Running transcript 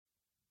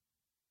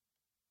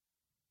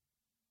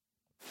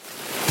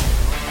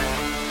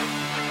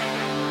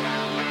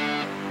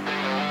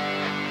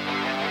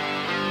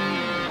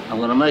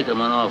going to make him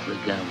an offer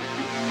again.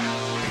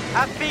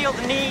 I feel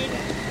the need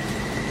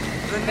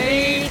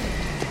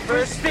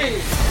for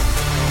speed.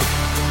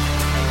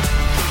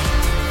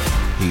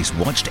 He's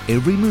watched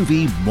every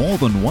movie more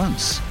than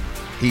once.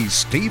 He's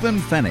Stephen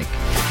Fennick.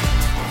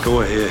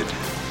 Go ahead.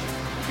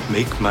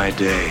 Make my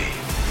day.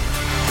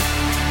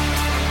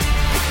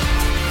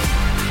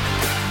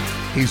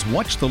 He's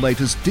watched the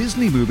latest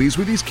Disney movies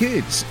with his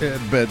kids,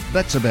 but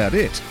that's about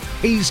it.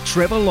 He's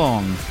Trevor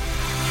Long.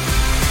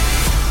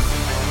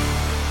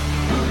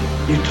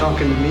 You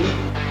talking to me?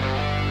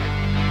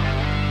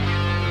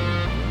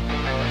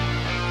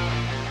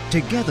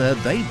 Together,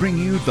 they bring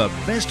you the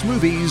best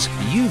movies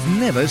you've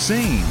never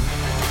seen.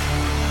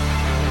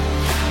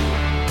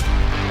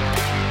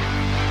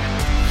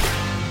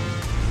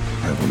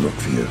 I will look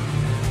for you.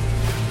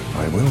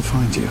 I will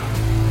find you.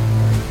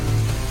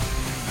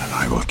 And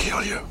I will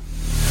kill you.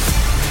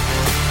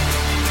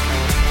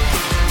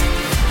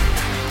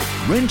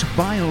 Rent,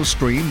 buy or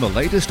stream the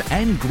latest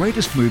and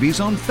greatest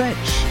movies on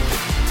Fetch.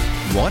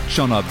 Watch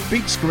on a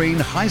big screen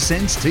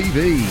Hisense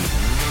TV.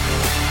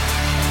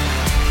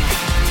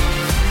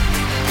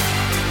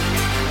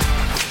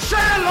 Say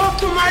hello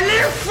to my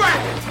little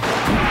friend.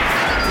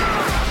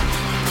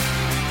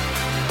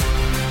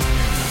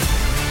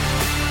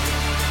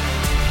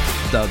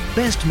 The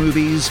best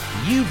movies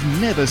you've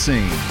never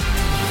seen.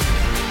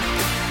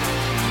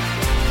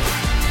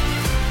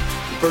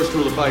 The first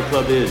rule of Fight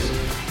Club is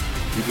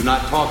you do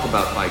not talk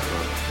about Fight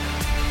Club.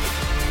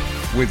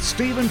 With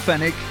Stephen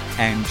Fennick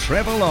and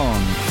Trevor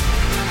Long.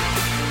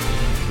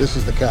 This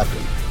is the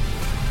captain.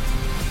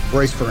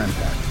 Brace for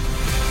impact.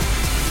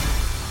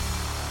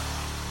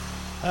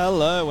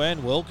 Hello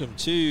and welcome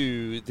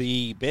to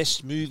the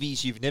Best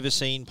Movies You've Never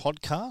Seen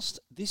podcast.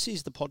 This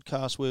is the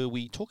podcast where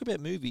we talk about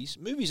movies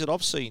that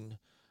I've seen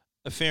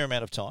a fair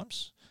amount of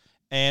times.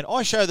 And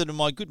I show them to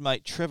my good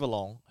mate Trevor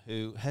Long,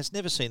 who has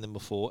never seen them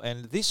before.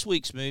 And this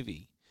week's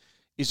movie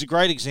is a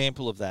great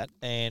example of that.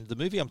 And the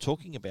movie I'm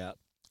talking about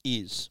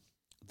is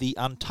The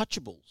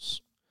Untouchables.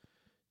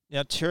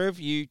 Now, Trev,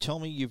 you tell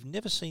me you've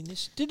never seen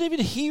this. Didn't even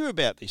hear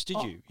about this, did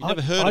you? You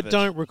never heard of it? I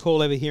don't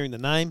recall ever hearing the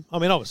name. I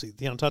mean, obviously,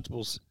 The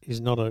Untouchables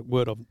is not a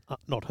word I've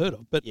not heard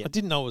of, but I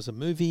didn't know it was a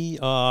movie.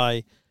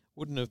 I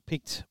wouldn't have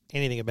picked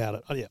anything about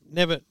it. Oh, yeah,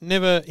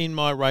 never in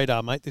my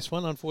radar, mate, this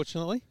one,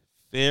 unfortunately.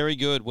 Very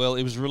good. Well,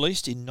 it was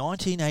released in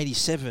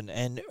 1987,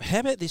 and how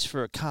about this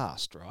for a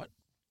cast, right?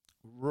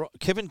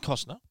 Kevin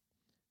Costner.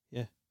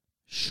 Yeah.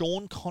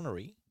 Sean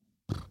Connery.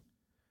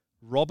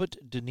 Robert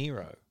De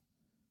Niro.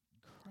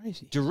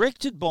 Crazy.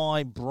 Directed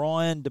by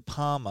Brian De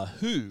Palma,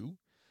 who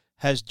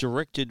has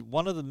directed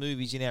one of the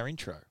movies in our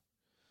intro.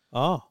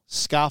 Oh.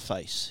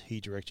 Scarface, he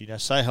directed. Now,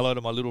 say hello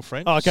to my little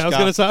friend. Oh, okay, I was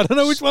going to say, I don't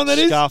know which one that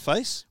is.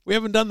 Scarface. We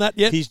haven't done that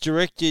yet. He's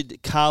directed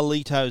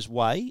Carlito's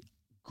Way.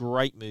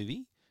 Great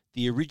movie.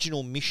 The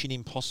original Mission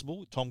Impossible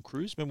with Tom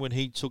Cruise. Remember when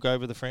he took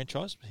over the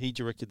franchise? He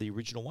directed the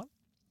original one.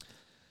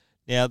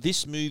 Now,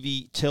 this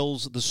movie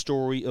tells the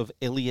story of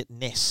Eliot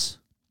Ness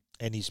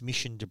and his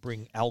mission to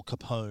bring Al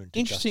Capone to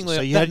Interestingly,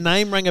 justice. that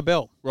name rang a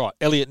bell. Right,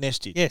 Eliot Ness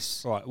did.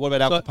 Yes. Right, what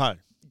about Al Capone?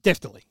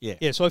 Definitely. Yeah.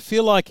 Yeah, so I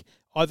feel like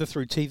either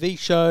through TV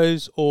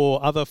shows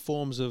or other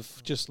forms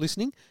of just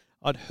listening,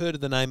 I'd heard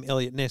of the name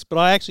Eliot Ness, but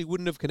I actually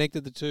wouldn't have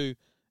connected the two,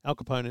 Al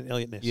Capone and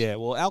Eliot Ness. Yeah,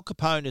 well, Al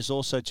Capone is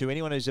also, to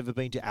anyone who's ever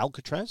been to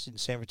Alcatraz in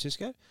San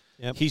Francisco,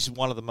 he's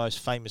one of the most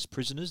famous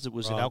prisoners that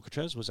was in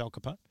Alcatraz, was Al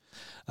Capone.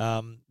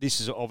 This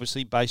is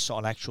obviously based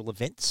on actual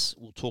events.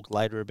 We'll talk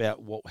later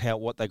about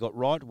what they got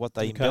right, what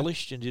they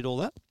embellished and did all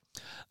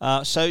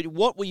that. So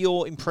what were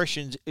your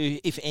impressions,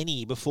 if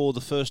any, before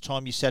the first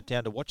time you sat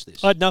down to watch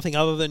this? I had nothing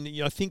other than,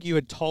 I think you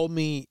had told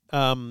me,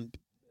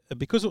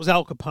 because it was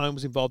Al Capone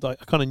was involved, I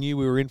kind of knew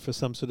we were in for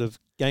some sort of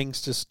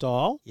gangster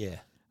style. Yeah.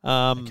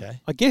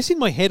 I guess in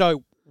my head I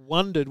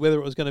wondered whether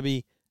it was going to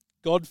be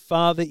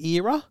Godfather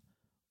era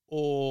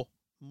or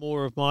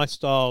more of my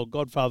style,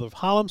 Godfather of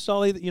Harlem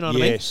style, you know what I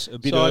mean? Yes, a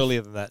bit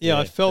earlier than that. Yeah,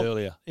 I felt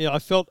earlier. Yeah, I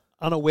felt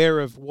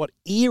unaware of what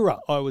era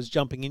I was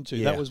jumping into.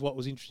 Yeah. That was what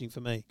was interesting for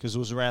me. Because it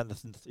was around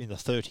in the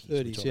 30s.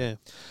 30s,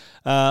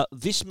 yeah.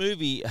 This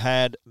movie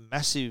had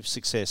massive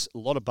success, a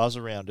lot of buzz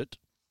around it.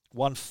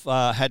 One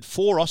had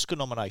 4 Oscar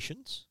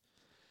nominations,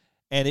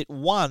 and it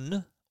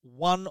won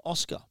 1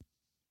 Oscar.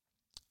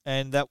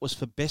 And that was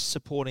for Best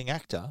Supporting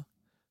Actor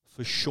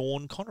for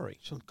Sean Connery.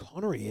 Sean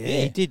Connery,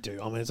 yeah. He did do.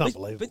 I mean, it's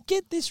unbelievable. But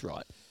get this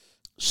right.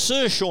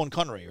 Sir Sean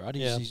Connery, right?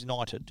 He's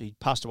knighted. He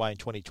passed away in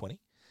 2020.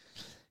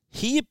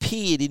 He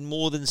appeared in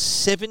more than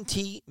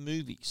 70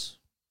 movies,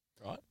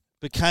 right?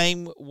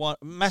 Became one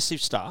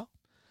massive star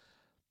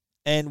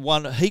and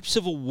won heaps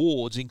of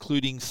awards,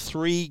 including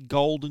 3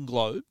 Golden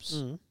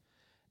Globes. Mm.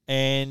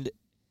 And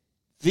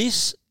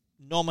this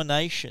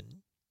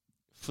nomination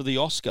for the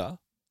Oscar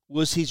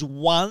was his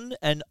one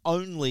and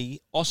only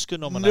Oscar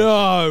nomination.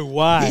 No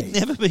way. He'd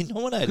never been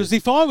nominated. Because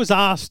if I was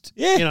asked,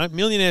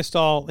 millionaire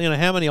style,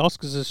 how many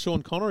Oscars has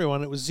Sean Connery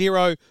won? It was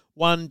 0,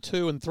 1,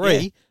 2, and 3.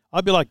 Yeah.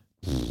 I'd be like,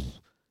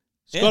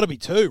 It's got to be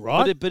 2,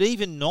 right? But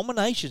even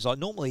nominations, like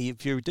normally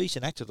if you're a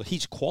decent actor, like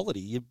his quality,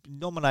 you're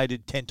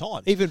nominated 10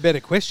 times. Even better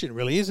question,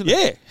 really, isn't it?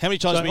 Yeah. How many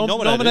times have you been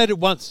nominated? Nominated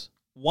once.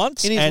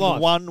 Once in his and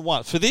life. won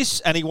once. For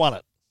this, and he won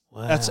it.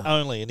 Wow. That's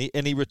only.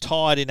 And he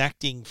retired in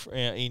acting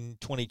in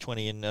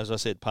 2020 and, as I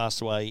said,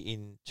 passed away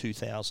in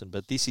 2000.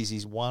 But this is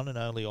his one and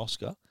only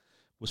Oscar,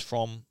 was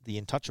from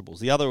The Untouchables.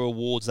 The other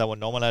awards they were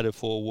nominated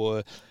for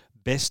were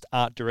Best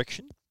Art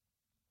Direction,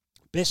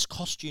 Best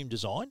Costume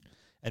Design,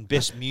 and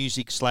Best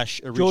Music /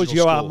 Original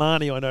Giorgio Score.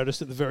 Armani, I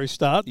noticed at the very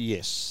start.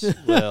 Yes.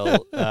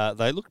 Well,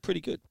 they look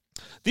pretty good.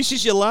 This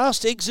is your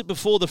last exit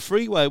before the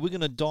freeway. We're going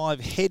to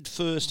dive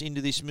headfirst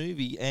into this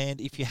movie. And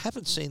if you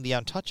haven't seen The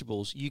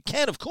Untouchables, you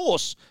can, of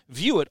course,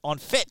 view it on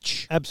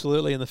Fetch.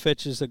 Absolutely, and the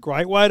Fetch is a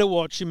great way to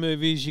watch your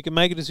movies. You can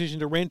make a decision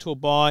to rent or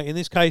buy. In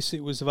this case,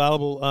 it was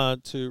available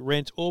to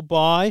rent or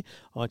buy.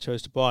 I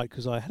chose to buy it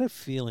because I had a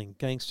feeling,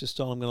 gangster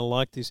style, I'm going to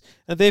like this,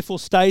 and therefore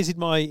stays in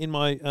my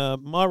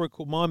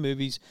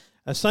movies.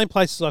 Same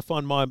places I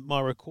find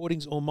my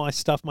recordings or my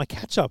stuff, my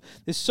catch-up.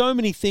 There's so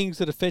many things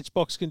that a Fetch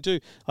box can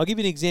do. I'll give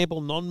you an example,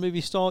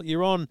 non-movie style.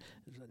 You're on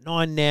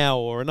 9 Now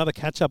or another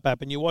catch-up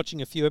app and you're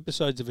watching a few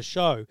episodes of a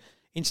show.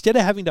 Instead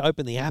of having to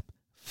open the app,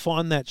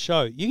 find that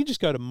show, you can just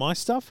go to My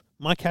Stuff,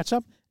 My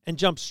Catch-up, and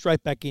jump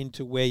straight back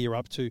into where you're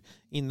up to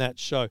in that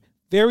show.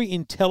 Very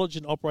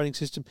intelligent operating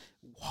system,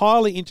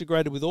 highly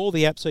integrated with all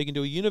the apps, so you can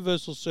do a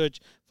universal search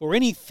for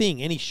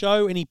anything, any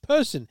show, any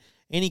person,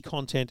 any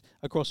content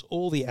across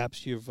all the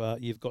apps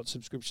you've got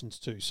subscriptions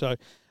to. So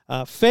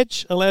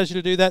Fetch allows you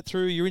to do that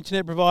through your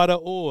internet provider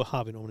or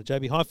Harvey Norman or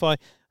JB Hi-Fi.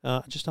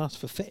 Just ask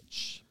for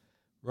Fetch.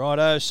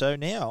 Righto. So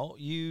now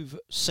you've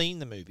seen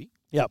the movie.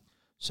 Yep.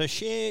 So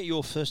share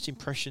your first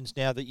impressions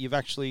now that you've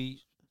actually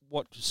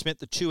spent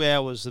the 2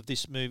 hours of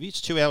this movie. It's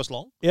 2 hours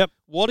long. Yep.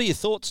 What are your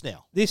thoughts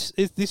now? This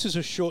is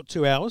a short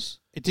 2 hours.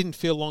 It didn't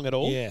feel long at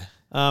all. Yeah.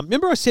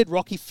 Remember I said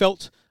Rocky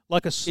felt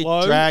like a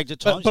slow... It dragged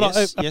at times, but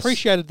yes, I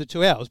appreciated the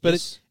 2 hours, but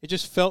yes. it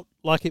just felt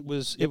like it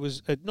was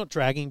not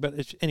dragging, but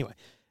anyway.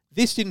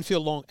 This didn't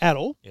feel long at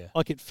all. Yeah.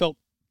 Like it felt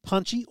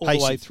punchy all Pacey.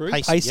 the way through.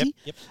 Pacey.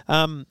 Yep.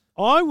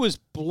 I was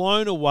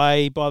blown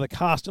away by the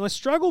cast, and I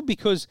struggled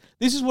because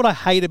this is what I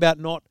hate about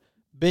not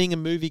being a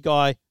movie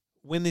guy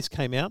when this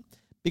came out,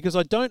 because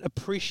I don't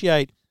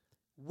appreciate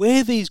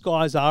where these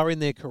guys are in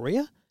their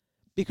career,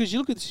 because you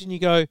look at this and you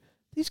go,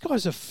 these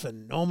guys are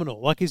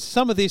phenomenal. Like, is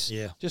some of this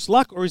just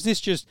luck, or is this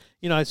just,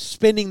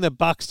 spending the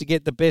bucks to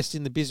get the best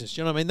in the business?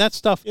 You know what I mean? That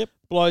stuff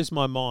blows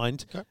my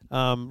mind. Okay.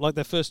 Like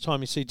the first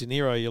time you see De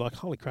Niro, you're like,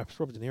 holy crap, it's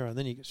Robert De Niro. And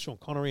then you get Sean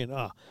Connery and,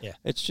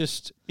 it's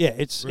just,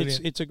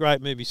 it's a great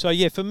movie. So,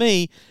 for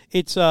me,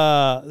 it's,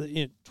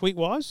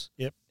 tweet-wise,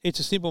 it's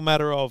a simple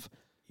matter of,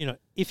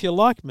 if you're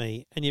like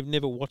me and you've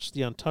never watched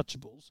The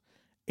Untouchables,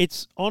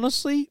 it's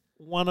honestly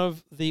one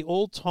of the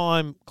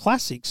all-time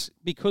classics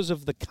because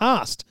of the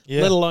cast,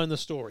 let alone the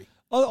story.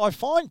 I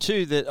find,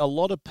 too, that a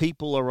lot of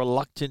people are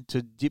reluctant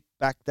to dip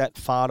back that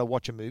far to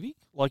watch a movie.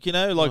 Like,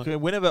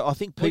 whenever I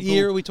think people... What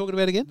year are we talking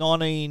about again?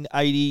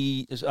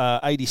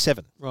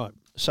 1987. Right.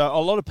 So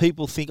a lot of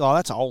people think,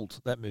 that's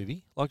old, that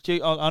movie. Like,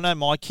 I know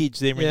my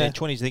kids, they're in their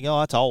 20s, think,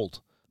 that's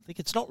old. I think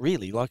it's not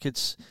really. Like,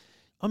 it's...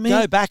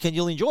 go back and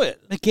you'll enjoy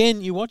it. Again,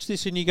 you watch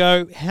this and you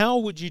go, how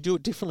would you do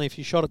it differently if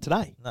you shot it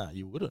today? No,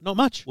 you wouldn't. Not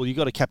much. Well, you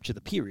got to capture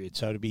the period,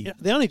 so it'd be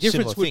the only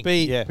difference would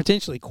be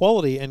potentially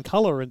quality and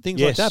colour and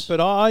things like that, but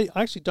I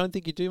actually don't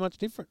think you do much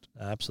different.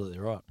 Absolutely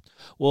right.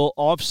 Well,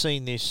 I've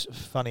seen this,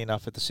 funny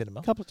enough, at the cinema.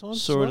 A couple of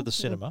times. Saw it at the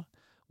cinema.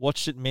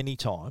 Watched it many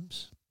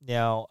times.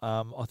 Now,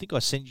 I think I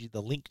sent you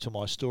the link to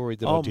my story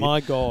that I did. Oh, my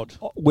God.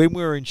 When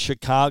we were in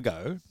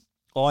Chicago,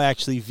 I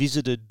actually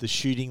visited the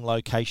shooting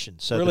location.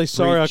 So really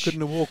sorry I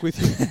couldn't have walked with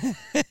you.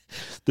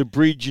 The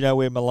bridge,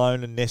 where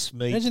Malone and Ness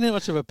meet. Imagine how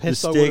much of a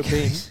pest I would have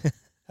been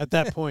at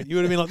that point. You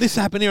would have been like, this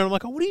happened here. And I'm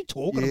like, what are you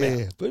talking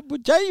about?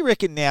 But do you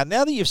reckon now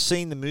that you've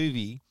seen the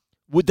movie,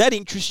 would that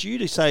interest you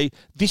to say,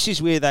 this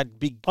is where that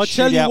big I'll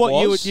tell you what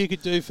was? you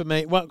could do for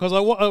me. Well, because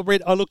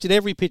I looked at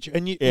every picture.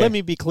 And let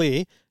me be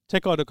clear,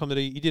 techeye.com.au,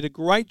 you did a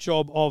great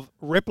job of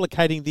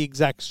replicating the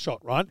exact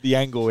shot, right? The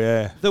angle,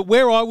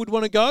 Where I would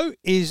want to go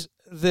is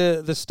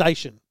the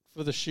station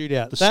for the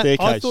shootout. The staircase.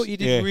 I thought you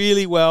did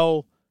really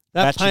well.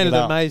 That Matching painted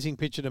an amazing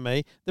picture to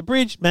me. The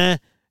bridge, meh.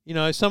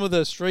 Some of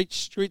the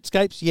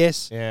streetscapes,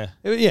 yes. Yeah.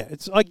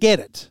 I get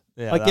it.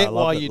 Yeah, I get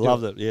why you do it.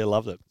 Loved it. Yeah,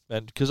 loved it.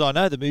 And because I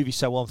know the movie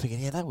so well, I'm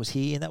thinking, that was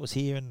here and that was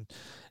here. And,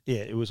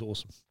 it was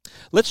awesome.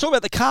 Let's talk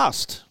about the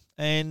cast.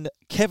 And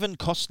Kevin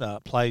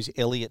Costner plays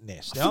Eliot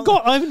Ness. I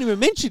forgot. I haven't even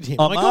mentioned him.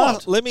 My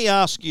God. Let me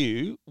ask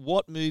you,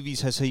 what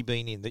movies has he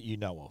been in that you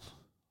know of?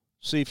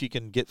 See if you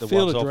can get the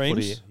Field ones of off.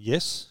 Dreams.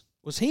 Yes.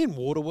 Was he in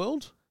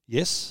Waterworld?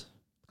 Yes.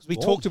 Because we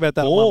talked about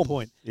that at one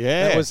point.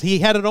 Yeah. He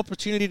had an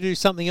opportunity to do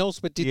something else,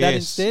 but did that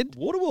instead?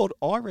 Waterworld,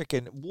 I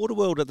reckon,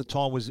 at the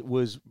time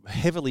was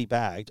heavily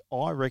bagged.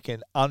 I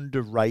reckon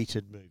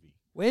underrated movie.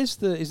 Is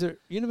there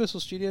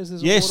Universal Studios?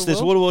 There's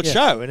there's a Waterworld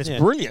show, and it's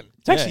brilliant.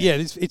 It's actually,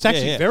 it's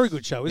actually a very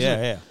good show, isn't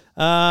it?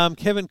 Yeah.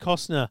 Kevin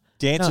Costner.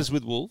 Dances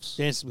with Wolves.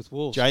 Dances with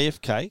Wolves.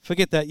 JFK.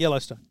 Forget that,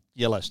 Yellowstone.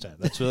 Yellowstone.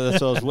 That's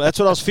what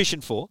I was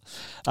fishing for.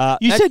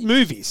 You said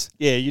movies.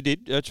 Yeah, you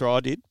did. That's right, I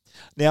did.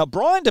 Now,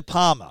 Brian De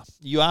Palma,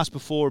 you asked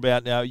before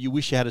about now you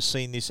wish you had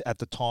seen this at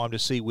the time to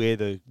see where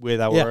they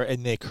were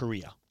in their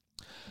career.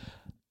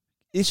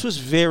 This was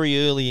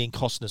very early in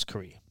Costner's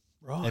career.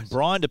 Right. And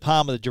Brian De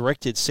Palma, the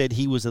director, said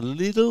he was a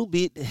little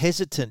bit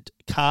hesitant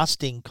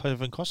casting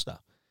Kevin Costner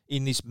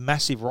in this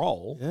massive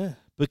role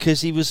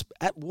because he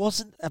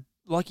wasn't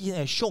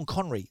Sean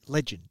Connery,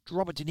 legend.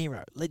 Robert De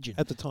Niro, legend.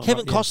 At the time.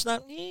 Kevin right,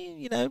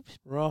 Costner,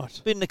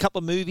 Right. been in a couple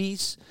of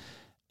movies.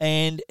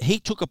 And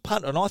he took a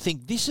punt, and I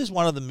think this is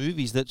one of the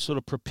movies that sort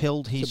of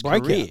propelled his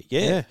career.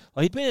 Yeah.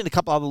 Like he'd been in a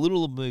couple other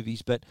little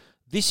movies, but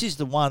this is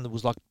the one that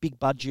was like big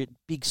budget,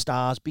 big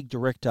stars, big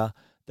director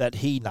that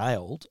he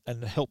nailed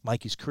and helped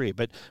make his career.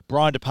 But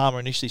Brian De Palma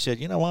initially said,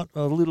 you know what,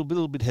 a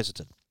little bit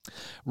hesitant.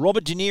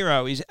 Robert De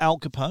Niro is Al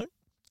Capone,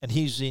 and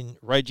he's in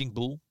Raging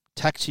Bull,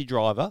 Taxi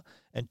Driver,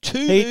 and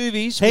two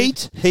movies.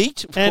 Heat,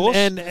 of course.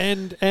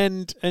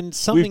 And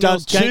something We've done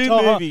else. two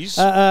movies.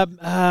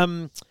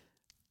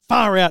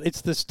 Far out.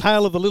 It's this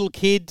tale of the little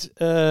kid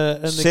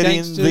and the set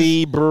gangsters. in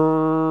the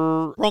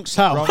Bronx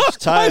Tale. Bronx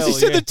Tale. As he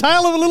said, the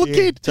tale of a little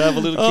kid. Tale of a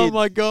little kid. Oh,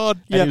 my God.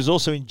 And he was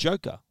also in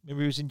Joker.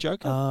 Remember he was in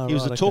Joker? He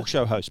was a talk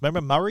show host. Remember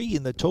Murray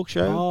in the talk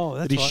show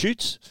that's that he right.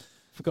 shoots?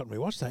 Forgotten we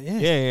watched that,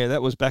 Yeah,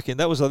 that was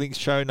that was, I think,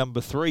 show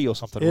number 3 or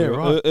something. Yeah,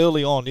 right.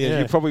 Early on,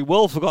 You've probably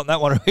well forgotten that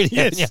one already.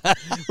 Yes. haven't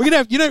you? We're going to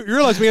have, you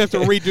realise we're going to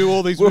have to redo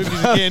all these movies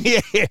again.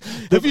 Yeah.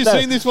 Have you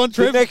seen this one,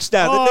 Trev?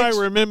 I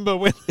remember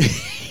when...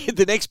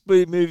 the next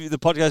movie, the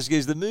podcast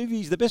is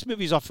the best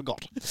movies I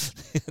forgot.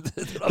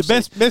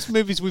 The best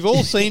movies we've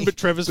all seen, but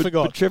Trevor's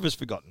forgot. But Trevor's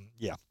forgotten,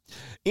 yeah.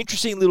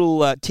 Interesting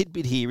little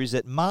tidbit here is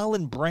that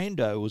Marlon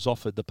Brando was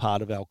offered the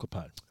part of Al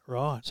Capone.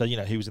 Right. So,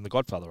 he was in The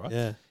Godfather, right?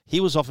 Yeah. He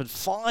was offered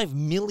 $5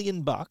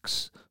 million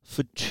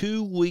for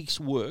 2 weeks'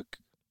 work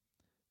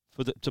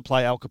to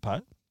play Al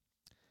Capone.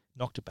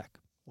 Knocked it back.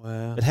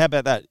 Wow. But how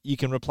about that? You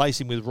can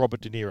replace him with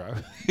Robert De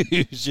Niro,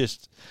 who's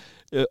just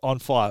on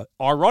fire.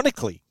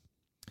 Ironically,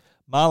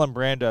 Marlon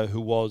Brando, who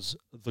was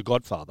The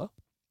Godfather,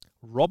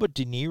 Robert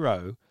De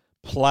Niro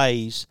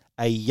plays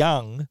a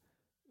young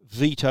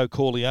Vito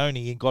Corleone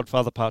in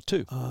Godfather Part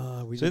 2.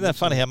 So isn't that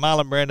funny how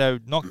Marlon Brando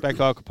knocked back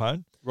Al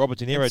Capone, Robert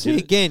De Niro did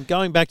it? Again,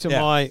 going back to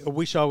my I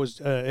wish I was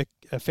a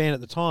fan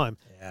at the time,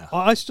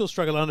 I still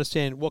struggle to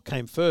understand what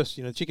came first,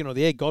 chicken or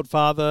the egg,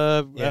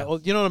 Godfather, you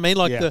know what I mean?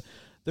 Like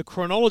the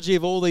chronology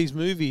of all these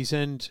movies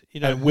and,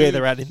 and where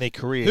they're at in their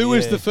career. Who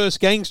is the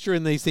first gangster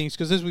in these things?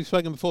 Because as we've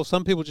spoken before,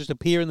 some people just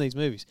appear in these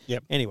movies.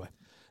 Yep. Anyway.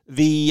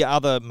 The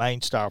other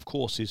main star, of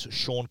course, is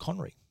Sean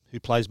Connery, who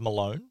plays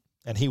Malone.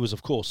 And he was,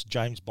 of course,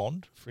 James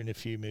Bond in a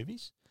few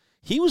movies.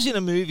 He was in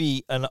a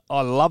movie, and I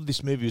love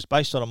this movie. It was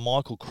based on a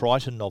Michael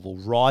Crichton novel,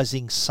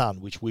 Rising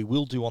Sun, which we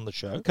will do on the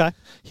show. Okay.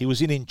 He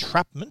was in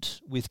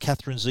Entrapment with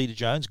Catherine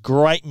Zeta-Jones.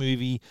 Great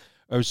movie.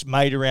 It was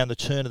made around the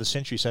turn of the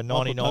century, so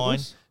 99.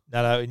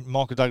 No,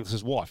 Michael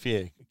Douglas's wife,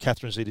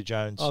 Catherine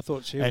Zeta-Jones. I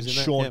thought she was and in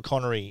that. Sean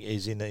Connery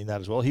is in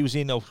that as well. He was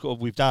in,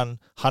 we've done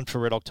Hunt for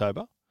Red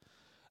October.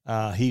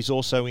 He's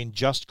also in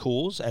Just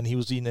Cause, and he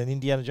was in an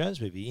Indiana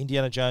Jones movie,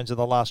 Indiana Jones and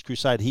the Last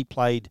Crusade. He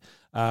played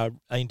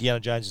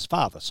Indiana Jones'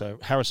 father. So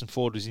Harrison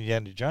Ford was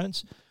Indiana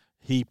Jones.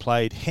 He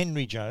played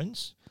Henry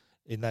Jones,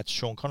 and that's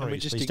Sean Connery. Can we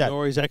just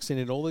ignore his accent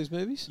in all these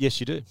movies?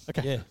 Yes, you do.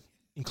 Okay. Yeah.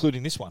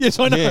 Including this one. Yes,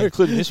 I know. Yeah,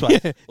 including this one.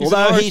 Yeah,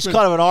 although he's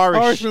kind of an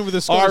Irishman with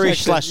a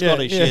Scottish accent.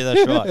 Scottish. Yeah,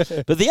 that's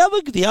right. But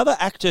the other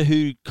actor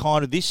who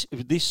kind of this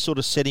sort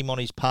of set him on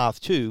his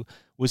path too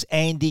was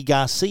Andy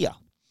Garcia.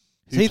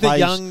 Is he the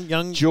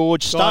young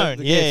George Stone?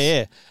 Guy,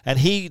 yeah. And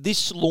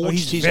this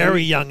launched he's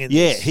very young in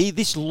this. Yeah,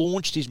 this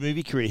launched his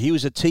movie career. He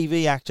was a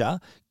TV actor.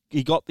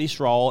 He got this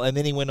role, and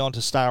then he went on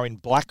to star in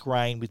Black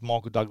Rain with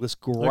Michael Douglas.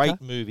 Great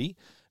movie.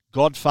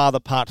 Godfather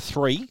Part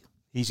 3,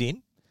 he's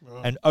in.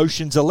 Right. And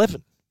Ocean's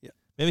 11.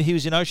 Remember he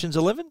was in Ocean's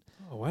 11?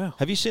 Oh, wow.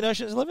 Have you seen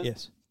Ocean's 11?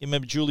 Yes. You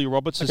remember Julia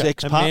Roberts'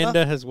 ex-partner?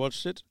 Amanda has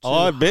watched it.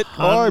 I bet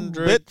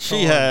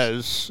she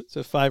has. It's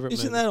her favourite movie.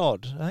 Isn't that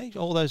odd? Eh?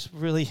 All those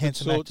really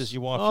handsome actors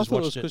your wife has watched it. I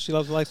thought it was because she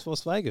loves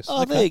Las Vegas.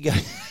 Oh, there you go.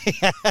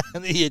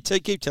 Yeah,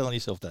 keep telling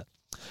yourself that.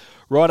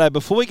 Righto,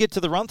 before we get to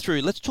the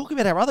run-through, let's talk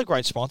about our other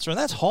great sponsor, and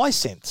that's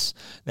Hisense.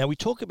 Now, we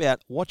talk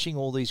about watching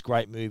all these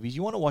great movies.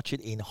 You want to watch it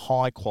in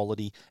high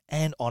quality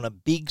and on a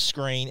big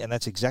screen, and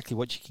that's exactly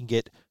what you can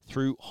get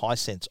through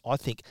Hisense. I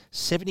think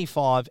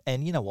 75,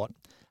 and you know what,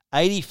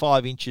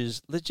 85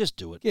 inches, let's just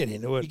do it. Get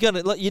into it.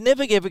 You're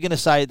never ever going to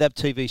say that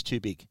TV's too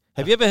big.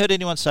 Have you ever heard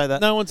anyone say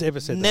that? No one's ever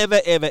said that. Never,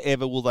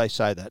 ever will they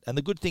say that. And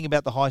the good thing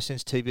about the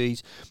Hisense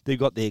TVs, they've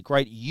got their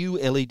great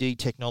ULED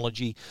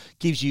technology,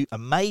 gives you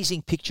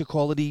amazing picture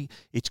quality.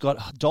 It's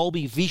got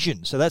Dolby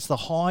Vision, so that's the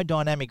high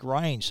dynamic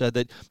range, so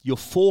that your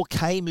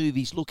 4K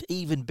movies look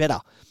even better.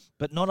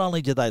 But not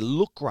only do they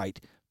look great,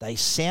 they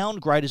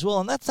sound great as well.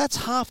 And that's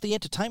half the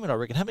entertainment, I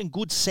reckon. Having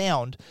good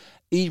sound,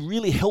 it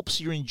really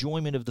helps your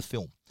enjoyment of the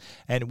film.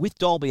 And with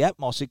Dolby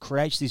Atmos, it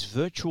creates this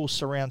virtual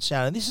surround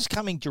sound. And this is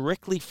coming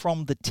directly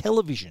from the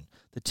television.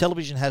 The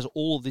television has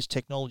all of this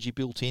technology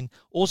built in.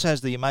 Also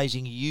has the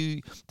amazing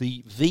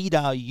the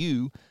VDAR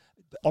U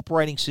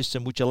operating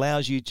system which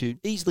allows you to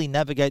easily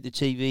navigate the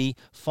TV,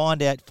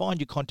 find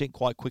your content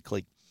quite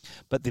quickly.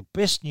 But the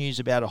best news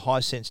about a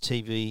Hisense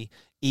TV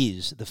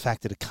is the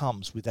fact that it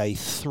comes with a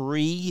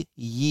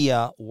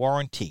 3-year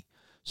warranty.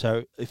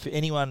 So if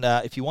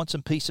you want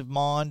some peace of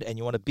mind and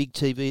you want a big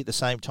TV at the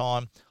same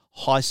time,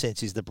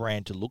 Hisense is the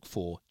brand to look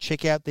for.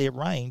 Check out their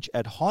range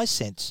at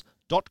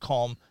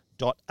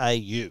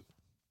hisense.com.au.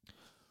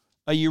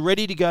 Are you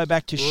ready to go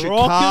back to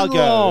Rock and Chicago?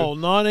 roll,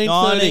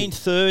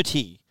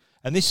 1930.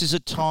 And this is a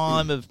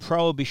time of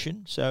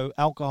prohibition, so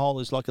alcohol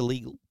is like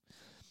illegal.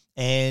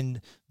 And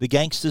the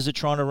gangsters are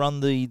trying to run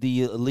lead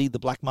the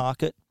black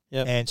market.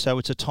 Yep. And so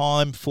it's a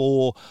time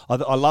for,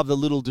 I love the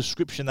little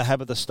description they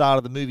have at the start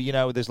of the movie,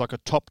 where there's like a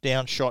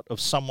top-down shot of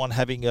someone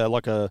having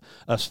a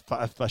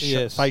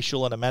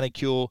facial and a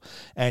manicure,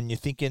 and you're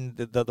thinking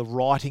the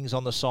writing's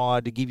on the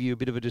side to give you a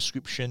bit of a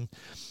description.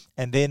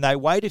 And then they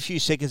wait a few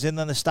seconds and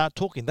then they start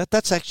talking.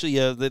 That's actually,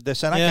 they're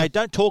saying, okay,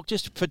 don't talk,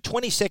 just for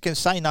 20 seconds,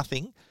 say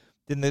nothing.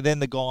 Then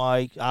the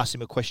guy asks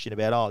him a question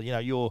about,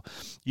 you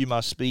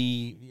must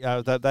be,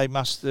 they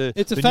must.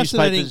 It's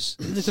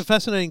a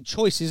fascinating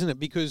choice, isn't it?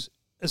 Because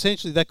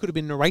essentially that could have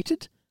been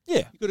narrated.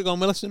 Yeah. You could have gone,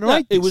 well, let's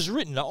narrate this. It was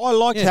written. I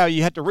liked how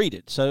you had to read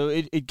it. So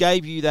it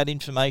gave you that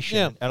information.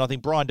 Yeah. And I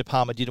think Brian De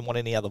Palma didn't want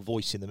any other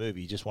voice in the movie.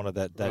 He just wanted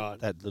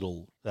that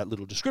little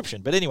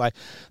description. But anyway,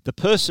 the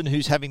person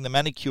who's having the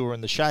manicure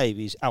and the shave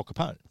is Al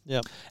Capone.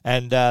 Yeah.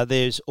 And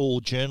there's all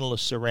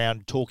journalists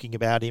around talking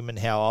about him and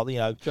how,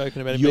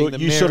 joking about him being the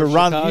mayor sort of of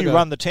run, Chicago. you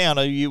run the town.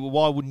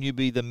 Why wouldn't you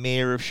be the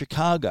mayor of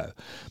Chicago?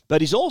 But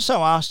he's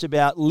also asked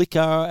about liquor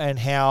and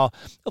how,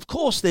 of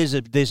course, there's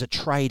a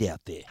trade out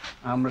there.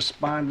 I'm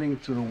responding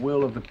to the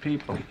will of the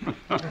people.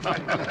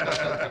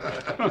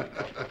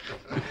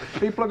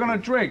 People are going to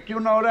drink. You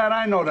know that.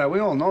 I know that. We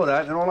all know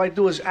that. And all I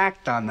do is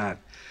act on that.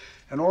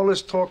 And all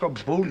this talk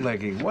of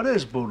bootlegging. What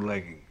is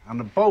bootlegging? On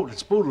the boat,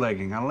 it's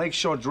bootlegging. On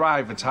Lakeshore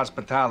Drive, it's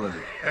hospitality.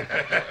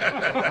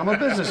 I'm a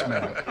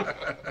businessman.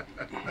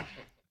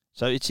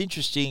 So it's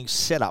interesting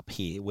setup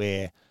here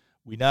where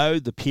we know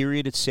the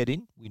period it's set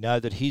in. We know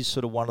that he's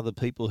sort of one of the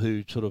people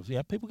who sort of,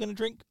 people are going to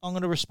drink. I'm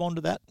going to respond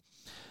to that.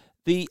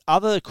 The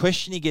other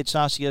question he gets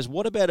asked, he goes,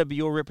 what about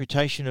your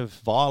reputation of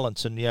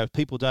violence? And, if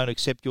people don't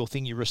accept your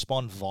thing, you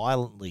respond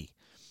violently.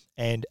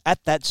 And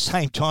at that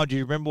same time, do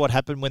you remember what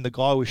happened when the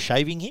guy was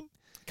shaving him?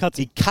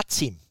 He cuts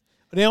him.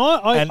 Now,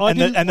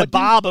 the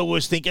barber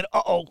was thinking,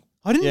 uh-oh.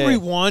 I didn't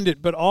rewind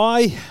it, but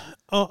I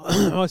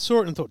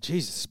saw it and thought,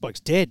 Jesus, this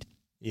bloke's dead.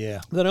 Yeah.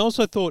 Then I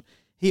also thought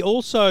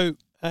Al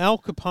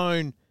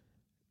Capone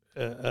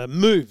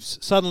moves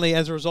suddenly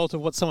as a result of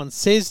what someone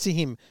says to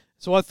him.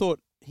 So I thought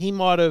he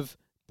might have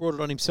brought it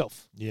on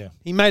himself. Yeah.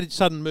 He made a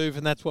sudden move,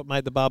 and that's what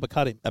made the barber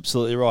cut him.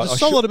 Absolutely right. It's a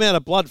solid amount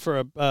of blood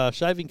for a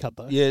shaving cut,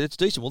 though. Yeah, it's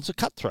decent. Well, it's a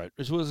cutthroat.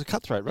 It was a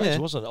cutthroat race,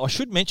 wasn't it? I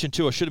should mention,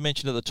 too, at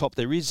the top,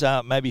 there is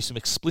maybe some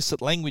explicit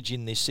language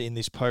in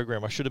this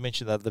program. I should have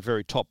mentioned that at the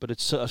very top, but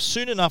it's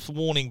soon enough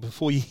warning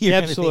before you hear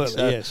anything.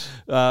 Yes.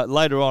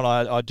 Later on,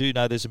 I do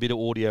know there's a bit of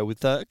audio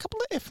with a couple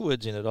of F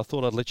words in it. I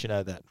thought I'd let you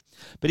know that.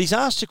 But he's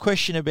asked a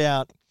question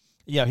about...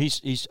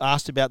 he's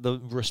asked about the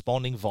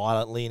responding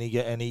violently,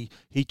 and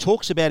he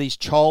talks about his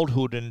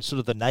childhood and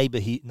sort of the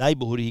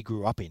neighborhood he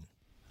grew up in.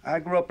 I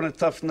grew up in a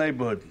tough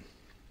neighborhood,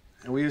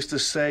 and we used to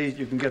say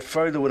you can get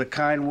further with a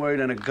kind word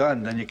and a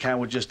gun than you can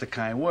with just a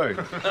kind word.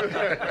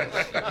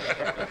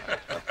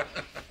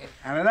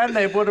 And in that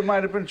neighborhood, it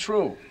might have been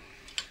true.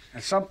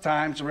 And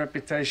sometimes a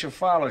reputation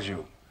follows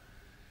you.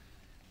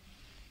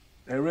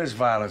 There is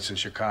violence in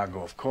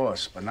Chicago, of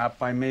course, but not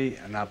by me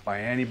and not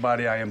by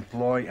anybody I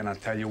employ, and I'll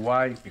tell you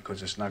why,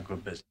 because it's not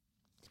good business.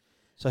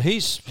 So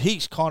he's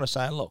kind of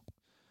saying, look,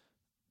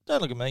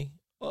 don't look at me.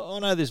 I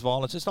know there's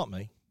violence. It's not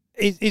me.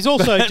 He's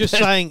also just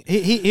saying,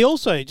 he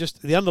also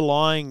just, the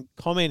underlying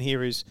comment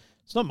here is,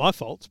 it's not my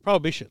fault. It's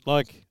Prohibition.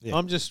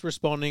 I'm just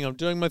responding. I'm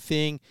doing my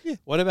thing. Yeah.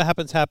 Whatever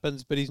happens,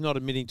 happens. But he's not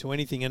admitting to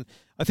anything. And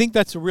I think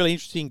that's a really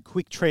interesting,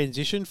 quick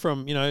transition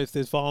from, if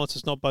there's violence,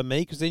 it's not by me.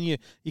 Because then you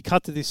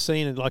cut to this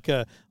scene in like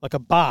a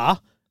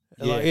bar.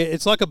 Yeah.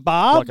 It's like a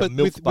bar, like but a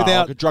milk bar,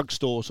 without like a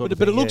drugstore sort of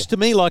thing. But it looks to to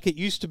me like it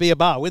used to be a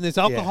bar. When there's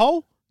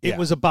alcohol, it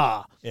was a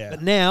bar. Yeah.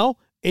 But now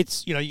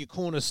it's your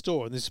corner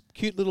store, and this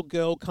cute little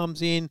girl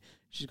comes in.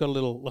 She's got a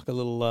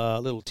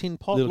little tin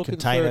pot, looking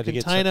container for a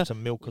container to get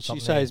some milk or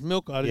something. She says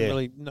milk. I didn't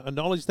really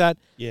acknowledge that.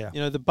 Yeah.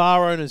 The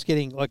bar owner's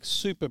getting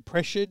super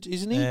pressured,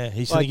 isn't he? Yeah.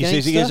 He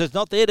says it's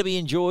not there to be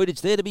enjoyed.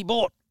 It's there to be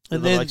bought.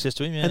 And then says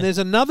to him, and there's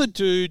another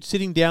dude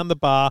sitting down the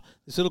bar.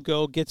 This little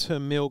girl gets her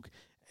milk,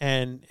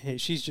 and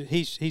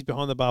he's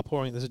behind the bar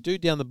pouring. There's a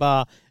dude down the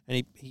bar,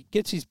 and he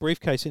gets his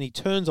briefcase and he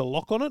turns a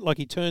lock on it, like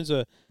he turns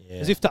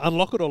as if to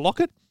unlock it or lock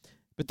it.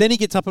 But then he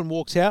gets up and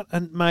walks out.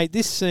 And mate,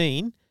 this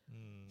scene,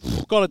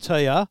 got to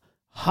tell you.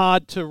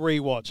 Hard to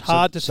rewatch,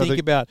 hard to think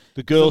about.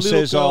 The girl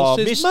says,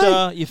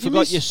 mister, you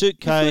forgot your suitcase. You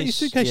forgot your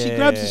suitcase. Yeah. She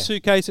grabs the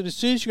suitcase, and as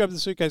soon as she grabs the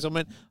suitcase, I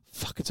went,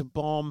 fuck, it's a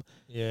bomb.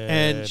 Yeah,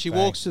 and she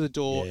walks to the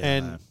door,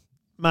 and, no.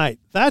 mate,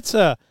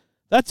 that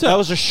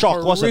was a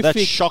shock, wasn't it?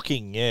 That's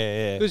shocking,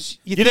 yeah. Because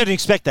you didn't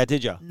expect that,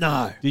 did you?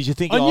 No. Did you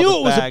think, I knew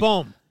it was a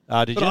bomb.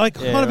 Did But you? I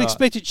kind of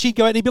expected she'd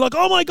go out and he'd be like,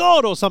 "Oh my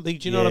God," or something.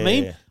 Do you know what I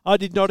mean? Yeah. I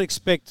did not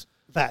expect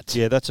that.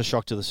 Yeah, that's a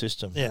shock to the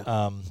system.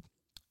 Yeah.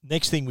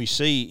 Next thing we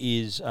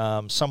see is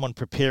someone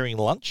preparing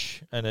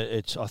lunch, and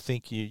it's I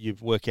think you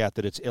work out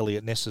that it's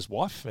Eliot Ness's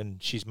wife,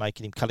 and she's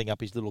making him cutting up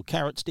his little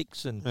carrot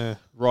sticks and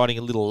writing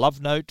a little love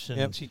note.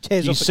 And she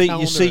tears off the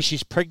calendar. You see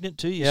she's pregnant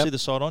too. You see the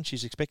side on,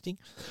 she's expecting.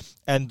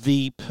 And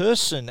the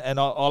person, and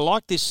I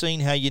like this scene,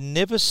 how you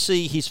never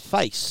see his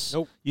face.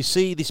 Nope. You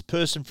see this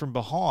person from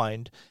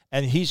behind,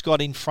 and he's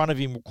got in front of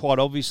him, quite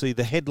obviously,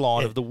 the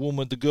headline of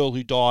the girl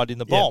who died in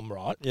the bomb,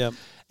 right? Yeah.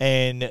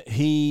 And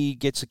he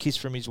gets a kiss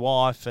from his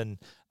wife, and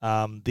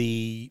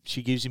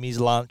she gives him his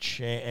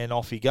lunch, and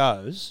off he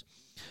goes.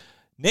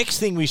 Next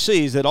thing we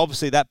see is that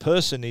obviously that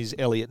person is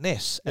Eliot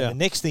Ness. And the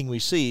next thing we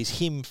see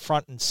is him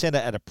front and center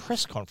at a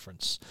press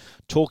conference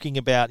talking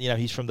about,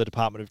 he's from the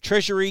Department of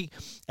Treasury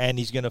and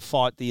he's going to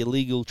fight the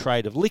illegal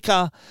trade of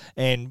liquor,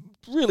 and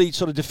really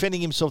sort of defending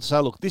himself to say,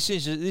 look, this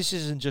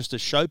isn't just a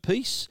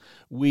showpiece.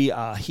 We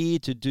are here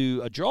to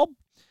do a job.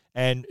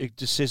 And it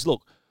just says,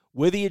 look,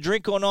 whether you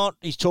drink or not,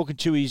 he's talking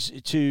to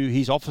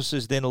his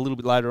officers then a little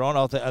bit later on.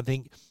 I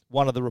think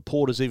one of the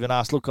reporters even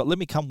asked, look, let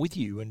me come with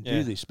you and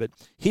do this. But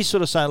he's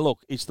sort of saying,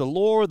 look, it's the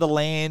law of the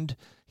land.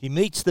 He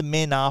meets the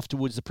men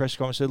afterwards, the press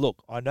conference, and said,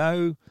 look, I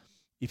know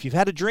if you've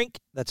had a drink,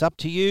 that's up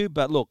to you.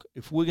 But look,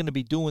 if we're going to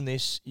be doing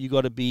this, you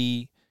got to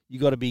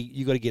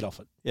get off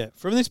it. Yeah.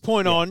 From this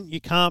point on,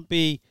 you can't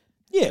be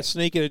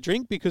sneaking a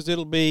drink because it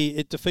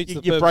defeats the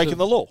purpose. You're breaking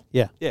the law.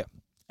 Yeah. Yeah.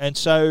 And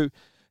so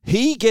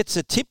he gets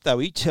a tip, though.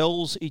 He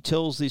tells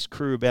this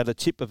crew about a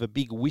tip of a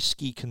big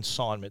whiskey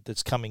consignment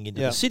that's coming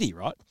into the city,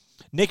 right?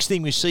 Next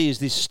thing we see is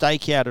this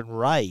stakeout and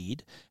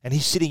raid, and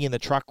he's sitting in the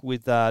truck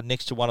with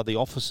next to one of the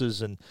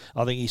officers, and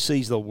I think he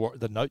sees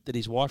the note that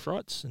his wife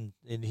writes, and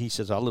he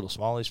says, a little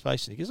smile on his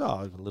face, and he goes,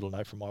 I have a little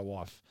note from my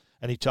wife.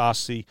 And he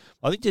asks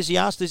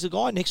there's a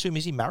guy next to him,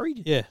 is he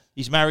married? Yeah.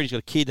 He's married, he's got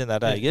a kid in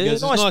that day. He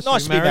goes,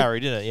 nice to be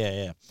married, isn't it?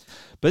 Yeah.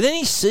 But then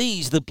he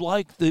sees the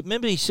bloke,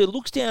 remember he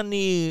looks down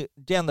the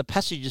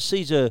passage and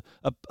sees a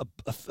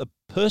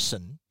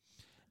person,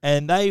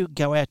 and they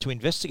go out to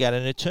investigate,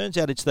 and it turns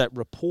out it's that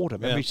reporter.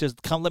 Remember he says,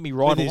 come, let me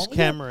ride with his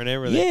camera and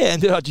everything. Yeah,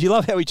 and do you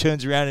love how he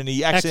turns around and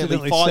he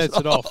accidentally fires sets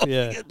it off?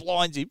 Yeah. It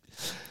blinds him.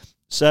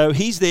 So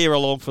he's there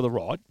along for the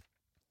ride.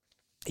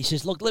 He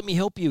says, look, let me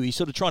help you. He's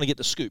sort of trying to get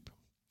the scoop.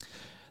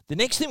 The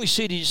next thing we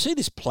see, did you see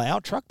this plough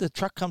truck? The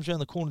truck comes around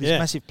the corner, this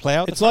massive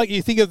plough. It's like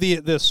you think of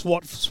the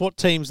SWAT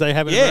teams they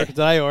have in America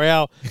today, or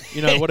our,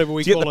 whatever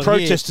we call it. The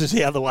protesters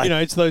the other way.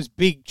 It's those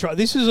big trucks.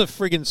 This is a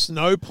friggin'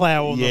 snow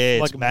plow on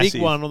like a massive.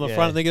 big one on the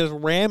front. And they get a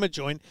ram a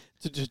joint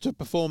to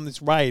perform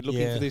this raid,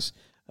 looking for this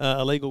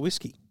illegal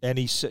whiskey. And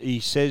he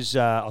says,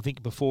 I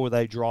think before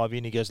they drive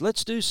in, he goes,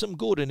 let's do some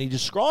good. And he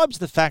describes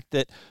the fact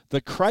that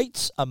the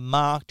crates are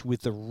marked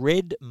with the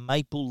red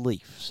maple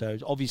leaf. So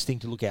it's an obvious thing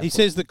to look out for. He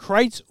says the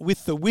crates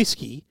with the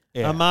whiskey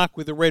are marked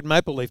with the red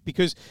maple leaf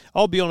because,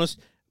 I'll be honest,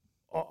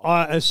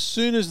 as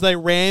soon as they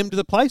rammed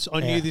the place,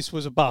 I knew this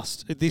was a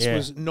bust. This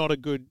was not a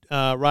good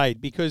raid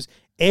because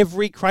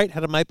every crate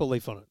had a maple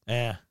leaf on it.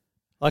 Yeah.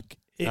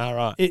 All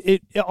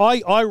right.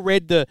 I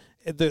read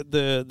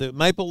the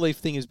maple leaf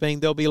thing as being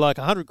there'll be like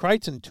 100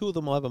 crates and 2 of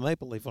them will have a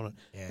maple leaf on it.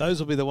 Yeah. Those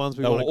will be the ones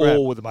we want to grab.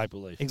 All with a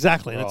maple leaf.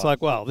 Exactly. And it's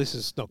like, wow, this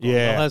is not going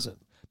well, has it?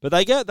 But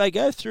they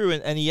go through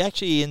and he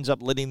actually ends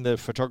up letting the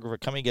photographer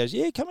come in. He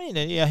goes, come in.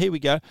 And here we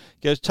go.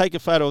 He goes, take a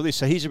photo of this.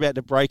 So he's about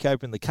to break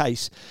open the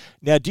case.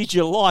 Now,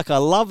 I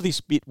love this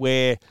bit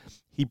where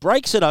he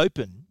breaks it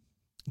open.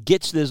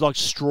 There's like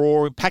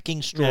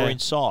packing straw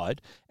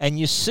inside, and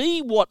you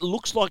see what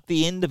looks like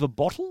the end of a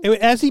bottle.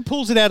 As he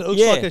pulls it out, it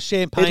looks like a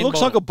champagne bottle. It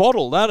looks like a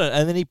bottle, doesn't it?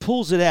 And then he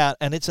pulls it out,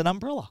 and it's an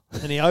umbrella.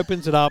 And he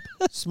opens it up,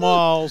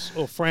 smiles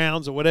or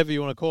frowns or whatever you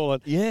want to call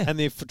it. Yeah. And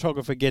the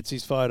photographer gets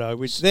his photo,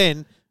 which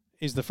then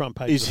is the front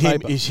page of the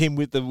paper. Is him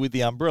with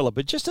the umbrella.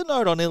 But just a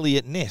note on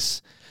Eliot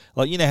Ness.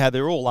 Like, you know how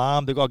they're all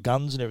armed, they've got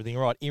guns and everything,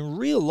 right? In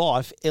real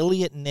life,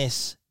 Eliot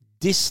Ness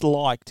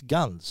disliked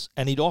guns,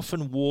 and he'd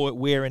often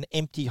wear an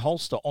empty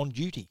holster on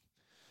duty.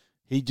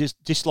 He just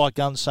disliked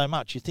guns so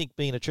much. You think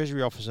being a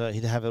Treasury officer,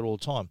 he'd have it all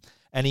the time.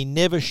 And he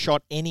never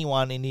shot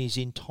anyone in his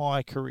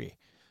entire career.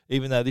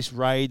 Even though this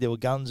raid, there were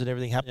guns and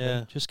everything happening.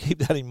 Yeah. Just keep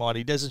that in mind.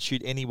 He doesn't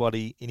shoot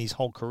anybody in his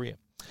whole career.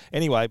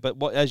 Anyway,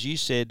 but as you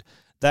said,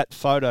 that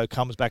photo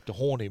comes back to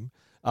haunt him.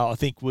 I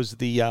think was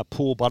the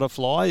poor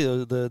butterfly,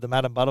 the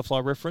Madame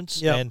Butterfly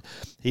reference. Yep. And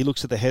he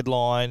looks at the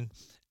headline.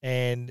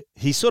 And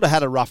he sort of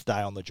had a rough day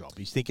on the job.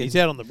 He's thinking he's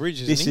out on the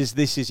bridge. This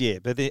is.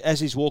 But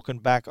as he's walking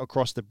back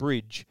across the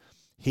bridge,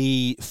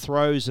 he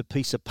throws a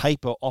piece of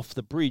paper off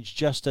the bridge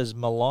just as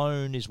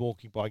Malone is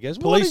walking by. He goes,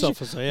 police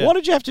officer. Yeah. What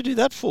did you have to do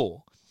that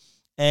for?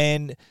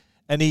 And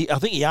I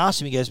think he asked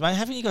him. He goes, mate,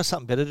 haven't you got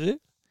something better to do?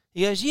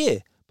 He goes, yeah,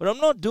 but I'm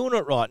not doing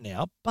it right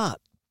now.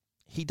 But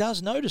he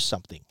does notice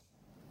something.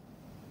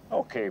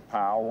 Okay,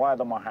 pal. Why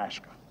the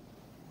Mahaska?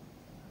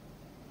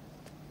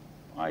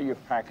 Why are you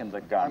packing the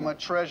gun? I'm a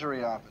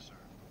Treasury officer.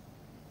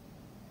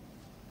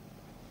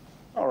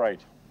 All right.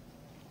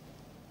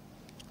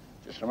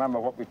 Just remember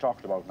what we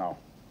talked about now.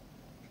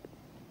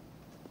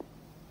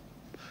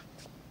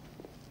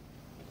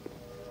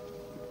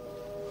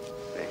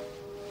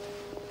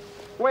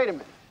 Wait a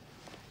minute.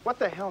 What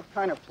the hell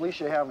kind of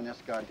police you have in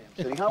this goddamn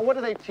city, huh? What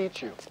do they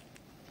teach you?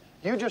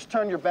 You just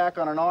turned your back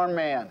on an armed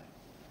man.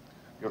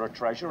 You're a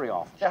Treasury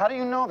officer. Yeah, how do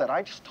you know that?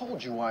 I just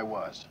told you I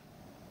was.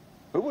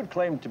 Who would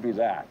claim to be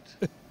that?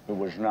 Who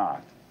was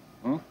not?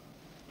 Hmm?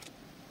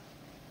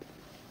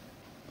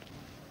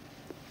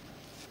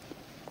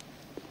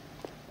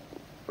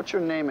 What's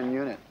your name and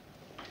unit?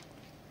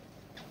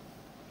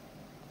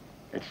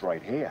 It's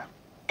right here.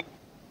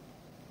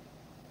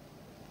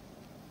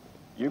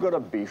 You got a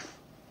beef.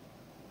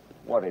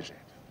 What is it?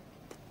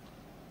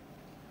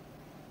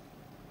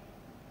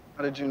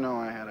 How did you know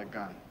I had a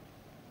gun?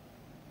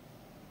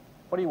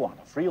 What do you want,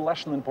 a free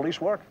lesson in police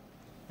work?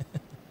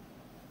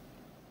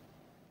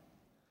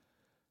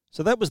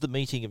 So that was the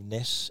meeting of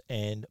Ness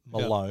and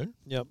Malone.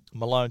 Yep.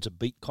 Malone's a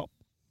beat cop.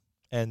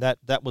 And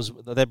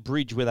that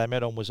bridge where they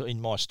met on was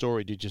in my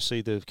story. Did you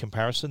see the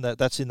comparison?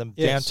 That's in the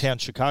downtown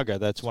Chicago.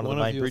 That's one of the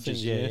main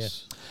bridges.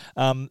 Yes.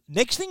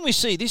 Next thing we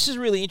see, this is a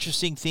really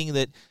interesting thing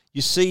that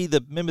you see.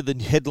 Remember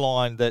the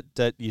headline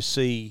that you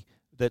see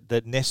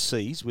that Ness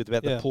sees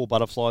about the poor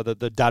butterfly,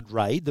 the dud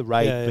raid,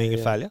 being a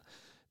failure.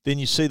 Then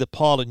you see the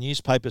pile of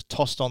newspapers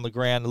tossed on the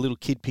ground. A little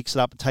kid picks it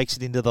up and takes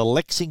it into the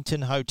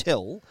Lexington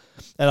Hotel.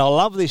 And I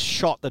love this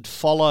shot that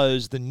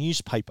follows the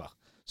newspaper.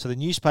 So the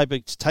newspaper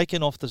is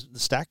taken off the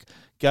stack,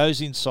 goes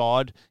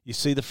inside. You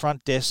see the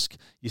front desk.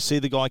 You see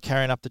the guy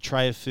carrying up the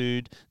tray of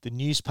food. The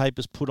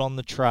newspaper's put on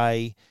the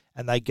tray,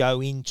 and they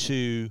go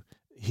into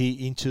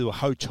a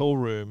hotel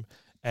room,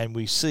 and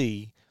we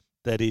see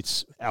that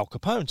it's Al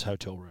Capone's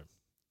hotel room.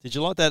 Did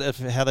you like that?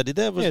 How they did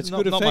that? It's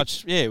good effect.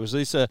 Much. Yeah, it was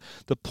this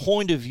the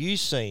point of view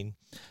scene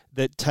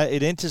that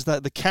it enters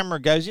the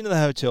camera goes into the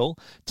hotel,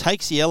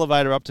 takes the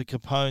elevator up to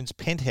Capone's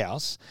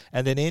penthouse,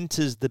 and then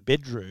enters the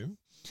bedroom.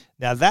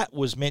 Now that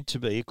was meant to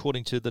be,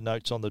 according to the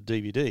notes on the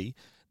DVD,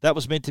 that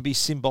was meant to be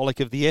symbolic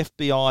of the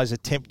FBI's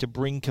attempt to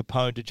bring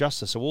Capone to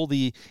justice. So all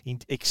the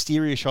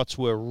exterior shots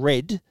were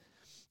red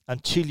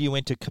until you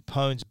enter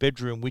Capone's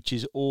bedroom, which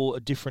is all a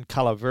different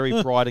colour,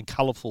 very bright and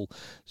colourful,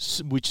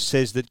 which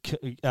says that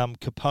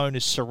Capone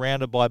is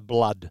surrounded by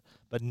blood,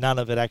 but none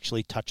of it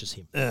actually touches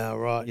him. Oh,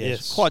 right, yes.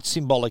 It's quite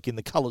symbolic in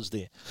the colours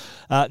there.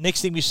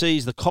 Next thing we see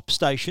is the cop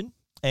station,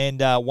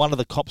 and one of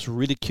the cops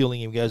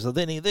ridiculing him goes,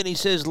 then he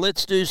says,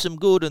 let's do some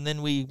good, and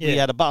then we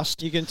had a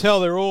bust. You can tell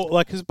they're all,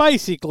 because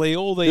basically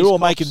all these they're all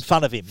cops making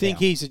fun of him think now.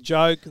 he's a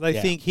joke. They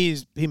think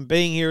him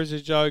being here is a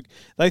joke.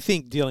 They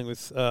think dealing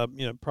with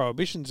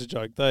prohibition's a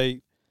joke.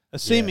 They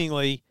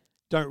seemingly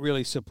don't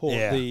really support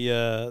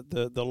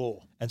the law.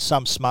 And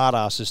some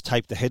smartass has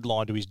taped the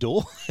headline to his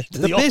door.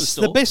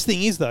 The best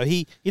thing is, though,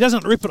 he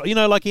doesn't rip it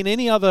off. Like in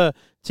any other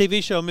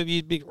TV show, maybe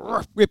you'd be,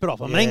 rip it off,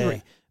 I'm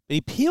angry. But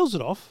he peels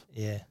it off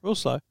real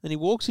slow, then he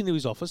walks into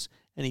his office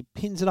and he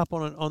pins it up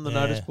on the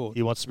notice board.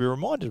 He wants to be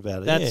reminded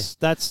about it.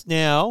 That's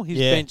now his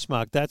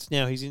benchmark. That's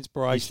now his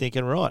inspiration. He's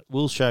thinking, right,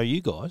 we'll show you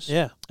guys.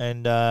 Yeah.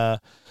 And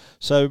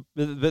so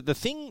the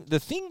thing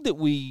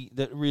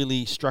that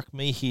really struck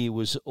me here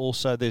was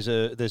also there's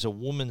a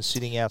woman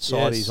sitting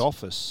outside his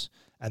office,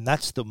 and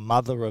that's the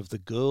mother of the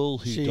girl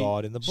who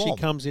died in the bomb. She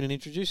comes in and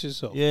introduces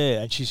herself.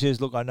 Yeah, and she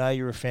says, look, I know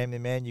you're a family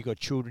man, you got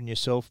children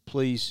yourself,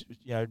 please,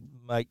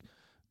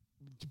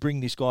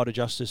 bring this guy to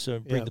justice, or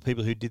bring the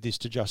people who did this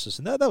to justice.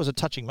 And that was a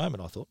touching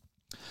moment, I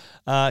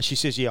thought. She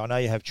says, I know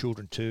you have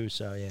children too,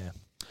 so yeah.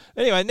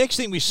 Anyway, next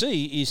thing we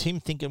see is him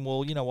thinking,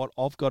 well, you know what,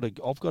 I've got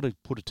to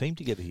put a team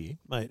together here.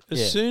 Mate,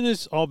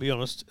 I'll be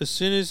honest, as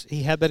soon as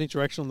he had that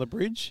interaction on the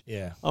bridge,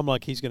 yeah, I'm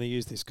like, he's going to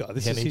use this guy.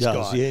 This is his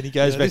guy. Yeah, and he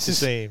goes back to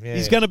see him. Yeah.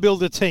 He's going to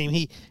build a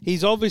team.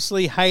 He's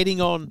obviously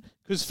hating on,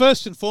 because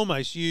first and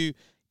foremost, you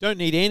don't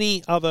need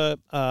any other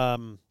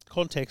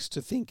context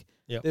to think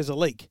there's a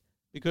leak.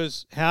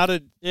 Because how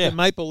did the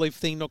Maple Leaf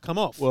thing not come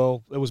off?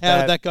 Well, it was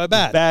how did that go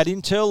bad? Bad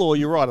intel, or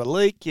you're right, a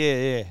leak?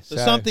 Yeah. So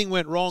something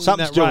went wrong in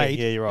that raid.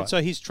 Yeah, you're right. And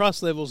so his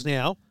trust levels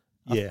now,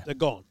 they're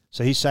gone.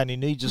 So he's saying he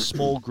needs a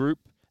small group.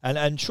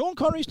 And Sean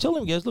Connery's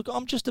telling him, he goes, look,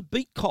 I'm just a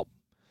beat cop.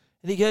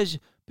 And he goes,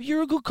 but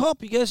you're a good cop.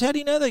 He goes, how do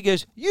you know that? He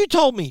goes, you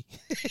told me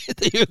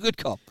that you're a good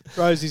cop.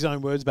 Throws his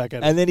own words back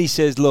at him. And then he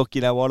says, look,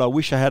 you know what, I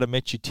wish I had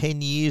met you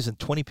 10 years and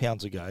 20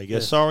 pounds ago. He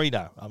goes, sorry,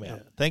 no, I'm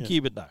out. Thank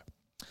you, but no.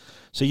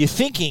 So you're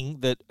thinking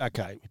that,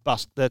 okay,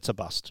 bust. That's a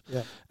bust.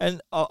 Yeah. And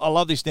I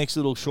love this next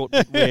little short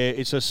bit where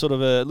it's a sort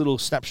of a little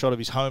snapshot of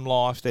his home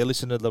life. They're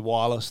listening to the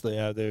wireless.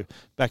 They're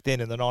back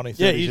then in the 1930s.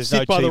 Yeah, you'd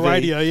sit by the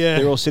radio,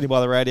 They're all sitting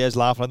by the radios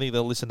laughing. I think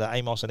they'll listen to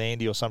Amos and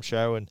Andy or some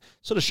show, and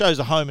sort of shows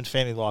the home and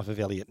family life of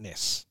Eliot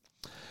Ness.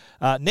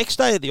 Next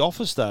day at the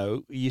office,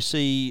 though, you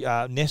see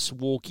Ness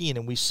walk in,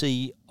 and we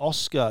see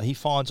Oscar. He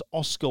finds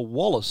Oscar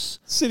Wallace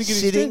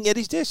sitting at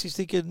his desk. He's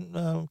thinking,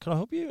 can I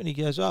help you? And he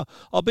goes,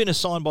 I've been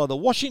assigned by the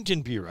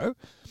Washington Bureau.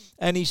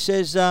 And he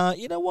says,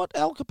 you know what?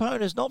 Al Capone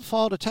has not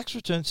filed a tax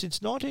return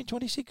since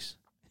 1926.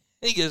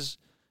 And he goes,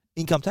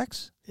 income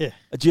tax? Yeah.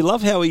 Do you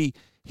love how he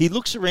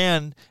looks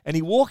around and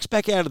he walks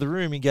back out of the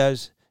room? He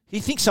goes, he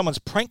thinks someone's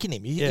pranking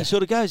him. He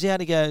sort of goes out,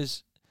 he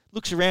goes,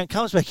 looks around,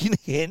 comes back in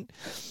again,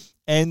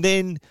 and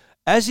then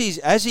as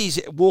he's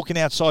walking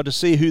outside to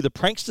see who the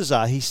pranksters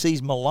are, he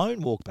sees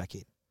Malone walk back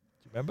in.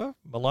 Remember?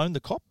 Malone, the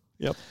cop?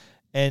 Yep.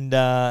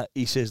 And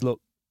he says, look,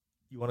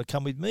 you want to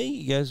come with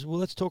me? He goes, well,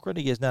 let's talk around.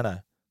 He goes, no.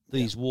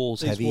 These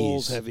walls have ears. These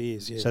walls have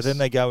ears, yes. So then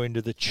they go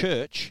into the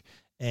church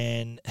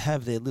and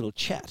have their little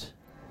chat.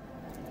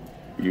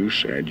 You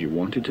said you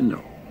wanted to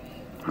know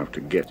how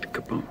to get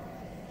Capone.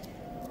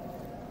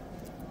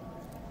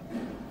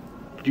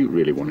 Do you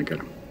really want to get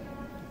him?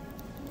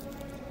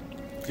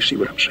 You see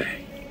what I'm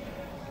saying?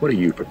 What are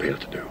you prepared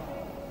to do?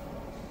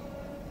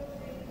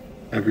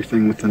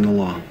 Everything within the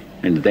law.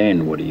 And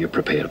then what are you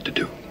prepared to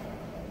do?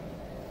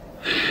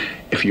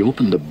 If you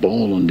open the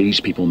ball on these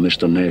people,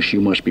 Mr. Ness,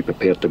 you must be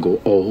prepared to go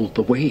all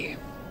the way.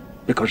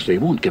 Because they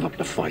won't give up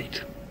the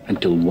fight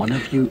until one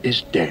of you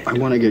is dead. I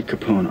want to get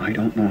Capone. I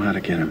don't know how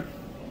to get him.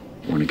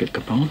 Want to get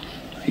Capone?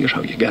 Here's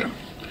how you get him.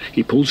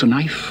 He pulls a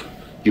knife,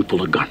 you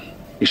pull a gun.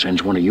 He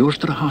sends one of yours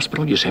to the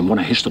hospital, you send one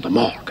of his to the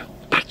morgue.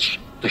 That's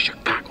the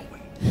Chicago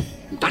way.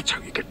 And that's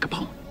how you get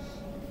Capone.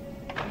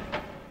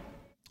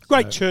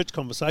 Great church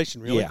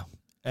conversation, really. Yeah.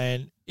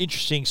 And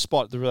interesting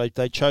spot.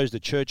 They chose the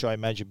church, I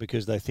imagine,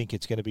 because they think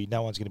it's going to be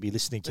no one's going to be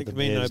listening to them.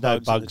 There's no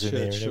bugs in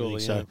there and everything.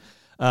 So,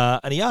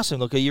 and he asked him,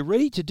 "Look, are you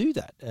ready to do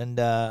that?" And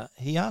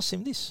he asked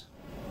him this: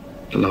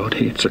 "The Lord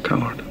hates a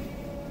coward.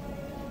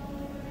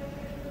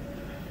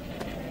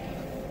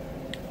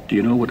 Do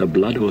you know what a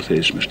blood oath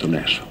is, Mr.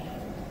 Ness?"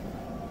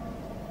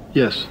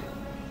 Yes.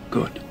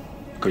 Good,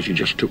 because you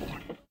just took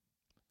one.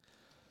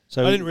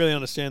 So I didn't really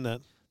understand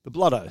that. The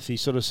blood oath. He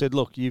sort of said,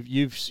 look,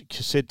 you've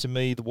said to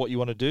me what you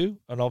want to do,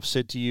 and I've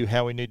said to you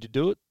how we need to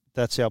do it.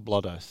 That's our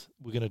blood oath.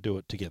 We're going to do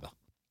it together.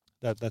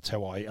 That's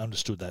how I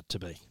understood that to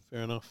be.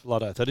 Fair enough.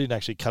 Blood oath. They didn't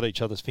actually cut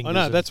each other's fingers. I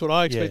know, that's what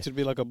I expected to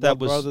be like a blood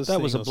brothers thing.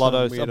 That was a blood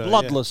oath, a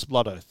bloodless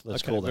blood oath,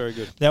 let's call that. Very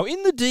good. Now,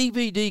 in the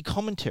DVD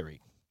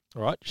commentary,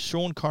 all right,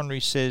 Sean Connery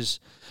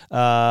says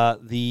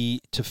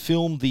to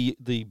film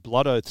the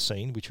blood oath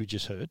scene, which we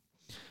just heard,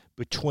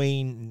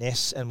 between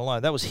Ness and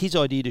Malone, that was his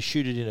idea to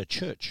shoot it in a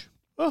church.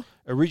 Oh.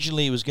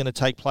 Originally, it was going to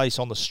take place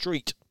on the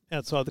street.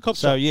 Outside the cop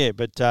So, shop. yeah,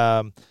 but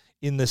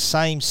in the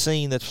same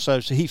scene,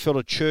 so he felt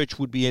a church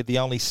would be the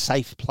only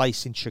safe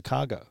place in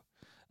Chicago.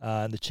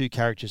 And the two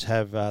characters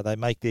they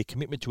make their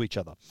commitment to each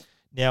other.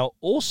 Now,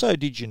 also,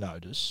 did you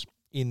notice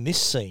in this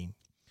scene,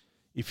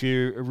 if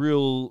you're a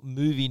real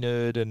movie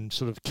nerd and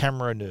sort of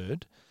camera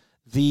nerd,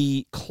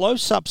 the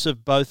close-ups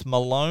of both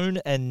Malone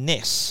and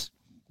Ness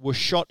were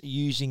shot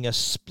using a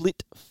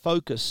split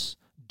focus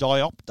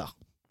diopter.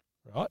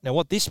 Right? Now,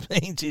 what this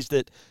means is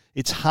that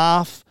it's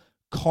half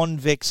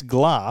convex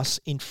glass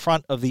in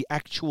front of the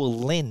actual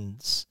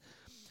lens,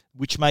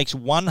 which makes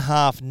one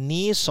half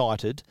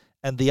nearsighted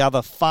and the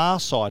other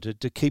far-sighted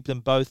to keep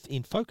them both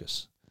in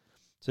focus.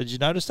 So did you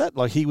notice that?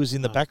 Like he was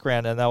in the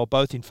background and they were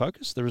both in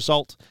focus. The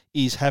result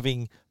is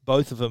having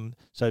both of them.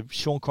 So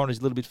Sean Connery's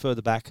a little bit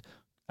further back.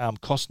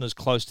 Costner's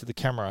close to the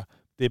camera.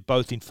 They're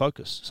both in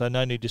focus. So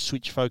no need to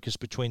switch focus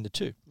between the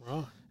two.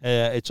 Right.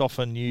 It's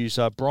often used.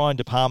 Brian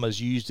De Palma's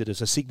used it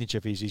as a signature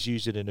of his. He's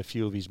used it in a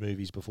few of his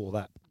movies before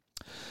that.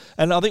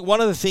 And I think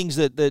one of the things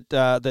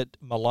that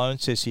Malone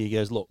says here, he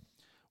goes, look,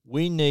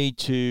 we need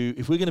to,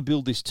 if we're going to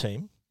build this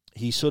team,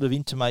 he sort of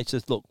intimates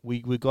that, look,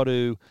 we've got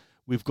to,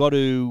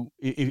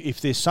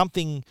 if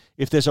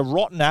there's a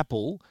rotten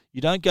apple,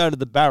 you don't go to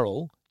the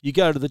barrel, you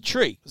go to the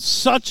tree.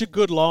 Such a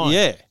good line.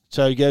 Yeah.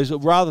 So he goes,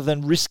 rather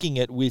than risking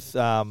it with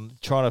trying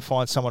to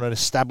find someone, an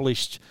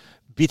established,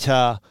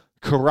 bitter,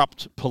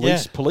 corrupt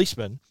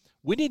policeman,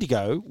 we need to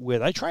go where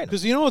they train them.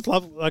 Because you know what's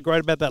great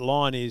about that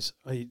line is,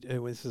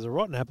 if there's a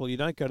rotten apple, you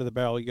don't go to the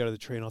barrel, you go to the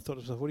tree. And I thought to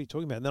myself, what are you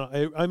talking about? And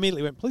then I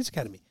immediately went, Police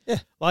Academy.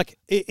 Yeah. Like,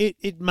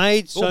 it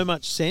made so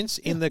much sense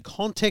in the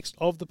context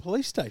of the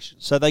police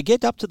station. So they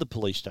get up to the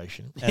police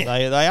station, and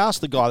they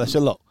ask the guy, they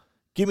said, look,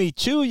 give me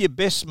two of your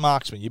best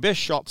marksmen, your best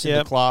shots in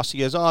the class. He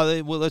goes,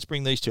 well, let's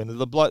bring these two. And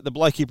the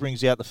bloke he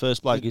brings out, the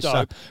first bloke, is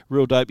some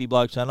real dopey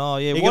bloke saying, why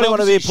do you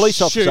want to be a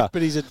police officer?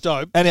 But he's a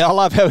dope. And I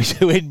love how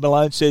when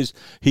Malone says,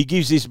 he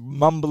gives this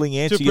mumbling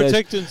answer. He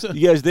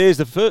goes, there's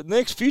the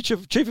next future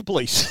chief of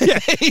police.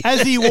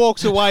 As he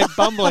walks away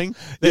bumbling,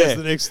 there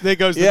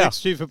goes the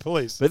next chief of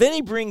police. But then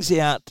he brings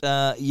out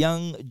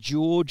young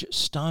George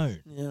Stone.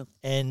 Yeah.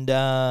 And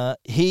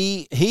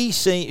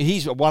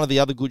he's one of the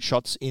other good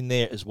shots in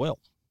there as well.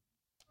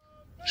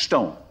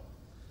 Stone.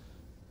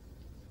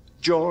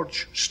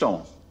 George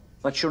Stone.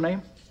 That's your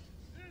name?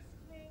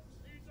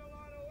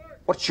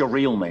 What's your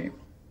real name?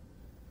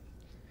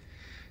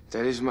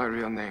 That is my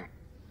real name.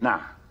 Nah.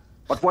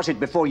 What was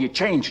it before you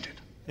changed it?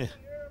 Yeah.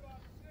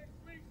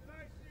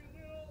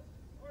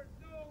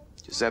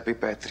 Giuseppe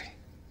Petri.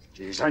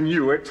 Jeez, I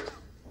knew it.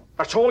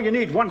 That's all you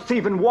need, one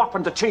thieving wop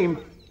on the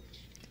team.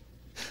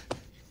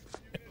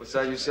 What's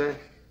that you say?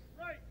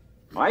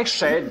 I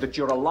said that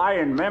you're a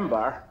lying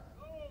member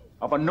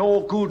of a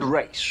no-good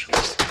race.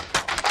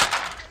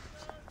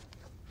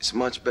 It's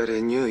much better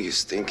than you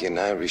stinking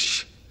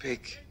Irish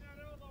pig.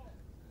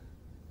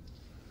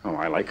 Oh,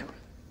 I like him.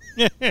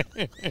 Yeah,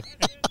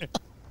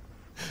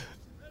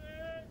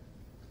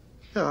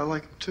 I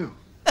like him too.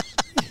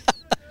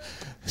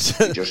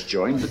 He just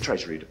joined the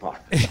Treasury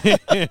Department.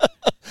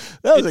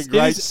 That was a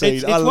great scene.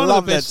 It's I one love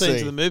of the best that scenes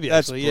scene. of the movie,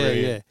 That's actually. Yeah,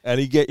 brilliant. yeah. And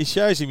he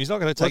shows him he's not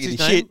going to take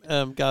What's any his shit.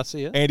 name?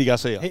 Garcia. Andy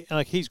Garcia.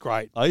 He's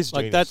great. Oh, he's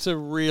like genius. that's a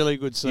really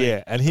good scene.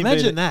 Yeah, and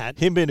imagine that.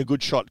 Him being a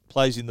good shot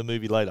plays in the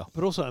movie later.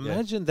 But also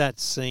imagine that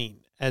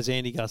scene as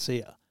Andy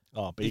Garcia.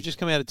 Oh, big. You've just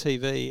come out of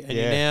TV and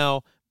you're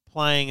now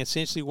playing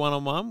essentially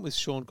one-on-one with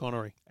Sean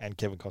Connery. And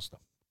Kevin Costner.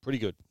 Pretty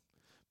good.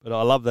 But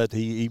I love that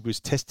he was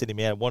testing him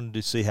out, wanted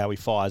to see how he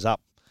fires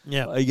up.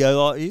 Yeah, he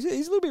goes, he's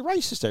a little bit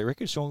racist, I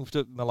reckon, Sean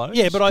Malone.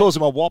 Yeah, but calls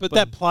him a wop. But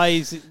that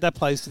plays to the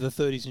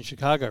 30s in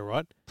Chicago,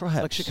 right?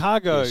 Perhaps. Like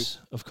Chicago, yes,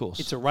 of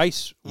course. It's a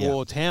race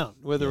war town.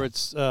 Whether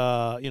it's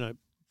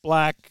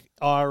black,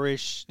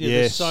 Irish,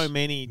 there's so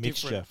many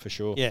mixture different for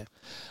sure.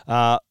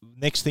 Yeah.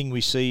 Next thing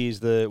we see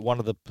is one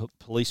of the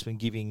policemen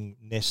giving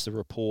Ness the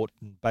report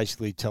and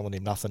basically telling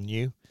him nothing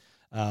new.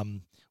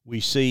 We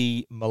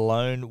see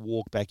Malone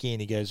walk back in.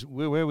 He goes,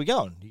 "Where are we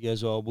going?" He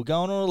goes, "Oh, we're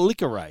going on a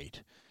liquor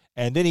raid."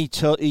 And then he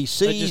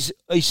sees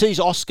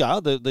Oscar,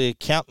 the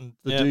accountant,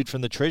 the dude from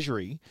the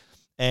Treasury,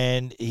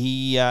 and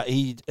he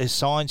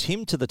assigns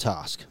him to the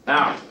task.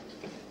 Now,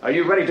 are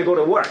you ready to go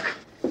to work?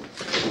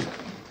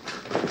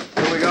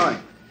 Where are we going?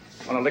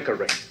 On a liquor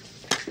raid.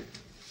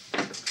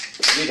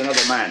 I need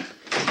another man.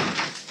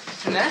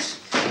 Ness?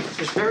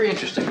 It's very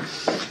interesting.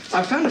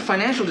 I found a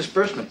financial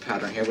disbursement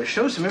pattern here which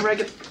shows some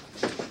irregular...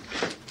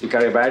 You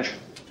carry a badge?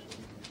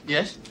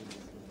 Yes?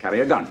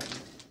 Carry a gun.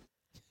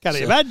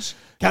 Carry a badge?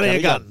 Carry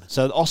a gun.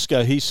 So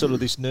Oscar, he's sort of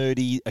this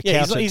nerdy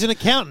accountant. Yeah, he's an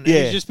accountant.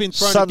 Yeah, He's just been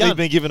thrown suddenly a gun.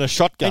 been given a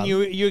shotgun. And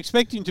you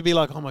expect him to be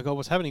like, oh my God,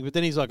 what's happening? But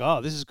then he's like,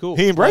 oh, this is cool.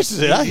 He embraces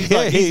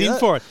it. He's in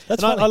for it.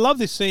 That's and funny. I love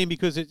this scene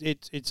because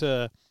it's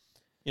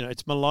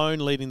it's Malone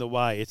leading the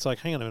way. It's like,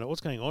 hang on a minute,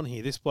 what's going on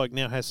here? This bloke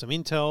now has some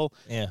intel.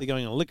 Yeah. They're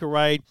going on a liquor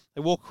raid.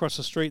 They walk across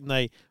the street and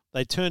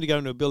they turn to go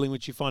into a building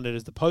which you find out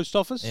is the post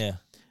office. Yeah.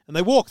 And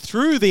they walk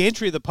through the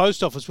entry of the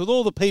post office with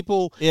all the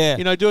people,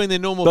 doing their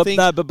normal things.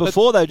 No, but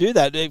before they do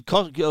that,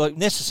 like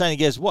Ness is saying,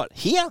 he goes, "What,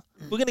 here?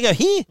 We're going to go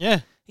here?"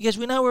 Yeah. He goes,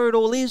 "We know where it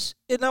all is.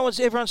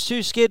 Everyone's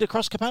too scared to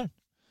cross Capone."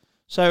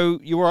 So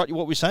you're right.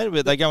 What we're saying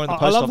about they go in the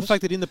post office. I love the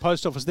fact that in the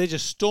post office they're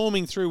just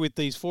storming through with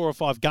these 4 or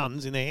 5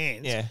 guns in their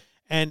hands. Yeah.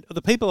 And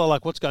the people are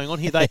like, "What's going on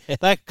here?" They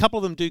a couple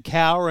of them do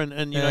cower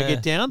and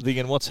get down.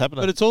 Thinking, what's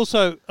happening? But it's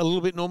also a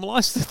little bit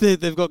normalised that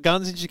they've got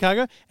guns in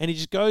Chicago, and he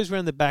just goes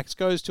around the backs,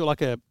 goes to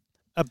like a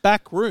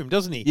back room,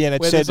 doesn't he? Yeah, and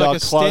it where said there's like a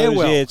closed.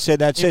 stairwell. Yeah, it says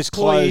Employees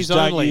closed.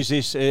 Don't only. use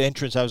this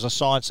entrance. There was a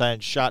sign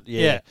saying shut.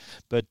 Yeah.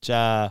 But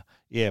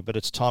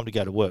it's time to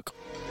go to work.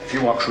 If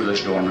you walk through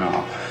this door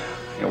now,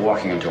 you're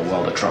walking into a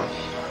world of trouble.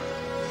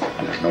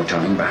 And there's no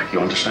turning back, you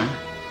understand?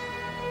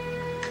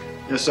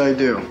 Yes, I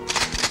do.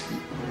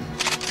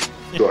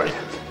 Good.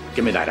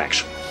 Give me that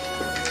axe.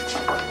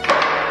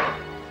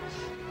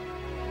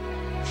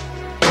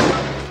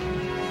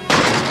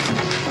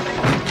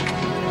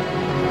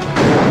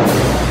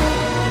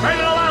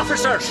 Criminal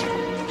officers!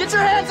 Get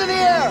your hands in the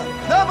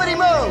air! Nobody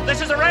move!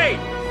 This is a raid!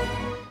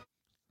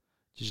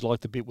 Just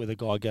like the bit where the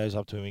guy goes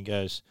up to him and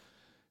goes,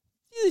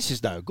 "This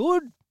is no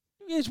good.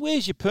 He goes,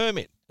 where's your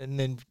permit?" And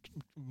then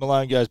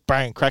Malone goes,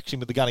 bang, cracks him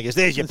with the gun. He goes,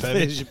 "There's your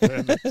permit." There's your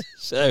permit.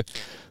 So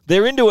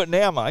they're into it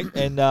now, mate.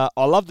 And I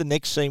love the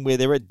next scene where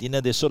they're at dinner.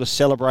 They're sort of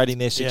celebrating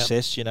their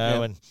success,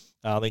 And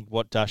I think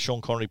what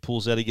Sean Connery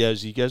pulls out, he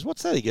goes,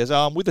 "What's that?" He goes,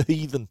 "I'm with a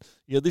heathen.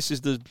 This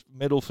is the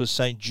medal for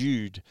St.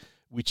 Jude,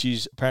 which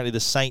is apparently the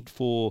saint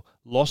for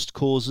lost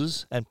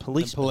causes and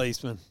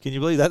policemen." Can you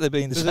believe that? They're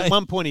being the same. At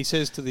one point he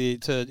says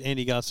to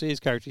Andy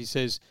Garcia's character, he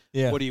says,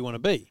 "What do you want to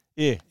be?"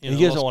 Yeah, and he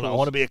goes, "I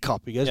want to be a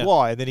cop." He goes,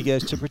 "Why?" And then he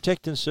goes, "To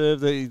protect and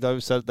serve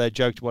those." So they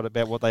joked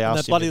about what they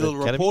asked that him. bloody in the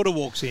little academy. reporter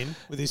walks in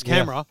with his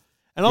camera,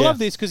 and I love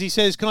this because he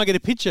says, "Can I get a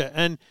picture?"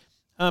 And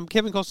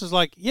Kevin Costner's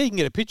like, "Yeah, you can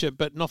get a picture,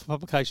 but not for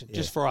publication,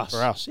 just for us."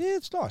 For us, yeah,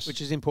 it's nice.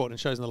 Which is important.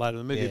 It shows in the later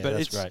in the movie. Yeah, but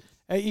that's it's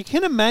great. You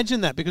can imagine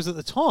that because at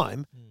the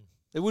time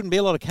there wouldn't be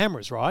a lot of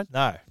cameras, right?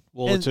 No.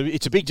 Well, And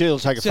it's a big deal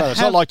to take a to photo. It's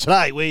not have- like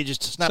today where you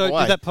just snap So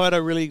away. did that photo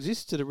really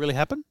exist? Did it really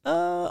happen?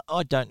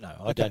 I don't know.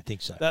 I don't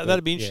think so.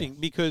 That'd be interesting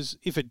because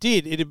if it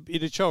did,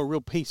 it'd show a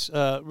real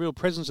real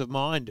presence of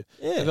mind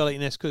of Eliot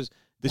Ness because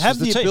This have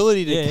was the team.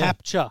 ability to Yeah, yeah.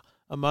 capture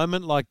a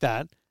moment like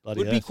that Bloody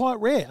would be oath. quite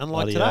rare,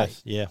 unlike Bloody today.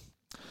 oath,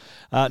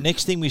 yeah.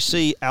 Next thing we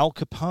see, Al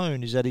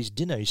Capone is at his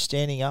dinner. He's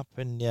standing up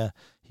and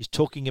he's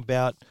talking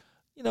about,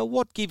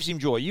 what gives him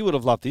joy. You would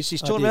have loved this. He's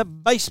talking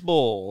about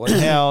baseball and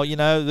how,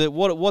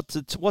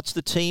 what's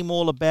the team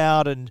all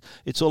about, and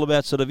it's all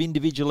about sort of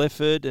individual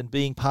effort and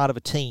being part of a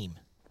team.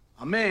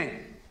 A man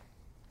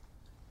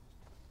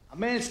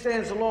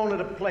stands alone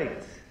at a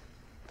plate.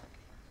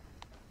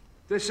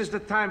 This is the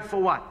time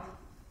for what?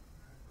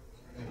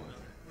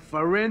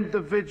 For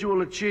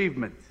individual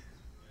achievement.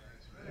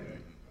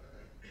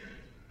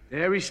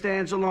 There he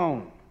stands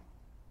alone.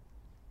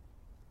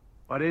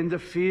 But in the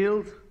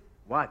field,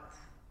 what?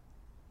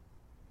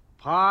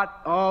 Part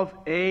of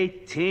a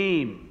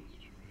team.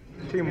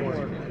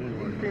 Teamwork.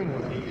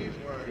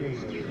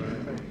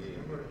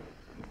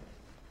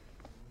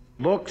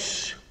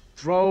 Looks,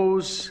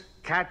 throws,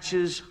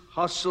 catches,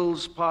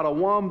 hustles, part of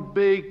one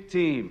big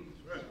team.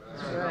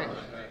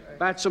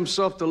 Bats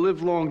himself the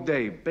livelong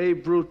day.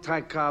 Babe Ruth, Ty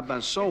Cobb,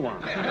 and so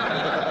on.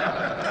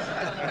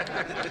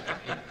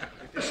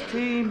 If his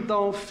team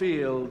don't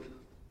field,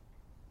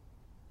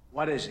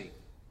 what is he?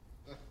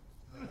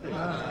 You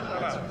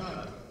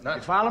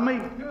follow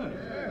me?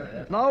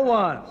 No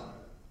one.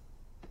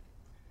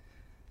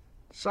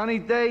 Sunny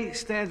day,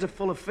 stands are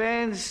full of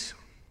fans.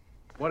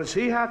 What does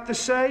he have to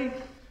say?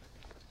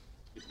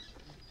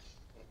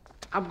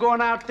 I'm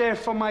going out there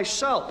for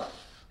myself.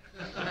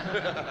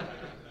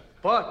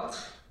 But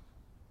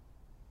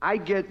I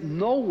get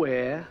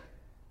nowhere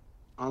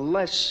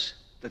unless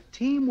the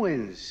team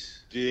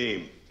wins.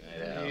 Team.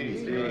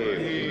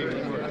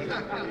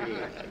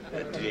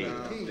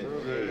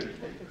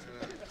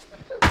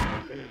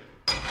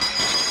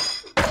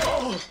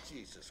 Oh,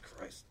 Jesus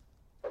Christ.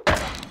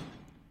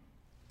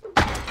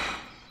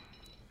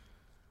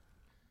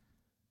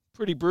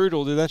 Pretty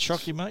brutal. Did that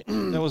shock you, mate?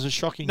 That was a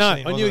shocking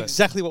scene. I knew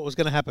exactly what was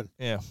going to happen.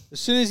 Yeah. As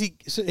soon as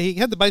he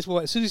had the baseball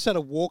bat, as soon as he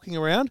started walking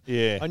around,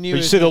 I knew.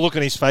 You see the look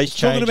on his face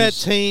changes. Talking about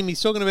team,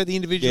 he's talking about the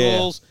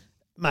individuals.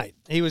 Mate,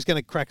 he was going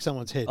to crack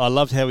someone's head. I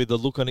loved how the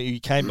look on it. He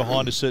came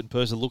behind a certain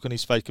person, the look on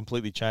his face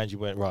completely changed. He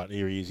went, right,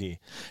 here he is here.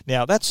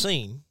 Now, that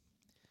scene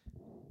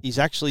is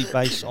actually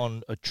based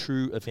on a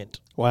true event.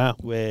 Wow.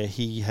 Where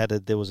he held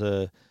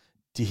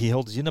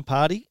his dinner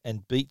party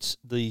and beats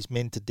these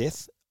men to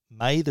death.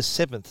 May the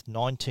 7th,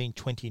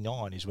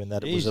 1929 is when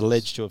that was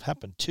alleged to have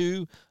happened.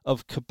 Two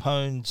of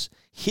Capone's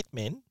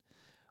hitmen,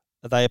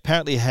 they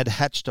apparently had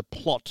hatched a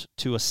plot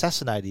to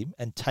assassinate him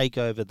and take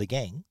over the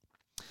gang.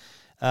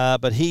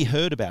 But he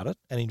heard about it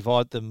and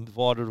invited them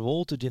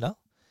all to dinner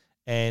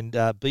and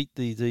beat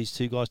these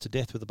two guys to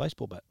death with a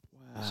baseball bat.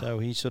 Wow. So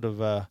he sort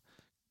of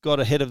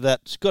got ahead of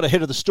that, got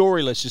ahead of the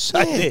story, let's just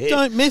say. Yeah,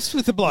 don't mess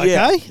with the bloke,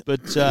 eh?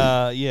 But,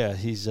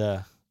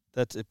 that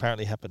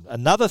apparently happened.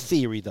 Another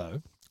theory,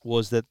 though,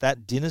 was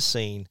that dinner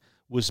scene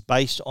was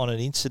based on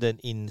an incident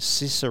in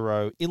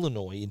Cicero,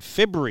 Illinois, in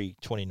February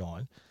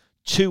 29,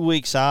 2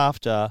 weeks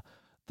after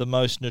the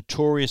most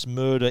notorious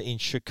murder in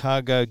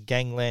Chicago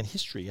gangland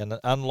history. And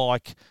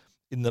unlike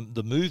in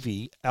the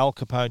movie, Al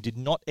Capone did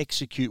not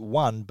execute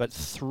one, but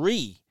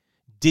 3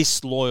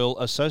 disloyal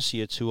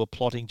associates who were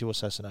plotting to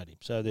assassinate him.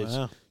 So there's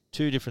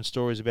two different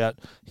stories about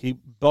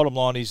bottom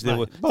line is there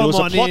was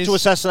a plot to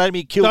assassinate him,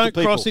 he killed the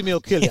people. Don't cross him,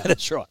 he'll kill you. Yeah,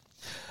 that's right.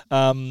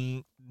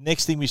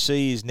 Next thing we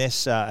see is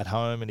Ness at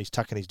home and he's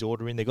tucking his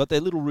daughter in. They've got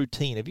their little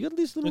routine. Have you got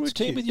this little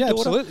routine cute. with your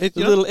daughter? Absolutely.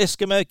 The little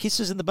Eskimo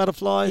kisses and the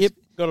butterflies? Yep,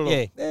 got it all.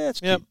 Yeah,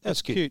 that's cute. Yep,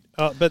 that's cute.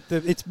 But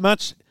it's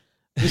much...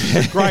 This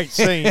is a great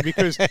scene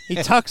because he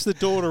tucks the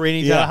daughter in.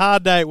 He's had a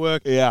hard day at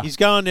work. Yeah. He's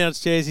going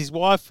downstairs. His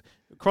wife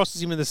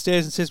crosses him in the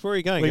stairs and says, where are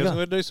you going? He goes, I'm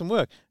going to do some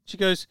work. She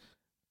goes...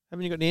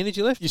 Haven't you got any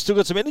energy left? You still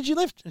got some energy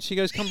left? And she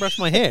goes, come brush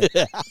my hair.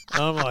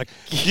 I'm like,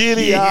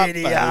 giddy up.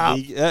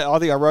 I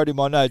think I wrote in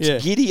my notes,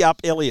 giddy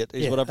up Eliot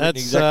is what I've written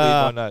exactly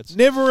in my notes.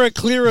 Never a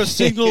clearer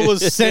signal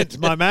was sent,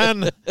 my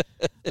man.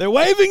 They're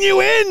waving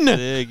you in.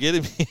 Yeah, get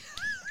him.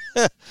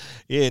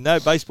 Yeah, no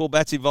baseball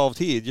bats involved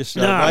here. Just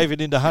waving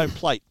into home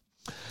plate.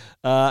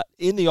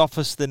 In the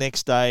office the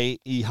next day,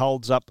 he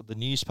holds up the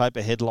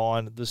newspaper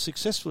headline, the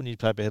successful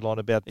newspaper headline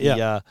about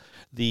the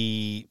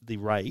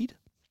raid.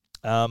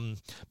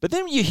 But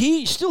then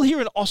you still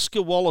hear an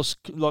Oscar Wallace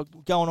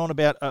going on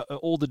about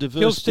all the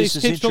diverse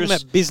business interests. Talking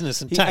about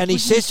business and tax. And he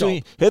says to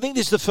me, I think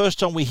this is the first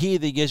time we hear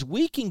that he goes,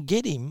 we can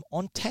get him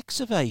on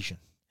tax evasion.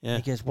 Yeah.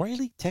 And he goes,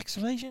 really? Tax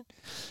evasion?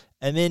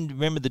 And then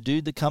remember the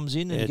dude that comes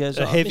in and he goes,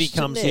 Heavy Mr.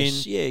 comes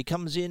Ness. in. Yeah, he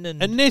comes in and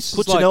Ness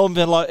puts an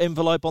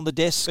envelope on the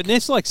desk. But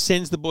Ness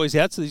sends the boys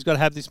out, so he's got to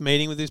have this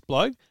meeting with this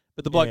bloke.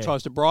 But the bloke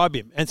tries to bribe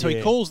him. And so he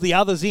calls the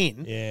others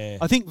in. Yeah.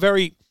 I think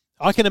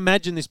I can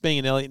imagine this being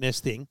an Eliot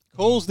Ness thing.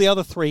 Calls the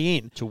other 3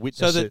 in to witness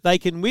so that they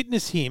can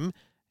witness him,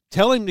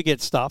 tell him to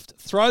get stuffed,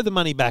 throw the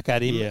money back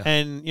at him,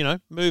 and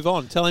move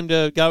on. Tell him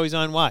to go his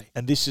own way.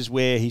 And this is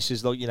where he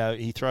says, look,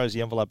 he throws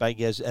the envelope back.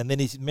 He goes, and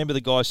then remember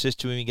the guy says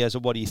to him, he goes,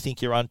 "What do you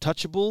think? You're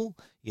untouchable?"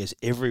 He goes,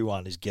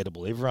 "Everyone is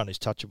gettable. Everyone is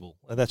touchable."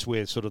 And that's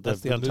where sort of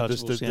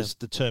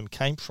the term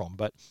came from.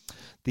 But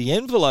the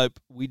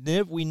envelope, we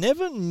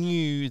never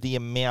knew the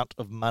amount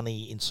of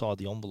money inside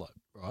the envelope,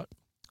 right?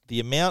 The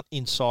amount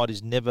inside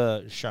is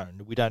never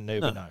shown. We don't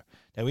ever know.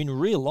 Now, in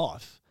real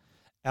life,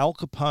 Al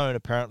Capone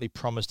apparently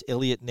promised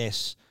Eliot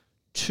Ness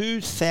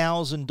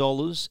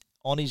 $2,000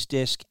 on his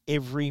desk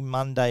every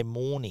Monday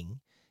morning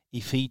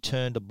if he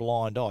turned a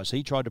blind eye. So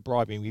he tried to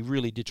bribe him. He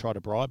really did try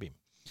to bribe him.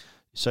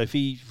 So if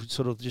he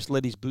sort of just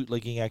let his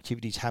bootlegging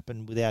activities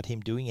happen without him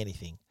doing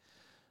anything,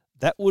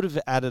 that would have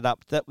added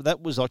up.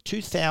 That was like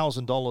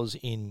 $2,000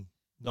 in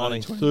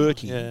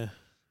 1930. Yeah.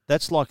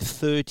 That's like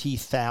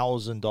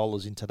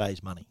 $30,000 in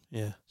today's money.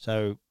 Yeah.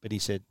 So, but he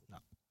said, no,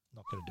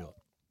 not going to do it.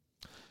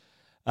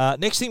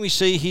 Next thing we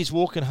see, he's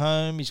walking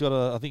home. He's got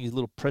I think his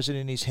little present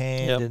in his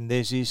hand, and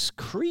there's this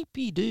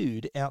creepy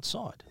dude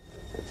outside.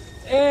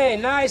 Hey,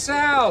 nice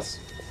house.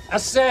 I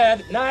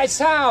said, nice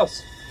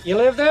house. You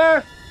live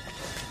there?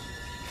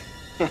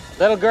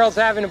 Little girl's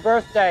having a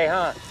birthday,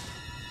 huh?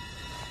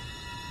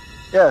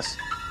 Yes.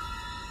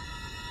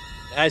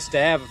 Nice to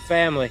have a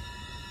family.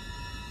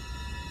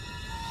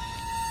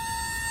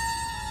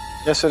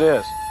 Yes, it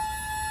is.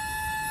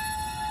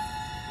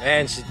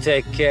 Man should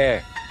take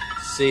care.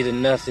 See that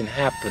nothing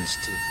happens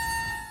to you.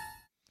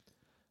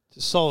 It's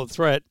a solid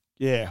threat.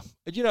 Yeah.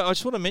 And, I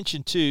just want to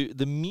mention, too,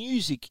 the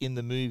music in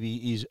the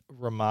movie is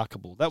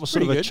remarkable. That was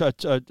sort Pretty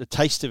of a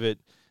taste of it.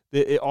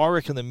 I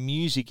reckon the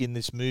music in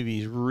this movie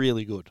is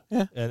really good.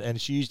 Yeah. And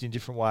it's used in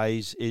different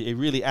ways. It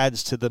really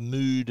adds to the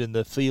mood and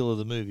the feel of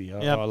the movie.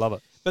 I love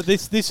it. But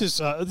this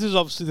is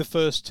obviously the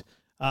first,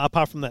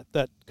 apart from that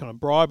kind of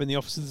bribe in the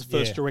office, this is the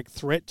first direct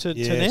threat to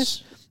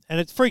Ness. And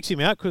it freaks him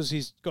out because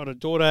he's got a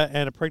daughter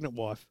and a pregnant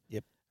wife.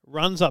 Yep.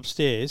 Runs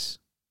upstairs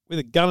with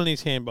a gun in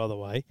his hand, by the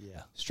way.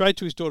 Yeah. Straight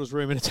to his daughter's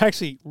room, and it's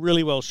actually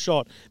really well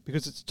shot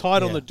because it's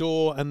tied on the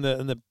door and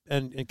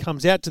it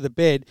comes out to the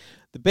bed.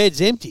 The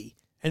bed's empty,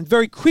 and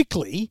very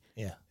quickly,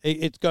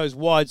 it goes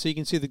wide, so you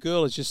can see the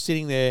girl is just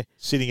sitting there,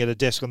 sitting at a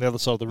desk on the other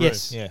side of the room.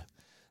 Yes. Yeah.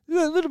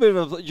 A little bit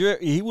of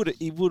he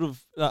would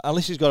have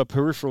unless he's got a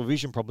peripheral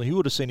vision problem, he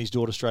would have seen his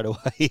daughter straight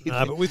away.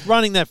 No, but with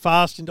running that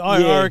fast, and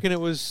I reckon it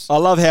was. I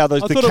love how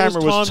the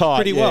camera was timed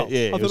pretty well.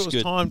 Yeah, I thought it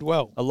was timed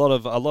well. A lot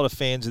of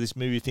fans of this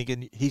movie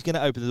thinking he's going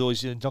to open the door,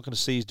 he's not going to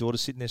see his daughter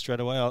sitting there straight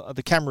away.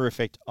 The camera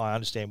effect, I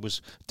understand,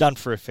 was done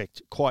for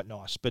effect, quite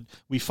nice. But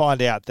we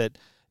find out that.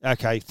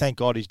 Okay, thank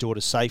God his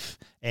daughter's safe,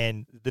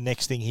 and the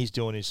next thing he's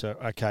doing is,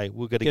 okay,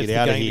 we've got to get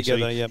out of here.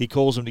 Together, so he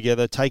calls them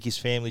together, take his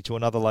family to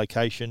another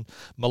location.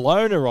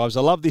 Malone arrives.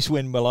 I love this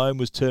when Malone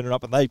was turning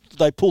up, and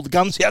they pulled the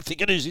guns out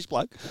thinking, who's this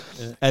bloke?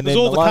 Yeah. And then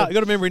all the cars, you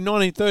got to remember, in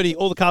 1930,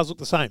 all the cars look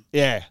the same.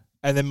 Yeah,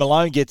 and then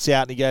Malone gets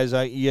out, and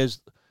he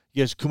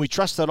goes, can we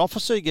trust that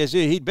officer? He goes,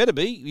 yeah, he'd better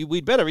be.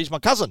 We'd better. He's my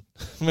cousin.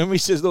 Remember, he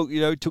says, look,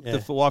 took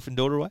the wife and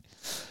daughter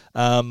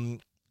away.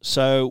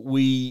 So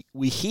we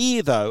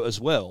hear, though,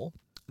 as well,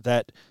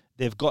 that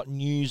they've got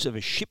news of a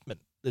shipment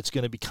that's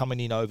going to be coming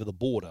in over the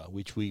border,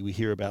 which we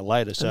hear about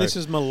later. So and this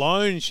is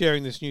Malone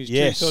sharing this news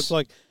too. So it's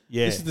like,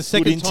 this is the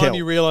second Good time intel.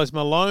 you realise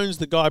Malone's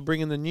the guy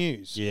bringing the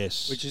news.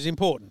 Yes. Which is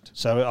important.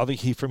 So I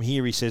think from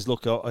here he says,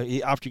 look,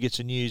 after he gets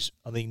the news,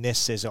 I think Ness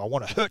says, I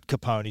want to hurt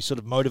Capone. He's sort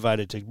of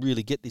motivated to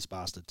really get this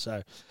bastard.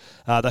 So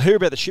they hear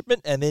about the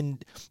shipment, and then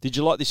did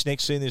you like this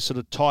next scene? They're sort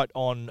of tight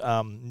on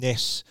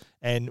Ness,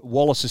 and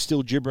Wallace is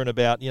still gibbering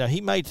about,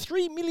 he made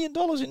 $3 million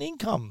in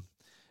income.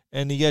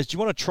 And he goes, do you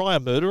want to try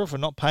a murderer for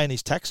not paying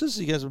his taxes?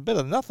 He goes, well,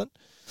 better than nothing.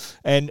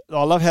 And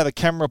I love how the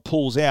camera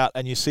pulls out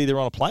and you see they're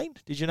on a plane.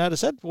 Did you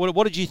notice that?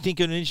 What did you think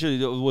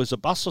initially? It was a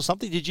bus or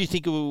something? Did you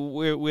think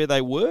where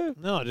they were?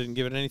 No, I didn't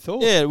give it any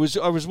thought. Yeah, it was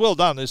well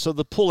done. So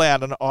the pull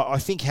out, and I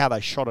think how they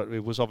shot it,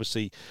 it was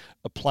obviously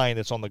a plane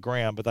that's on the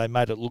ground, but they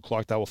made it look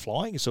like they were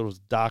flying. It sort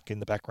of dark in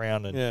the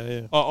background.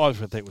 And I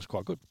think it was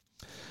quite good.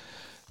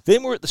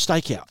 Then we're at the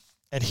stakeout.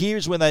 And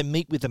here's when they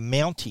meet with the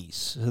Mounties.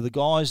 So the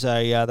guys,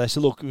 they say,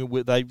 look,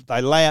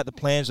 they lay out the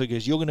plans. They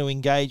goes, you're going to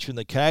engage from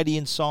the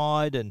Canadian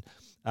side, and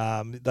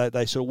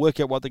they sort of work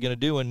out what they're going to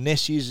do. And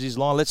Ness uses his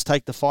line, let's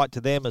take the fight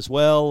to them as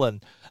well.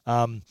 And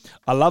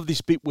I love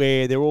this bit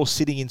where they're all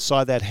sitting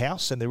inside that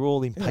house and they're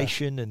all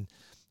impatient. And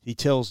he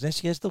tells Ness,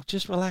 he goes, look,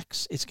 just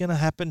relax. It's going to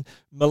happen.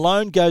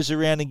 Malone goes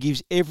around and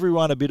gives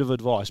everyone a bit of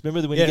advice.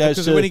 Remember when he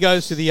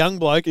goes to the young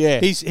bloke,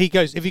 he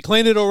goes, if you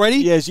cleaned it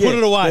already, put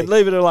it away. Then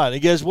leave it alone.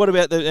 He goes, what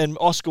about and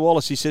Oscar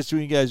Wallace, he says to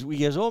him, he goes,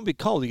 oh, I'm a bit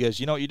cold. He goes,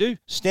 you know what you do?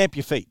 Stamp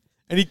your feet.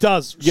 And he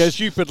does,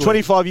 stupidly.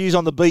 25 years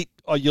on the beat,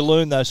 you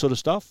learn those sort of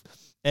stuff.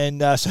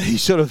 And so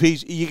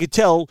you could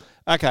tell,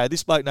 okay,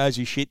 this bloke knows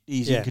his shit.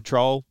 He's in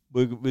control.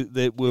 We're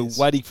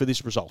waiting for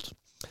this result.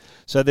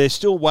 So they're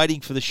still waiting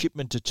for the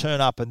shipment to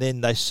turn up, and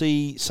then they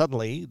see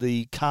suddenly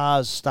the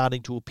cars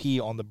starting to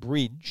appear on the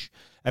bridge.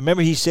 And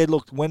remember he said,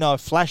 look, when I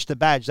flash the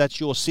badge, that's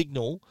your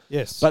signal.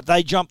 Yes. But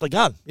they jump the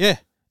gun. Yeah.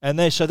 And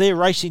they're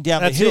racing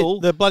down the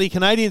hill. The bloody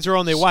Canadians are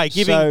on their way,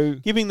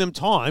 giving them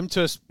time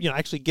to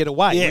actually get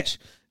away, which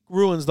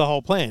ruins the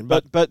whole plan.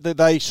 But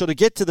they sort of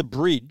get to the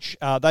bridge.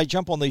 They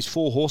jump on these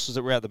 4 horses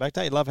that were out the back.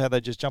 They love how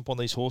they just jump on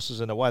these horses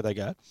and away they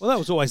go. Well, that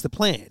was always the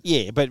plan.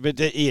 Yeah, but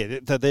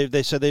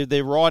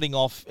they're riding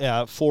off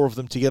 4 of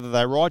them together.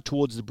 They ride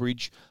towards the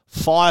bridge.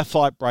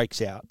 Firefight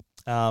breaks out.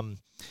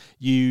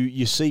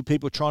 You see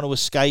people trying to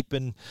escape,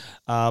 and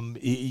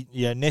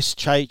Ness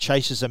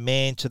chases a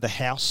man to the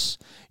house.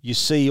 You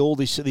see all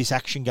this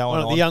action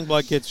going on. The young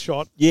bloke gets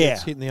shot.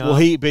 Gets hit in the arm. Well,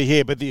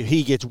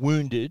 he gets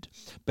wounded.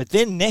 But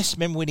then Ness,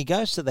 remember when he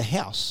goes to the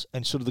house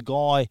and sort of the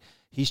guy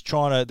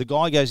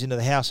goes into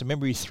the house, and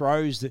remember he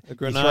throws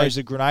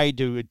the grenade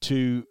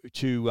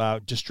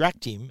to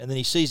distract him, and then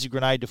he sees the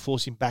grenade to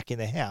force him back in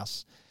the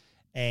house,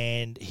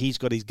 and he's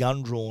got his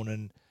gun drawn,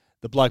 and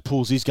the bloke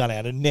pulls his gun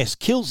out, and Ness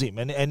kills him,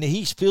 and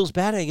he feels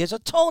bad. He goes, I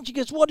told you.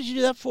 He goes, what did you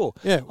do that for?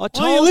 Yeah, I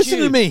told why you listen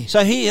to me? So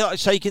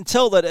you can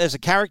tell that as a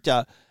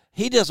character,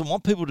 he doesn't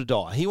want people to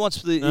die. He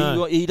wants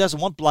he doesn't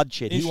want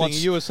bloodshed.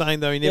 You were saying,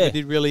 though, he never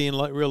did really in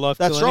real life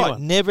That's kill right.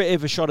 anyone. Never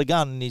ever shot a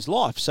gun in his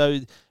life. So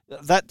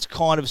that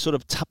kind of sort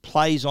of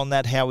plays on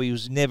that, how he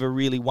was never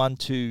really one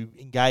to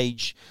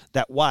engage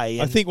that way.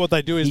 I think what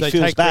they do is they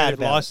take their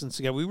license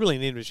and go, we really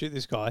need to shoot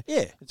this guy.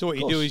 Yeah. So what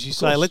you do is you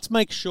say, let's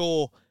make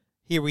sure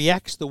he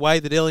reacts the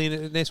way that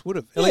Eliot Ness would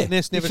have. Eliot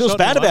Ness never feels shot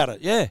bad anyone. about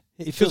it. Yeah,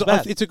 he feels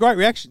bad. It's a great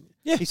reaction.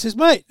 Yeah. He says,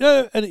 mate,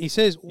 no. And he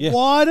says,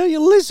 why don't you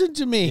listen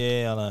to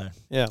me? Yeah, I know.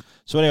 Yeah.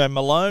 So anyway,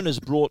 Malone has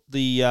brought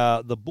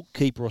the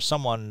bookkeeper or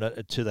someone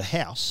to the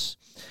house,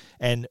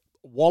 and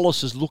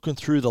Wallace is looking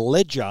through the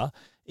ledger.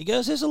 He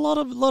goes, "There's a lot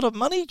of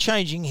money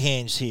changing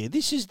hands here.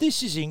 This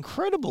is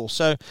incredible."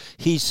 So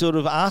he's sort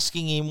of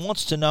asking him,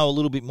 wants to know a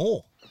little bit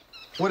more.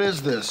 What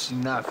is this?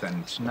 Nothing.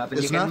 It's nothing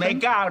It's you can nothing?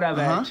 make out of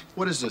it.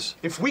 What is this?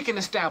 If we can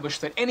establish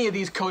that any of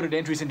these coded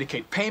entries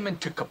indicate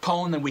payment to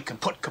Capone, then we can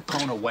put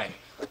Capone away.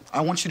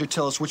 I want you to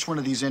tell us which one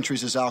of these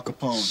entries is Al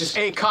Capone's. This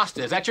A.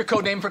 Costa, is that your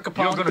code name for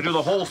Capone? You're going to do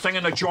the whole thing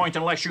in the joint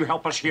unless you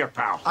help us here,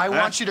 pal. I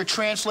want you to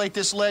translate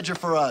this ledger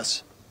for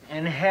us.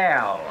 In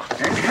hell.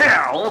 In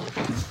hell?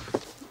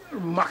 You're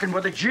mucking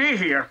with a G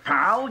here,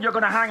 pal. You're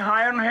going to hang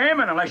higher than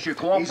Haman unless you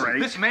cooperate.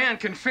 This man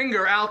can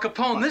finger Al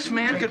Capone. This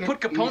man could put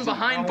Capone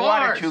behind Why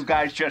bars. don't you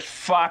guys just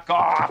fuck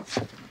off?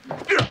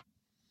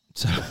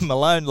 So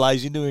Malone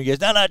lays into him and goes,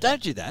 no,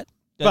 don't do that.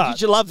 But-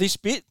 Did you love this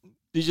bit?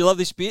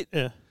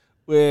 Yeah.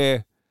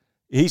 Where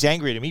he's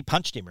angry at him. He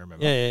punched him,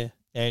 remember? Yeah.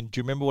 And do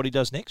you remember what he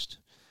does next?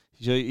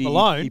 So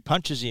Malone? He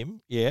punches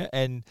him,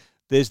 and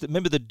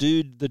remember the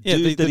dude The that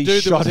he dude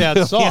that shot was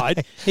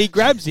outside, he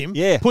grabs him,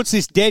 puts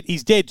he's dead,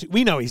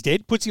 we know he's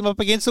dead, puts him up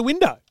against the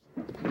window.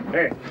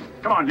 Hey,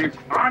 come on, you.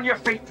 On your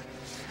feet.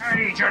 I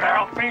need you to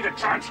help me to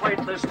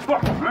translate this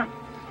book, huh?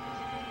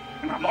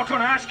 And I'm not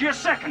going to ask you a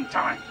second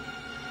time.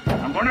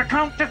 I'm going to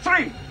count to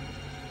 3.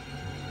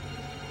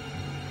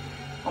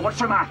 Oh, what's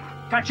the matter?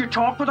 Can't you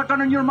talk with a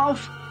gun in your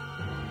mouth?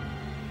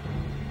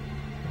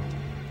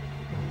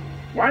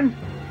 1.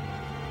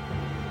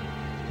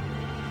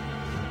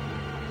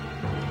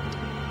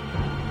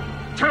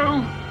 2.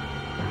 I'm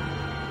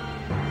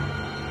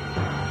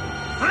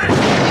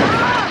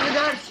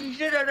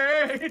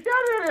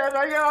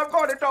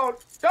going to don't.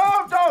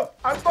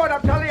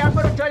 I'm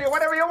going to tell you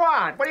whatever you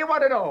want. What do you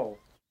want to know?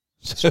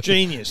 It's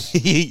genius.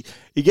 he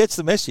gets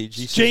the message.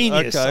 He says,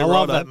 Genius. okay, I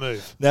love righto. that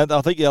move. Now,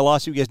 I think I'll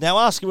ask him, he goes, now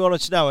ask him what he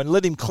wants to know and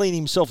let him clean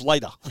himself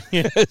later.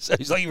 So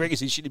he's like, he reckons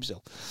he shit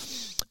himself.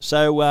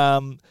 So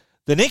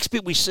the next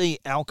bit we see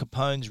Al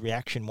Capone's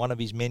reaction. One of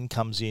his men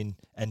comes in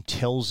and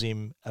tells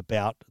him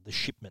about the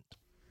shipment.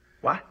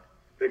 What?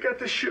 They got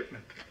the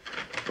shipment.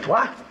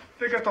 What?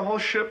 They got the whole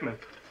shipment.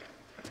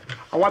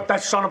 I want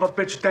that son of a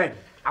bitch dead.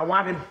 I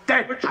want him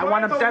dead. I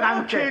want him dead.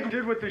 I'm dead.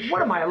 Did with the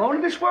What am I, alone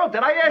in this world?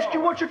 Did I ask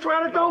you what you're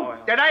trying to do?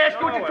 Did I ask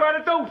you what you're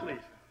trying to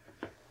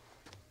do?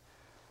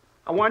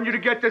 I want you to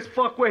get this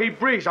fuck where he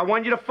breathes. I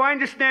want you to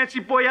find this Nancy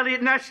boy,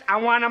 Eliot Ness. I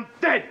want him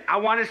dead. I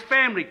want his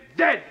family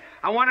dead.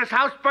 I want his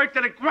house burnt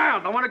to the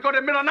ground. I want to go to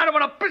the middle of the night. I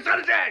want to piss on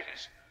his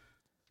ashes.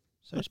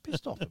 So he's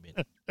pissed off a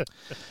bit.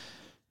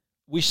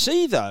 We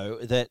see, though,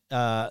 that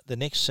the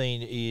next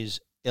scene is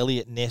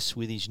Eliot Ness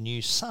with his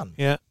new son.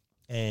 Yeah.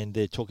 And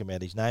they're talking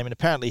about his name. And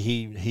apparently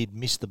he'd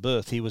missed the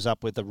birth. He was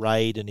up with the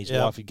raid and his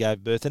wife who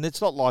gave birth. And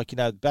it's not like,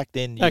 back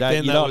then, you're not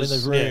in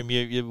the room.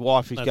 Your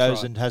wife who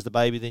goes and has the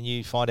baby, then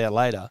you find out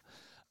later.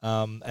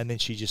 And then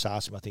she just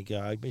asked him, I think,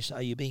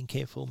 are you being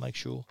careful? Make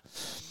sure.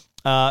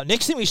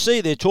 Next thing we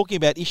see, they're talking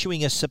about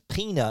issuing a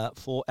subpoena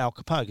for Al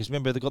Capone. Because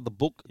remember, they've got the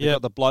book. They've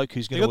got the bloke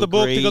who's going to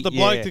agree. They've got the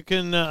bloke that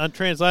can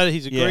translate it.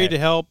 He's agreed to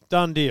help.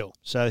 Done deal.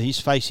 So he's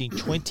facing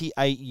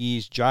 28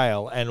 years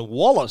jail. And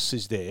Wallace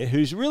is there,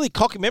 who's really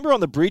cocky. Remember on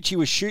the bridge, he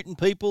was shooting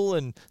people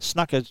and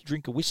snuck a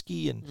drink of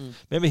whiskey. And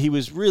remember, he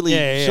was really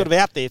sort of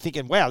out there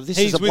thinking, wow, this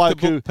is a bloke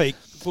who...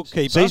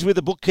 bookkeeper. So he's with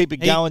the bookkeeper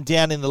going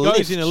down in the lift.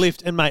 Goes in a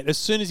lift. And, mate, as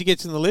soon as he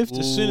gets in the lift,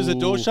 as soon as the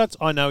door shuts,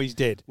 I know he's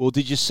dead. Well,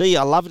 did you see?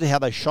 I loved how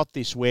they shot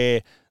this where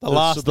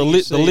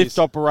the lift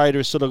operator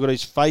has sort of got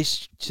his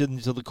face to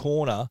the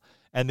corner,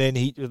 and then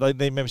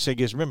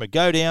remember,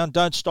 go down,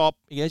 don't stop.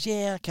 He goes,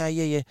 yeah, okay,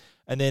 yeah.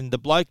 And then the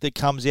bloke that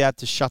comes out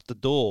to shut the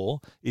door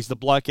is the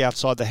bloke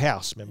outside the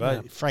house,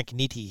 remember? Frank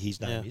Nitti, his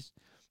name is.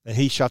 And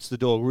he shuts the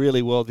door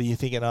really well. Then you're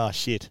thinking, oh,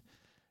 shit.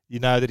 You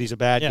know that he's a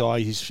bad guy.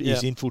 He's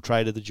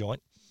infiltrated the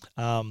joint.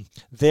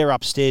 They're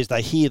upstairs.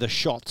 They hear the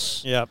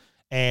shots. Yeah.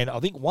 And I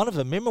think one of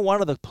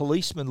the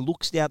policemen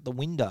looks out the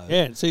window,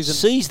 and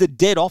sees the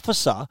dead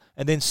officer,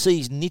 and then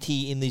sees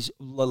Nitti in this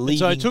leaving.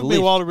 So it took me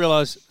a while to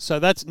realise. So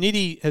that's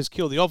Nitti has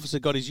killed the officer,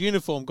 got his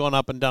uniform, gone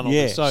up and done all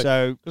this.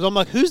 So because I'm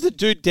like, who's the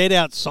dude dead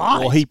outside?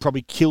 Well, he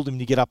probably killed him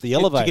to get up the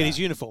elevator to get his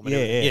uniform. And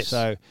Yes.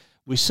 So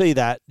we see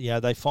that.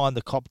 They find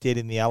the cop dead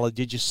in the alley.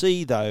 Did you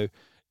see though?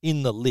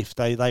 In the lift,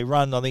 they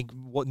run. I think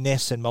what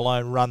Ness and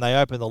Malone run. They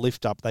open the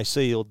lift up. They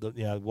see all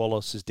the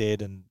Wallace is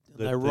dead, and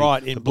they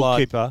write in blood.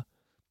 Bookkeeper.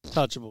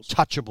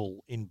 Touchable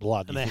in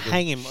blood. And they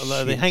hang him.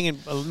 They hang him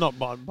not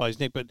by his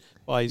neck, but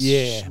by his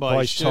shirt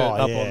tie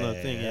up on the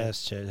thing. Yeah,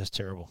 that's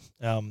terrible.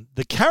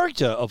 The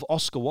character of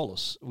Oscar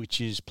Wallace,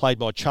 which is played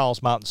by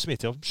Charles Martin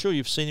Smith, I'm sure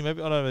you've seen him. I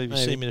don't know if you've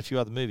seen him in a few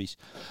other movies.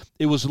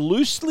 It was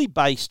loosely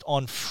based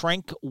on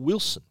Frank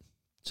Wilson.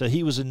 So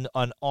he was an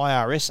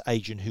IRS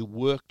agent who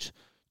worked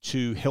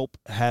to help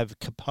have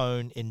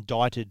Capone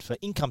indicted for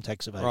income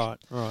tax evasion.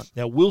 Right.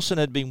 Now, Wilson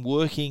had been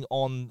working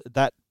on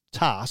that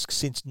task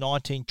since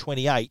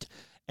 1928,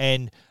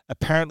 and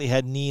apparently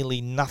had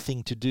nearly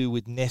nothing to do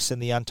with Ness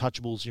and the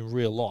Untouchables in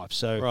real life.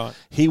 So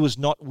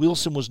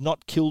Wilson was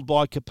not killed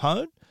by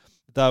Capone,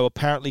 though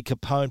apparently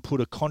Capone put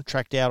a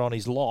contract out on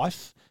his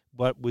life,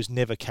 but was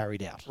never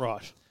carried out.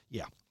 Right.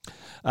 Yeah.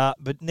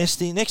 But next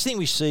thing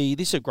we see,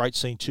 this is a great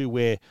scene too,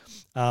 where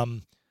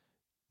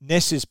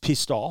Ness is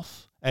pissed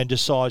off and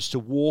decides to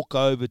walk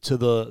over to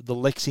the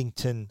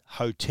Lexington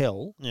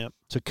Hotel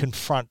to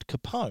confront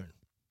Capone.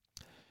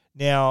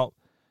 Now,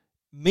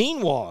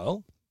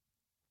 meanwhile,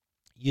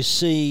 you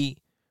see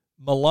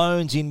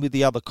Malone's in with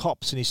the other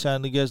cops,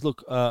 and he goes,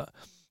 look, I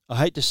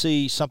hate to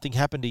see something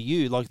happen to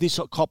you. Like, this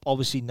cop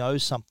obviously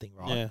knows something,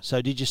 right? Yeah.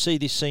 So did you see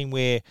this scene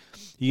where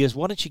he goes,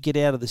 why don't you get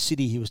out of the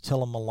city? He was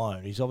telling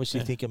Malone. He's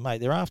obviously thinking,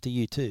 mate, they're after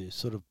you too.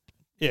 Sort of.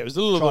 Yeah, it was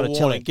a little bit of a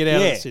warning. Get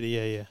out of the city,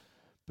 yeah.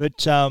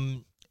 But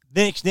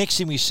next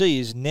thing we see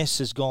is Ness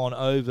has gone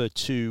over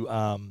to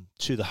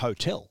the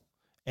hotel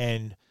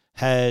and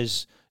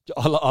has...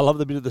 I love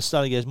the bit of the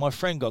study. He goes, my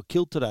friend got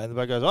killed today. And the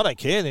guy goes, I don't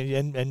care.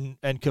 And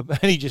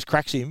he just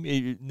cracks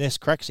him. Ness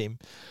cracks him.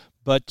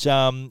 But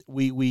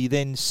we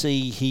then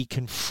see he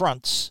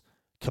confronts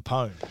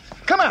Capone.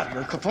 Come out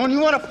here, Capone.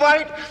 You want to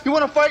fight? You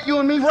want to fight, you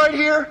and me right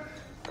here?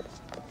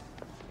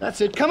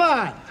 That's it. Come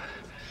on.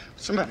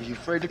 What's the matter? You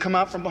afraid to come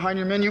out from behind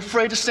your men? You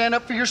afraid to stand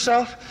up for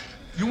yourself?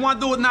 You want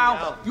to do it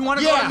now? You want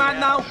to go to man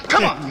now?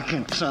 Come on,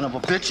 you son of a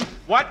bitch.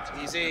 What?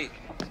 Easy.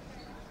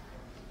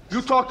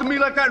 You talk to me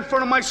like that in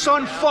front of my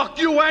son? Fuck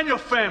you and your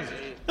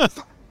family. It's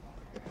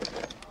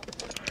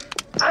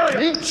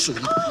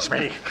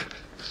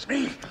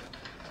me.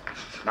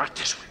 Not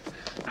this way.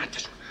 Not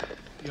this way.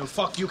 You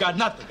fuck, you got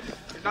nothing.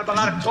 There's not a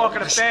lot of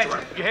talking of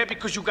bad. You hear?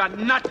 Because you got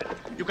nothing.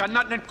 You got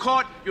nothing in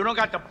court. You don't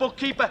got the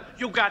bookkeeper.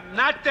 You got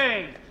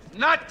nothing.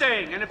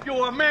 Nothing. And if you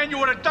were a man, you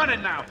would have done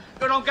it now.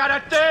 You don't got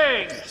a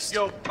thing,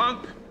 you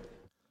punk.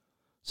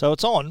 So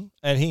it's on,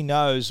 and he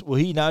knows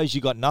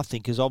you got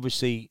nothing because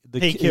obviously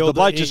the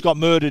bloke just got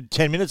murdered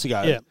 10 minutes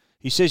ago. Yeah.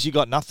 He says you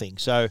got nothing.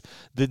 So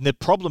the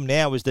problem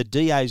now is the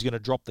DA is going to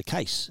drop the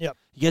case. Yep.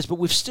 He goes, but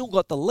we've still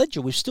got the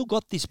ledger. We've still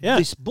got this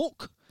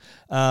book.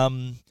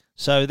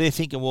 So they're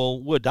thinking,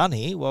 well, we're done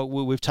here. Well,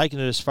 we've taken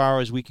it as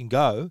far as we can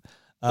go.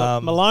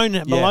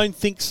 Malone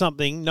thinks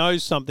something,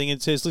 knows something,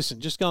 and says,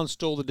 listen, just go and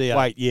stall the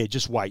DA.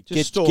 Just wait.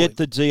 Just get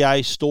the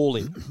DA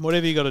stalling.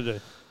 Whatever you got to do.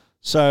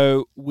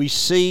 So we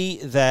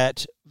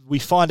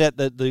find out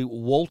that the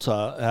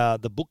Walter,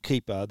 the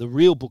bookkeeper, the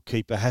real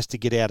bookkeeper, has to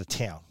get out of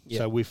town. Yep.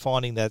 So we're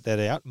finding that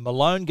out.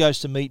 Malone goes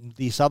to meet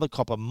this other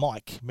copper,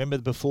 Mike. Remember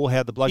before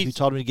how the bloke who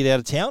told him to get out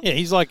of town? Yeah,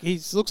 he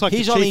looks like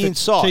he's on the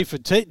inside. Chief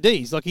of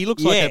D's. Like he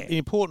looks like an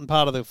important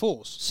part of the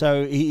force.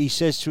 So he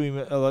says to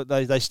him,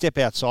 they step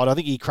outside. I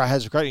think he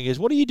has a crack. He goes,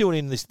 "What are you doing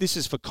in this? This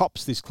is for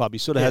cops. This club." He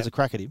sort of has a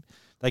crack at him.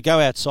 They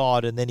go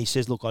outside, and then he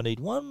says, "Look, I need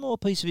one more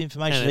piece of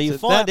information." And so you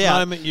find that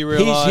out moment you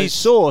realise he's his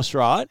source,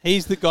 right?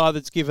 He's the guy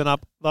that's given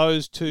up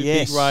those two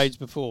big raids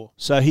before.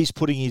 So he's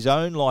putting his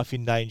own life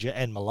in danger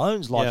and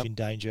Malone's life in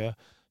danger.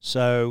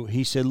 So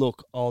he said,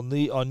 "Look, I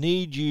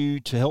need you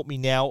to help me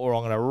now, or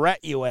I'm going to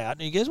rat you out."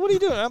 And he goes, "What are you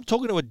doing? I'm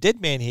talking to a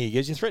dead man here." He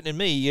goes, "You're threatening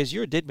me." He goes,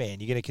 "You're a dead man.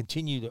 You're going to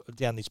continue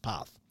down this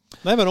path."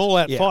 They have an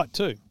all-out fight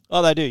too.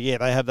 Oh, they do.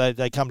 Yeah,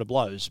 they come to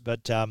blows,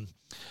 but.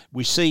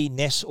 We see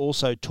Ness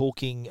also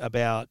talking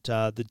about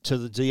to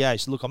the DA.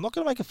 So, look, I'm not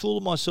going to make a fool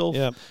of myself.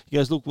 Yep. He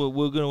goes, look,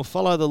 we're going to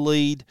follow the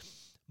lead.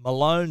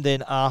 Malone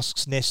then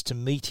asks Ness to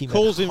meet him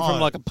Calls at him home. from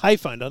like a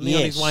payphone, doesn't he,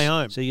 on his way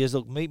home? So he goes,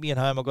 look, meet me at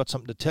home. I've got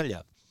something to tell you.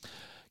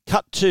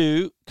 Cut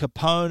to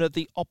Capone at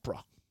the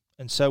opera.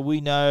 And so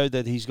we know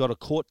that he's got a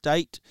court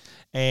date,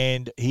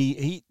 and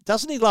he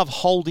doesn't he love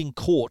holding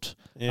court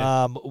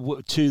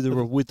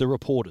with the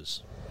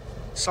reporters.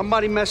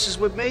 Somebody messes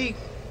with me,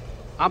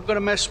 I'm going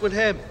to mess with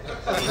him.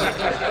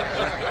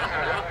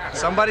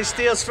 Somebody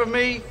steals from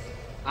me,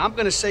 I'm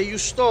going to say you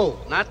stole,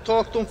 not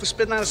talk to him for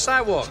spitting on a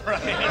sidewalk.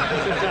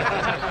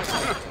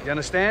 You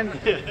understand?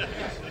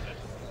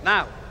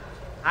 Now,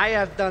 I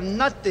have done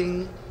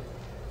nothing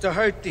to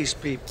hurt these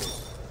people,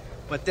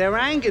 but they're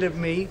angered at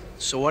me,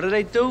 so what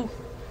do?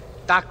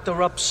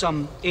 Doctor up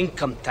some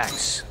income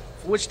tax,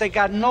 for which they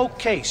got no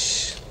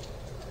case.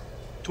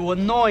 To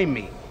annoy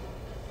me,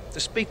 to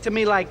speak to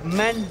me like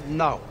men,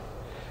 no.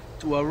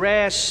 To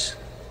harass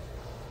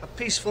a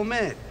peaceful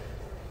man.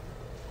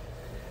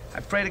 I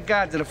pray to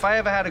God that if I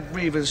ever had a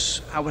grievance,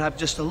 I would have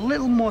just a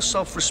little more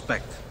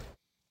self-respect.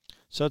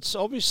 So it's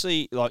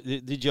obviously, like,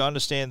 did you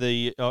understand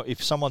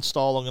if someone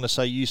stole, I'm going to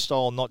say you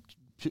stole, not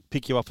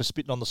pick you up for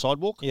spitting on the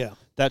sidewalk? Yeah.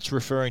 That's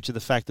referring to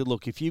the fact that,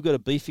 look, if you've got a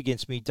beef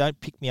against me, don't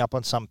pick me up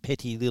on some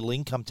petty little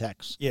income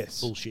tax.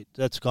 Yes. Bullshit.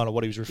 That's kind of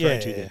what he was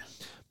referring to there.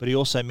 But he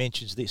also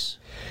mentions this.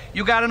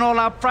 You got an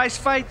all-out price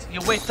fight, you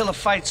wait till the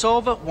fight's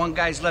over, one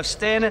guy's left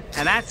standing,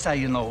 and that's how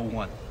you know who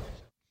won.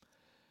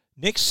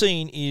 Next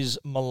scene is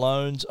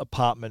Malone's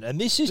apartment,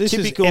 and this is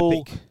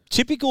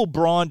typical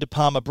Brian De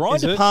Palma. Brian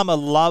De Palma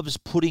loves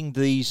putting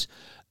these,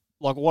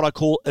 like what I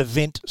call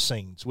event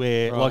scenes,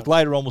 where like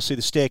later on we'll see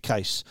the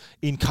staircase.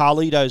 In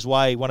Carlito's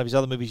Way, one of his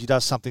other movies, he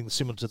does something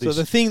similar to this.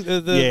 So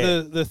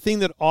the thing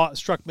that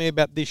struck me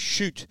about this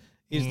shoot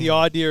is the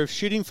idea of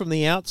shooting from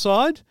the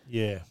outside.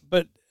 Yeah.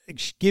 But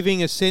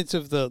giving a sense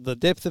of the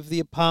depth of the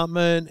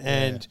apartment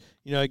and,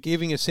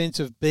 giving a sense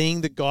of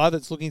being the guy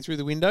that's looking through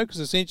the window, because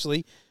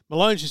essentially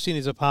Malone's just in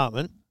his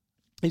apartment.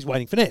 He's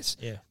waiting for Ness.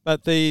 Yeah.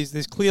 But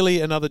there's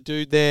clearly another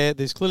dude there.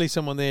 There's clearly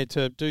someone there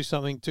to do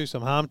something, do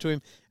some harm to him.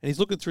 And he's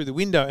looking through the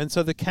window. And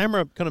so the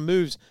camera kind of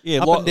moves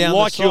up and down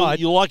the side.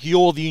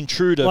 You're the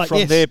intruder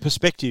from their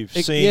perspective.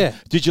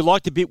 Did you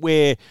like the bit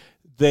where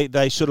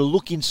they sort of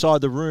look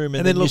inside the room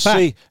and then you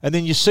see, and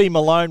then you see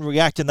Malone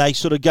react and they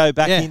sort of go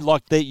back in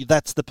like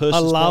that's the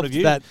person's point of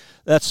view?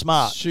 That's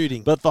smart.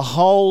 Shooting. But the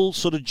whole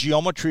sort of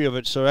geometry of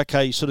it,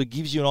 it sort of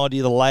gives you an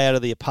idea of the layout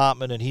of the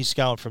apartment and he's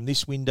going from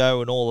this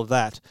window and all of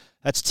that.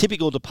 That's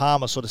typical De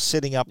Palma sort of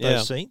setting up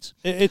those scenes.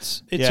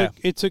 It's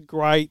a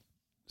great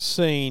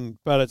scene,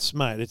 but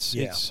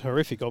it's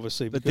horrific,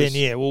 obviously. But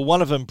then,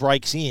 one of them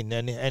breaks in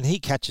and he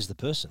catches the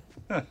person.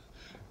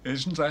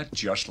 Isn't that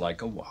just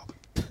like a wop?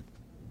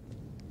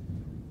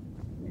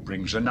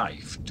 Brings a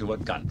knife to a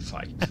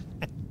gunfight.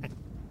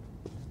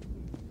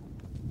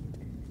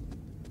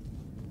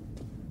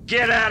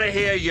 Get out of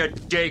here, you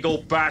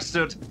dago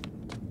bastard!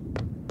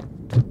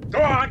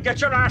 Go on,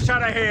 get your ass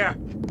out of here!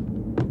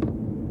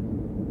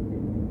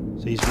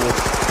 So he's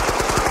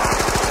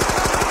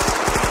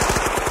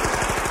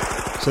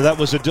So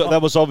that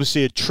was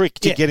obviously a trick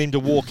to get him to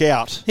walk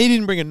out. He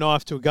didn't bring a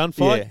knife to a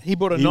gunfight. Yeah. He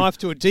brought a knife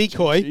to a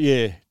decoy.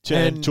 Yeah,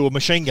 to a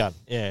machine gun.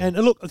 Yeah. And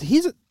look,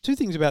 here's two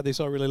things about this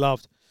I really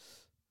loved.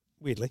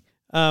 Weirdly,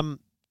 I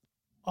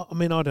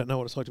mean, I don't know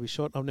what it's like to be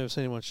shot. I've never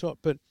seen anyone shot,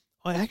 but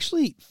I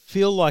actually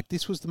feel like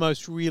this was the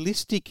most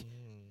realistic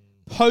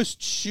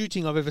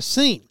post-shooting I've ever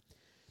seen.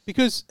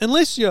 Because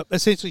unless you're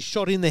essentially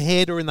shot in the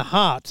head or in the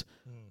heart,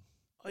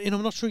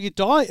 I'm not sure you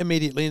die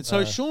immediately. And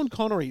so Sean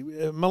Connery,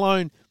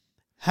 Malone,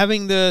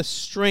 having the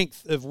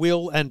strength of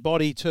will and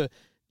body to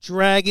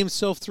drag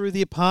himself through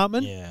the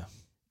apartment,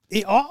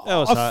 it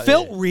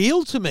felt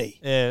real to me.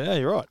 Yeah, no,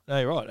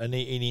 you're right. And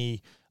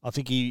he I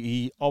think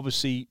he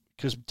obviously,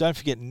 because don't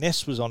forget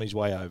Ness was on his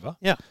way over.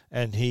 Yeah.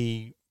 And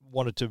he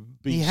wanted to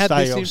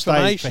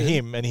stay for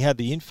him, and he had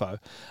the info.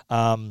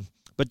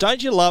 But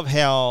don't you love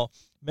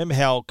remember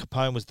how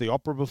Capone was the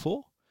opera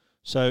before?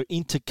 So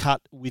intercut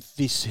with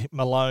this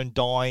Malone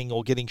dying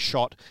or getting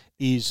shot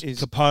is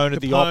Capone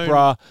at the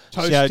opera,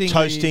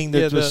 toasting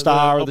the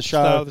star of the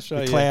show,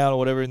 the clown or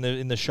whatever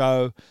in the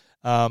show.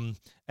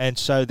 And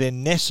so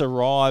then Ness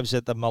arrives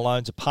at the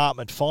Malone's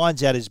apartment,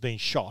 finds out he's been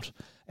shot,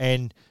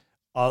 and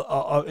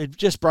it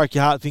just broke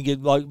your heart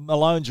thinking like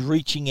Malone's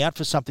reaching out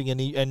for something,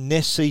 and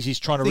Ness sees he's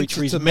trying to reach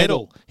for his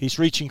medal. He's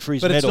reaching for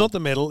his medal. But it's not the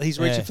medal. He's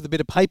reaching for the bit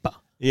of paper.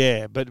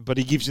 Yeah, but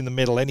he gives him the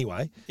medal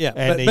anyway. Yeah,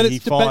 and he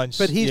finds.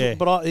 But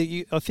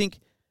I think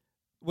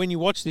when you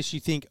watch this,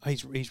 you think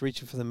he's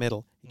reaching for the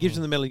medal. He gives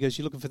him the medal. He goes,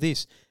 "You're looking for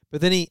this," but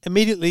then he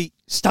immediately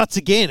starts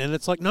again, and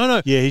it's like, no,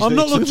 I'm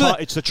not looking for that.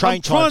 It's the train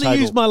I'm trying to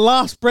use my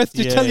last breath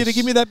to tell you to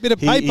give me that bit of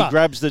paper.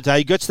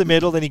 He gets the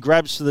medal, then he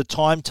grabs the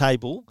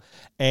timetable,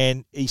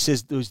 and he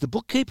says, "Was the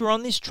bookkeeper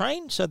on this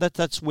train?" So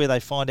that's where they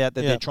find out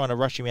that they're trying to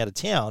rush him out of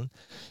town,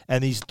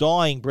 and his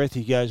dying breath,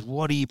 he goes,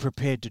 "What are you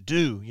prepared to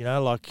do?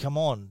 Like, come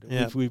on,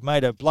 we've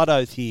made a blood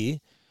oath here,"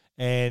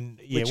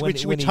 and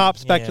which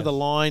harps back to the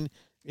line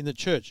in the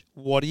church.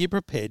 What are you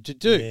prepared to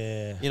do?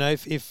 Yeah.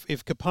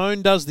 If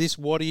Capone does this,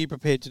 what are you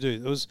prepared to do?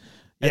 It was,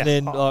 and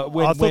then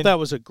I thought that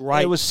was a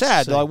great. It was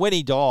sad. scene. Like when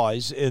he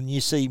dies, and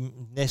you see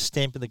Ness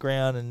stamping the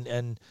ground,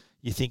 and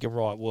you're thinking,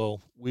 right, well,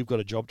 we've got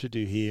a job to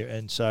do here,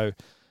 and so.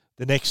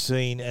 The next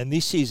scene, and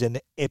this is an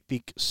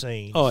epic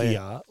scene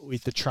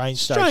with the train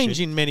station. Strange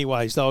in many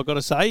ways, though, I've got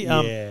to say.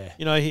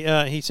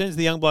 He sends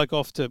the young bloke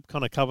off to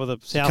kind of cover the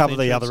south entrance.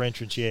 The other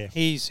entrance, yeah.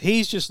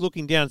 He's just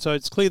looking down, so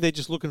it's clear they're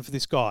just looking for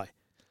this guy.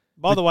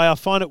 By the way, I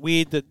find it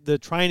weird that the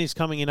train is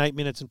coming in 8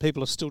 minutes and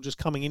people are still just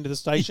coming into the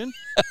station.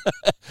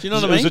 Do you know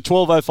what I mean? It was a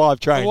 12:05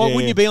 train. Well,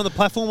 wouldn't you be on the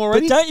platform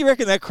already? But don't you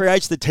reckon that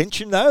creates the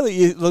tension, though?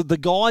 The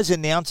guy's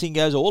announcing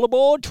goes, all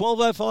aboard,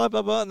 12:05,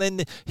 blah, blah, and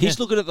then he's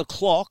looking at the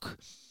clock,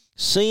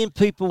 seeing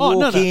people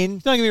walk in.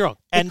 Don't get me wrong.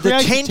 And the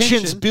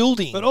tension's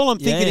building. But all I'm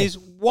thinking is,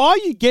 why are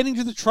you getting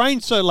to the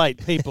train so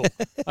late, people?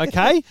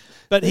 Okay?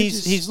 But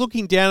he's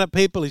looking down at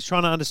people. He's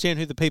trying to understand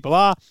who the people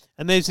are.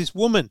 And there's this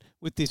woman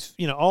with this,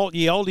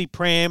 oldie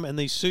pram and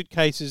these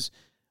suitcases.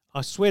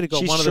 I swear to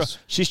God,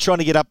 she's trying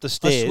to get up the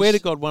stairs. I swear to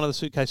God, one of the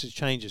suitcases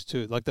changes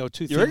too. Like there were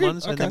two thin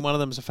ones, and then one of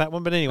them is a fat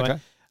one. But anyway,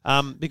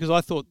 because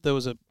I thought there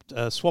was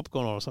a swap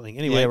going on or something.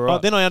 Anyway, but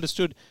then I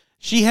understood.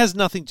 She has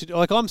nothing to do.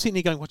 Like, I'm sitting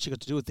here going, what's she got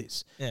to do with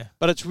this? Yeah.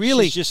 But it's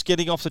really... She's just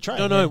getting off the train.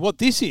 No, what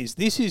this is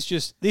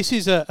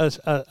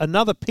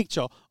another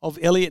picture of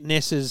Eliot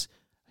Ness's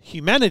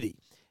humanity.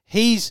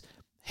 He's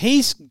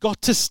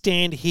got to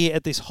stand here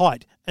at this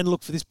height and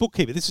look for this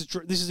bookkeeper. This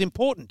is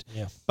important.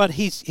 Yeah. But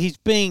he's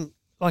being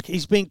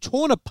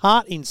torn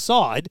apart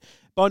inside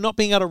by not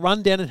being able to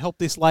run down and help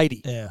this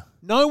lady. Yeah.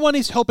 No one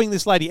is helping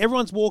this lady.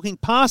 Everyone's walking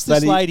past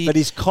this lady. But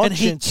his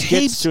conscience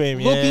gets to him.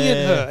 Looking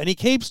at her, and he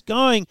keeps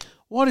going,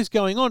 what is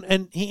going on?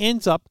 And he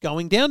ends up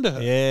going down to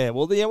her. Yeah,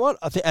 well, you know what?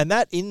 I think, and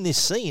that in this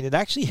scene, it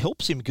actually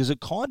helps him because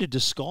it kind of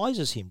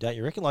disguises him, don't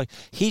you reckon? Like,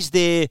 he's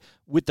there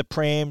with the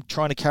pram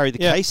trying to carry the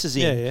cases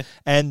in,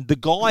 and the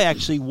guy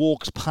actually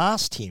walks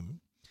past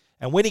him,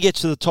 and when he gets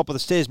to the top of the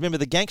stairs, remember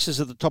the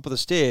gangster's at the top of the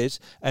stairs,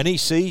 and he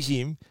sees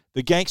him,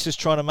 the gangster's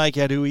trying to make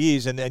out who he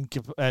is,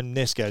 and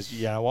Ness goes,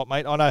 you know what,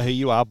 mate, I know who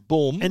you are,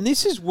 boom. And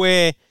this is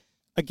where,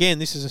 again,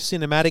 this is a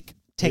cinematic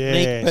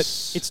technique, but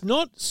it's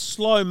not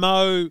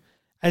slow-mo,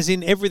 as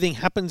in everything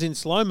happens in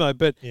slow-mo,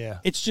 but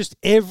it's just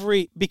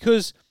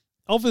because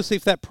obviously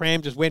if that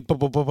pram just went boom,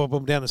 boom, boom, boom,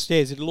 boom down the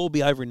stairs, it'll all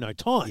be over in no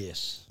time.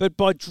 Yes. But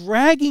by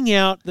dragging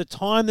out the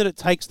time that it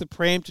takes the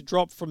pram to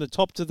drop from the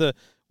top to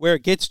where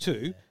it gets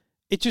to,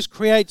 it just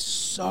creates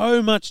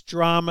so much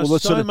drama,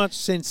 so much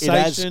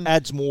sensation. It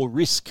adds more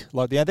risk.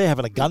 Like they're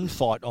having a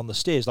gunfight on the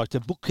stairs. Like the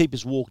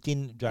bookkeepers walked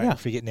in, don't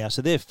forget now,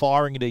 so they're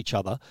firing at each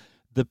other.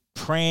 The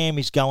pram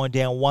is going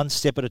down one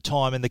step at a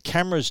time, and the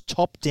camera's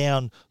top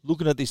down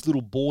looking at this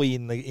little boy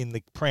in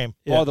the pram.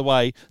 Yeah. By the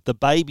way, the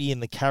baby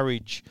in the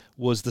carriage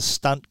was the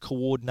stunt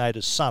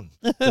coordinator's son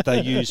that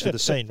they used for the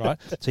scene, right?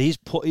 So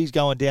he's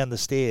going down the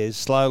stairs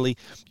slowly.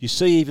 You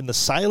see even the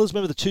sailors.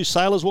 Remember the two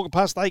sailors walking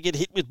past? They get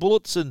hit with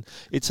bullets, and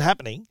it's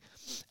happening.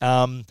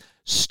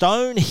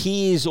 Stone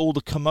hears all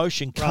the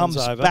commotion, comes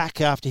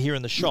back after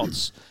hearing the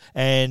shots,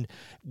 and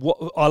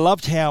I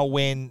loved how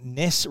when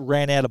Ness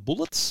ran out of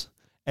bullets.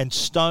 And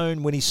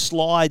Stone, when he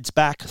slides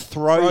back,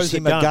 throws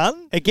him a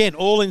gun. Again,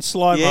 all in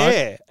slow-mo.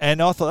 Yeah,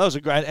 and I thought that was a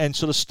great... And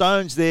sort of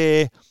Stone's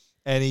there,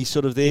 and he's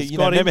sort of there.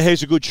 Remember,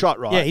 he's a good shot,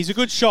 right? Yeah, he's a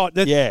good shot.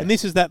 And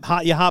this is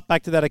your heart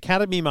back to that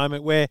Academy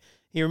moment where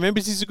he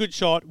remembers he's a good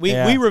shot. We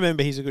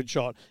remember he's a good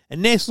shot.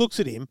 And Ness looks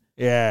at him.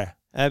 Yeah.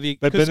 But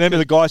remember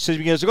the guy says,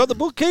 he goes, I've got the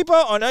bookkeeper.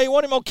 I know you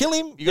want him. I'll kill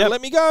him. You got to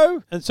let me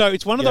go. And so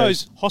it's one of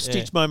those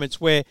hostage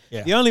moments where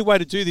the only way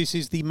to do this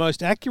is the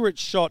most accurate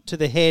shot to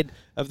the head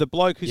of the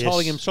bloke who's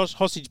holding him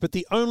hostage. But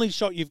the only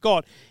shot you've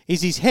got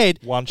is his head.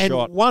 One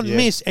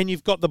miss, and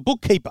you've got the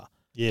bookkeeper.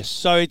 Yes.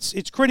 So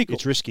it's critical.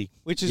 It's risky.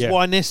 Which is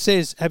why Ness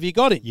says, have you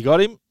got him? You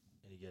got him?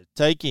 And you go,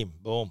 take him.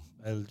 Boom.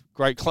 A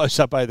great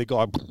close-up of the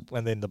guy,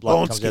 and then the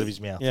blood comes out of his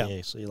mouth.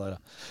 Yeah, see you later.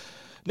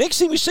 Next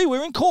thing we see,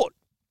 we're in court.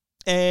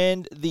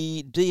 And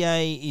the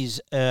DA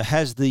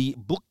has the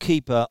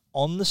bookkeeper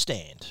on the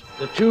stand.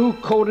 The two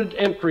coded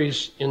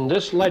entries in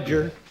this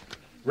ledger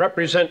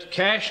represent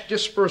cash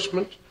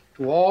disbursement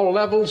to all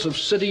levels of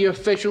city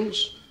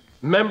officials,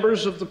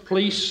 members of the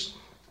police,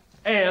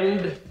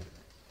 and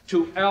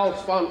to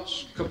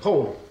Alphonse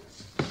Capone.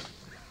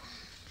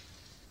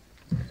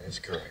 That's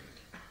correct.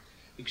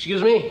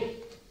 Excuse me?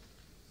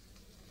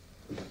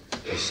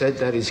 I said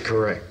that is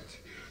correct.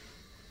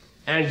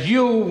 And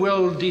you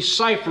will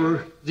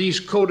decipher these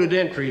coded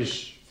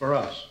entries for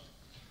us.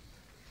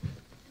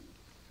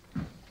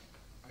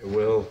 I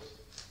will.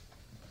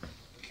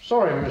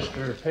 Sorry,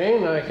 Mr.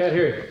 Payne, I can't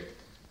hear you.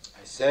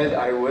 I said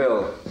I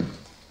will.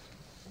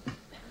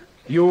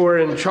 You were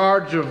in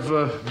charge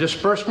of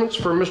disbursements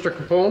for Mr.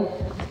 Capone?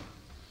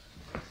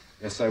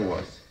 Yes, I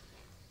was.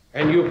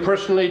 And you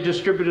personally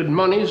distributed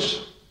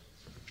monies,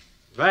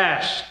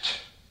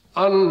 vast,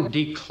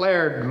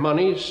 undeclared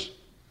monies,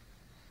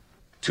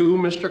 to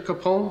Mr.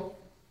 Capone?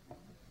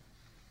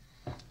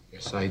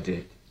 Yes, I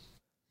did.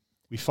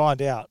 We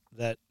find out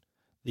that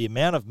the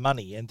amount of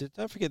money, and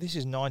don't forget this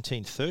is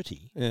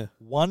 1930,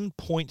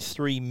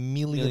 $1.3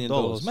 million.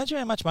 Imagine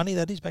how much money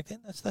that is back then.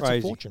 That's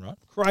a fortune, right?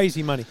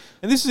 Crazy money.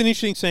 And this is an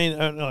interesting scene.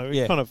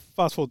 Kind of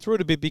fast forward through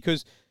it a bit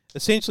because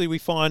essentially we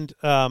find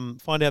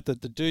out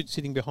that the dude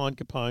sitting behind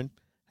Capone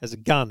has a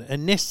gun,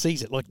 and Ness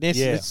sees it. Like, Ness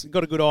has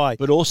got a good eye.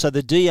 But also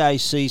the DA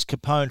sees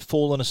Capone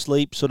falling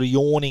asleep, sort of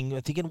yawning,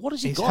 thinking, what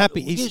has he got?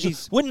 Happy.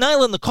 He's we're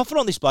nailing the coffin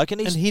on this bloke,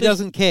 and he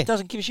doesn't care.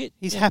 Doesn't give a shit.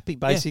 He's happy,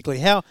 basically.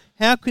 How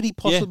could he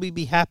possibly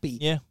be happy?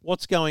 Yeah.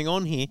 What's going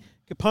on here?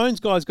 Capone's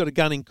guy's got a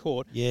gun in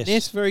court. Yes.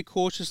 Ness very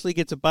cautiously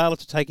gets a bailiff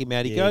to take him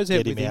out. He goes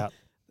out with him.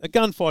 A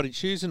gunfight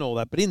ensues and all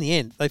that. But in the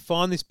end, they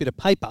find this bit of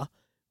paper,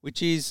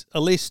 which is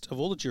a list of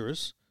all the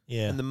jurors.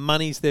 Yeah. And the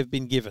monies they've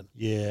been given.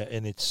 Yeah,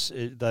 and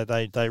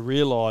they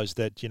realise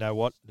that, you know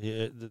what,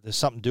 there's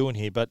something doing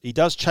here. But he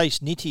does chase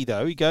Nitti,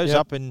 though. He goes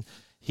up and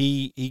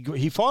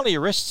he finally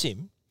arrests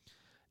him.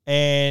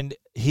 And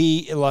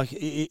it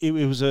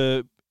was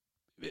I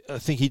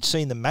think he'd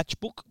seen the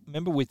matchbook,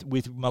 remember,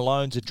 with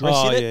Malone's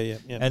address in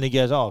it? Yeah. And he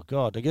goes, oh,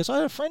 God. He goes, I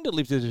had a friend that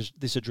lived at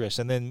this address.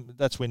 And then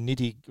that's when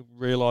Nitti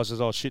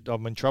realises, oh, shit,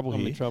 I'm in trouble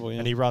here.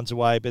 And he runs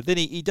away. But then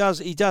he does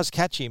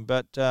catch him,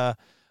 but...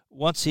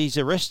 once he's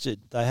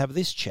arrested, they have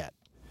this chat.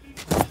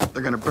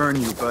 They're gonna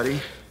burn you, buddy.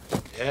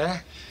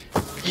 Yeah?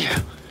 Yeah.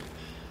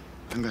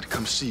 I'm gonna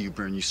come see you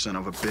burn, you son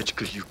of a bitch,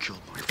 because you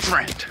killed my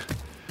friend.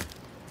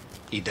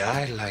 He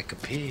died like a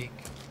pig.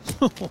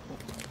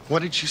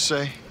 What did you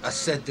say? I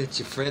said that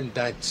your friend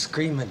died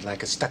screaming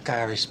like a stuck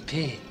Irish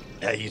pig.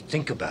 Now you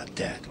think about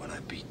that when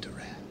I beat the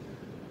rat.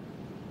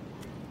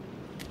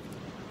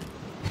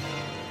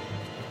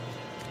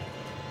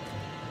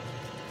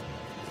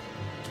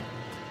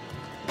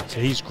 So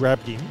he's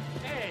grabbed him,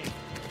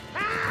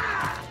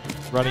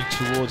 running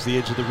towards the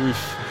edge of the roof.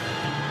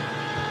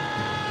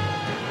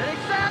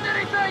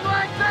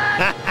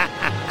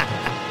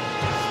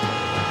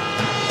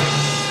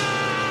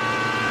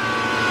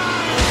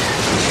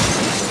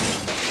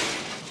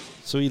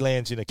 So he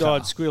lands in a car.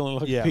 Died squealing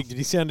like a pig. Did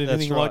he sound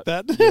anything like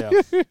that?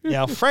 Yeah.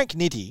 Now, Frank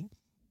Nitti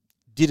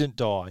didn't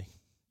die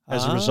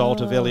as a result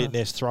of Eliot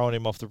Ness throwing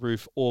him off the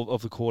roof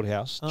of the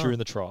courthouse during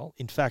the trial.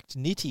 In fact,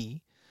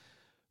 Nitti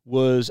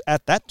was,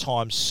 at that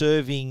time,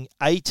 serving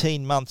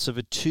 18 months of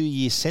a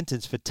 2-year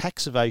sentence for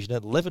tax evasion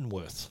at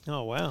Leavenworth.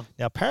 Oh, wow.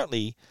 Now,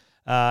 apparently,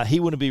 he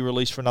wouldn't be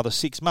released for another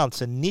 6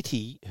 months, and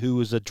Nitti, who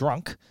was a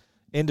drunk,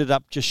 ended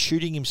up just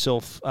shooting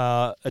himself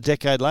a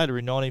decade later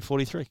in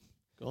 1943.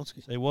 So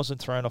he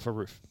wasn't thrown off a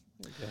roof.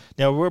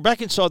 Now, we're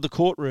back inside the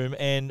courtroom,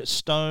 and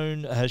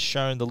Stone has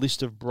shown the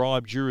list of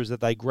bribed jurors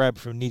that they grabbed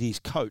from Nitti's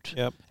coat.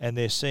 Yep. And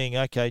they're saying,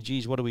 okay,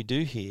 geez, what do we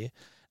do here?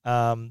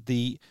 I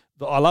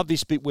love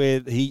this bit where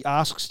Ness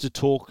asks to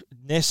talk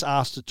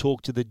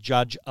to the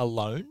judge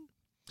alone.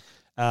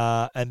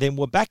 And then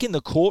we're back in the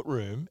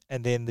courtroom,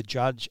 and then the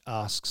judge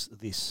asks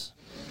this.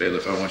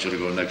 Bailiff, I want you to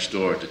go next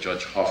door to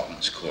Judge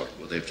Hoffman's court,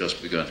 where they've just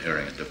begun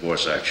hearing a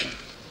divorce action.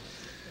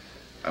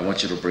 I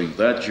want you to bring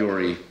that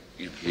jury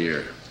in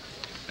here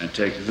and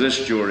take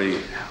this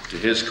jury to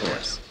his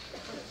court.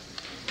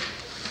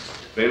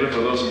 Bailiff,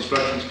 are those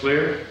instructions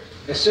clear?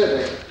 Yes, sir,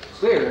 they're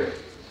clear.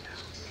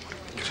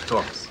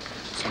 Talk.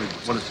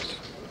 What is it?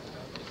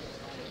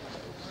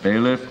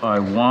 Bailiff, I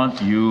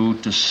want you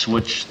to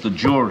switch the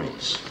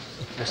juries.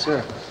 Yes,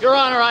 sir. Your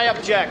Honor, I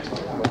object.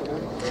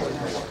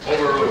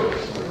 Overruled.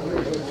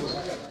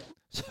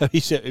 So he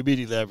said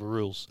immediately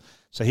overrules.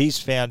 So he's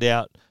found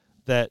out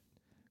that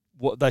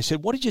they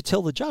said, what did you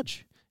tell the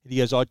judge? And he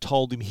goes, I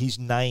told him his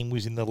name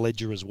was in the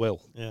ledger as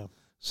well. Yeah.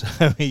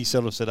 So he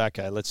sort of said,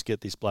 okay, let's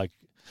get this bloke.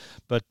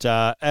 But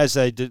as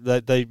they did,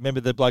 they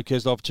remember the bloke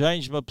goes, I've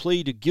changed my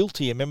plea to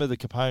guilty. And remember the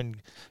Capone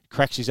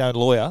cracks his own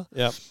lawyer.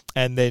 Yep.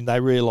 And then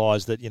they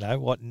realise that, you know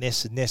what,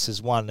 Ness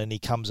has won, and he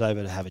comes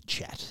over to have a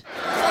chat.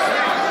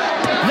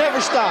 Never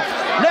stop.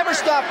 Never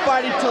stop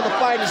fighting till the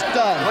fight is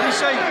done. What do you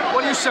say?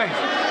 What do you say?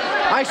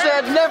 I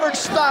said never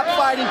stop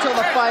fighting till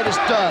the fight is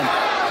done.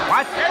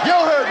 What? You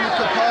heard me,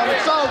 Capone.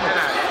 It's over.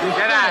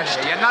 Get out of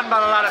here. You're nothing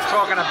but a lot of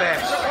talking to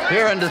bitch.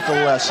 Here ended the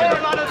lesson. You're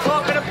a lot of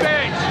talking to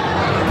bitch.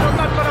 You're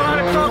nothing but a lot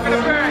of talking to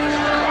bitch.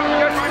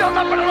 You're still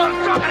nothing but a lot of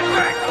talking to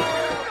bitch.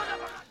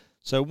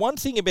 So one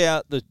thing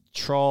about the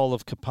trial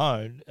of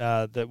Capone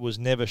that was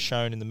never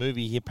shown in the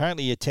movie, he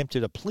apparently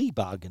attempted a plea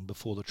bargain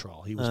before the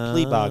trial. He was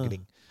plea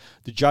bargaining.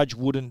 The judge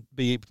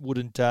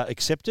wouldn't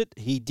accept it.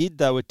 He did,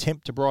 though,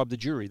 attempt to bribe the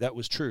jury. That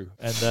was true.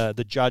 And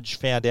the judge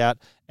found out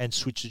and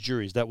switched the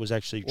juries. That was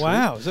actually true.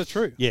 Wow, is that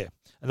true? Yeah.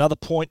 Another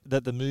point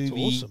that the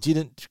movie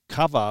didn't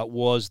cover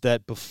was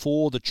that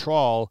before the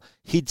trial,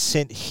 he'd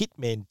sent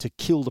hitmen to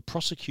kill the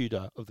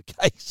prosecutor of the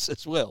case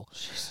as well.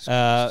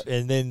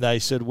 And then they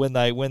said when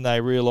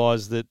they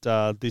realised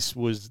that this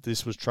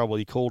was trouble,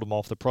 he called them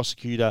off. The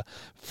prosecutor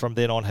from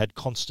then on had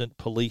constant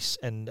police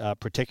and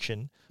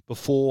protection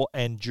before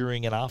and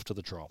during and after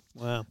the trial.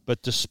 Wow.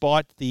 But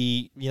despite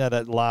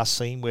that last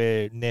scene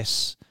where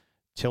Ness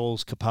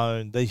tells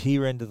Capone the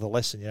here end of the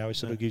lesson, he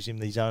sort of gives him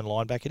his own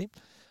line back at him.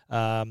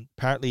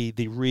 Apparently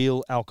the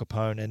real Al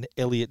Capone and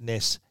Eliot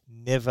Ness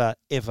never,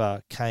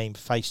 ever came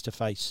face to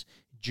face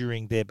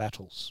during their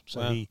battles.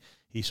 So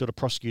he sort of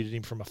prosecuted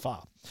him from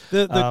afar.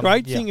 The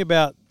great thing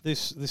about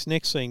this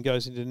next scene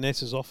goes into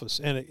Ness's office,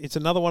 and it's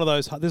another one of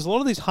those, there's a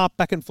lot of these harp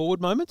back and forward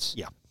moments.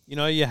 Yeah.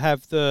 You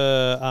have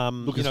the...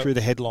 looking through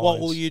the headlines. What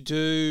will you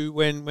do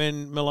when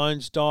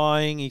Malone's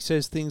dying? He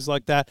says things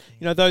like that.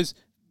 Those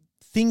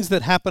things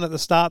that happen at the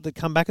start that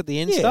come back at the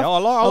end stuff. I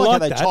like how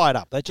they tie it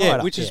up. They tie it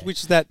up. Which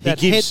is that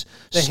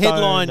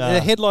headline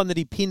that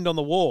he pinned on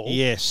the wall.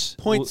 Yes.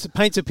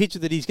 Paints a picture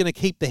that he's going to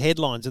keep the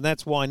headlines, and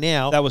that's why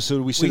now... That was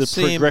we see the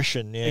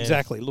progression. Yeah.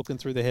 Exactly, looking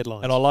through the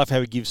headlines. And I love how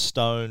he gives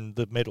Stone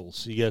the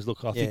medals. He goes,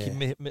 look, I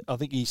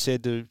think he says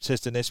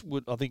to Ness,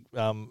 I think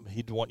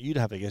he'd want you to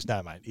have it. He goes,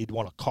 no, mate, he'd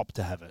want a cop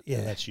to have it. Yeah.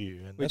 And that's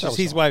you. And which is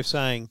his way of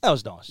saying... That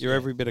was nice. You're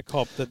every bit a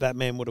cop that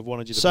man would have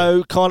wanted you to be.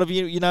 So kind of,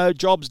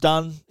 job's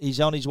done. He's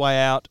on his way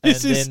out.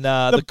 This and is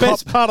then the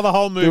best part of the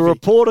whole movie. The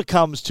reporter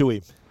comes to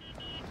him.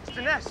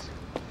 Mr. Ness.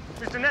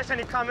 Mr. Ness,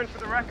 any comment for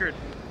the record?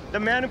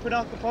 The man who put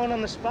Al Capone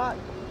on the spot.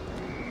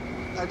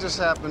 I just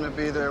happened to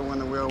be there when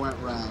the wheel went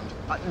round.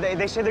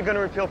 They say they're going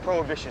to repeal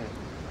Prohibition.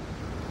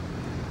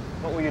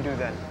 What will you do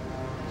then?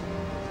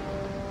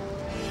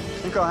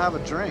 I think I'll have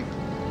a drink.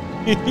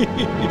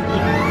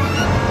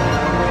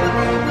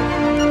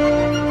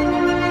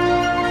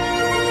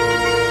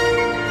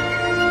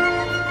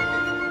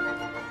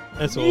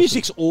 The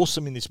music's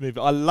awesome in this movie.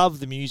 I love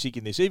the music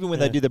in this. Even when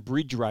they do the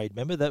bridge raid,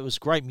 remember? That was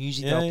great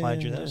music they were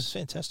playing during that. It was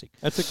fantastic.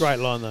 That's a great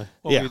line, though.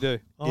 What will you do?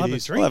 I'll have a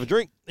drink. I'll have a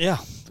drink. Yeah.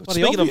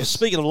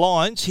 Speaking of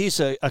lines,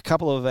 here's a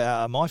couple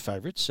of my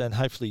favourites, and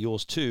hopefully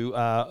yours too.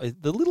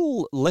 The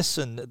little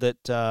lesson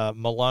that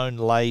Malone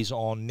lays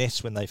on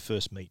Ness when they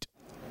first meet.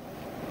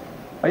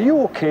 Are you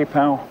okay,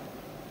 pal?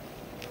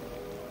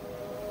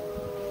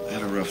 I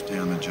had a rough day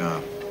on the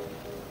job.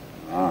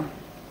 Are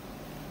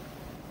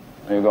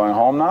you going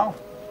home now?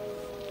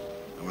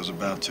 I was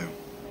about to.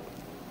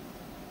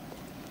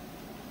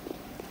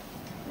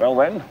 Well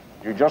then,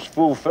 you just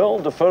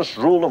fulfilled the first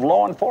rule of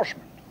law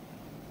enforcement.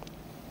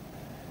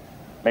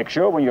 Make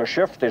sure when your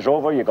shift is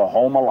over, you go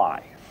home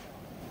alive.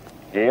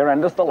 Here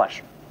endeth the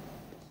lesson.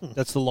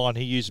 That's the line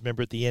he used,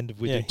 remember, at the end of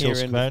with the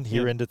tells Capone,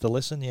 here endeth the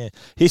lesson. Yeah.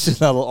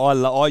 Here's another,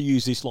 I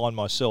use this line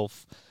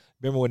myself.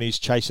 Remember when he's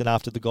chasing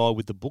after the guy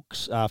with the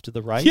books after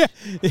the raid? Yeah.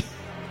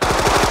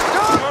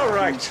 All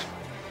right.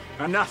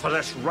 Enough of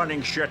this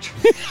running shit.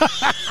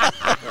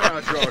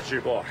 Georgie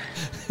boy.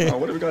 Oh,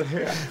 what have we got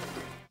here?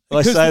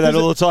 I say that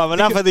all the time.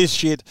 Enough of this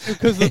shit.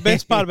 Because the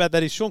best part about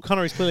that is Sean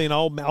Connery's clearly an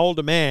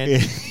older man. Yeah.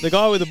 The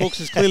guy with the books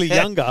is clearly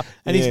younger,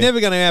 and he's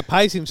never going to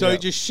outpace him. So he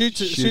just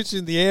shoots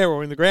in the air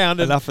or in the ground.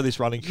 Enough of this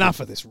running shit. Enough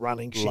of this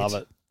running shit.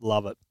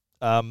 Love it.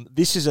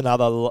 This is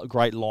another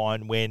great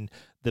line when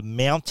the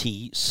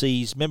Mountie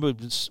sees. Remember,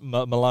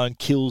 Malone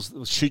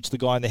shoots the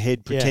guy in the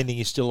head, pretending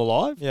he's still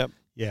alive. Yep.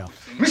 Yeah.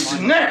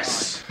 Mr.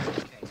 Ness!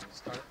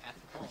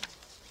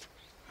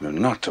 You're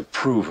not to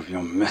approve of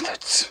your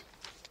methods.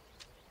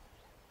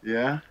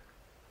 Yeah?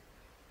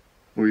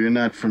 Well, you're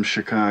not from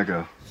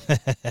Chicago.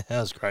 That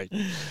was great.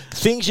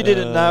 Things you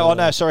didn't know. Oh,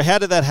 no, sorry. How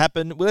did that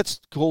happen? Well, let's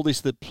call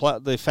this the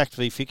fact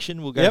v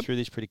fiction. We'll go through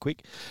this pretty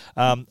quick.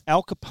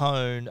 Al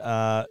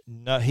Capone,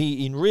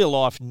 he in real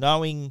life,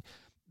 knowing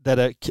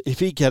that if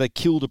he had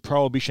killed a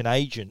Prohibition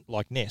agent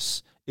like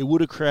Ness, it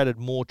would have created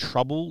more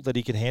trouble that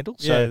he could handle.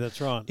 So that's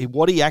right.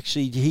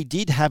 He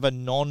did have a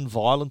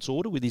non-violence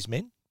order with his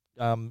men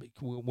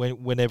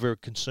whenever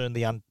it concerned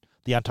the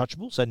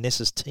Untouchables, so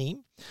Ness's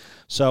team.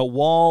 So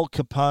while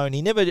Capone,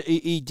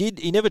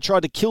 he never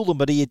tried to kill them,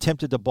 but he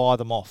attempted to buy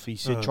them off. He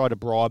said try to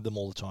bribe them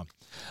all the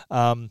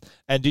time.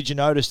 And did you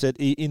notice that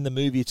in the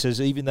movie it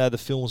says even though the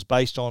film's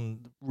based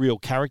on real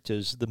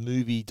characters, the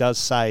movie does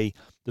say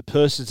the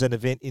persons and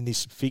event in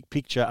this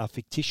picture are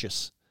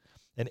fictitious,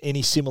 and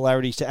any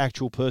similarities to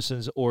actual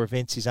persons or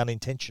events is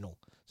unintentional.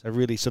 So it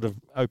really sort of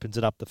opens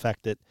it up, the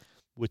fact that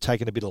we're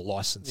taking a bit of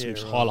license,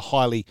 which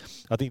highly,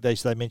 I think they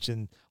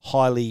mentioned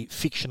highly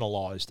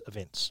fictionalized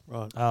events.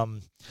 Right.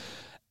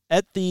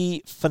 At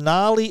the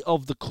finale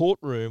of the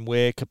courtroom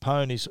where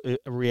Capone is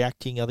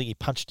reacting, I think he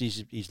punched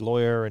his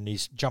lawyer and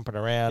he's jumping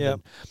around.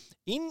 Yep.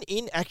 And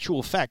in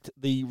actual fact,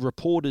 the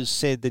reporters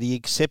said that he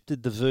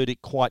accepted the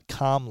verdict quite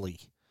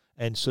calmly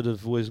and sort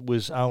of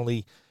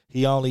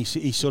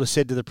he sort of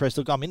said to the press,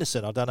 look, I'm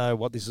innocent. I don't know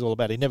what this is all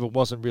about. He never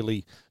wasn't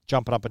really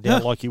jumping up and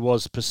down like he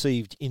was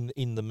perceived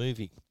in the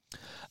movie.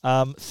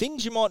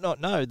 Things you might not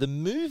know. The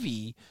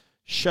movie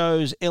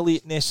shows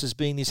Eliot Ness as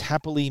being this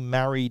happily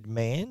married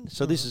man.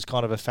 So this is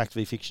kind of a fact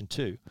v fiction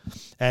too.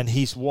 And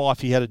his wife,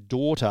 he had a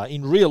daughter.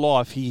 In real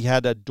life, he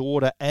had a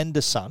daughter and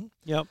a son.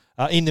 Yep.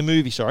 In the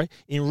movie, sorry.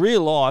 In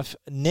real life,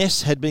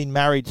 Ness had been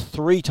married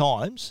 3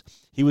 times.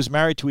 He was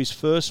married to his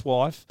first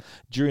wife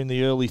during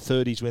the early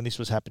 30s when this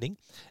was happening.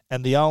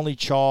 And the only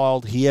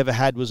child he ever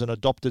had was an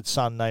adopted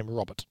son named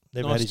Robert.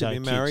 Never had his own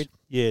kids. Married.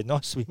 Yeah,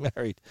 nice to be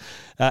married.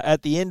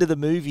 At the end of the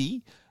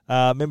movie,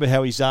 remember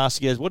how he's asked,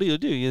 he goes, what do you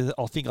do?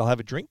 I think I'll have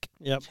a drink.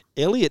 Yep.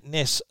 Eliot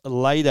Ness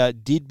later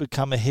did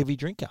become a heavy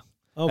drinker.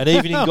 Oh,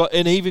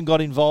 and even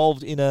got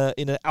involved in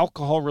an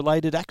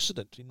alcohol-related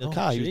accident in the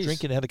car. He was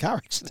drinking and had a car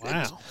accident.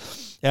 Wow.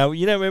 Now,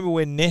 remember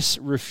when Ness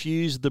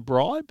refused the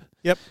bribe?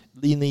 Yep.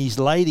 In these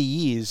later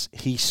years,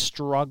 he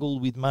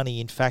struggled with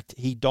money. In fact,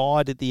 he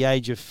died at the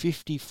age of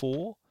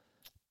 54,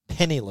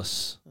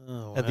 penniless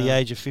at the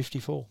age of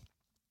 54.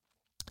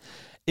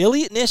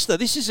 Eliot Ness, though,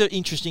 this is an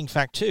interesting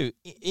fact too.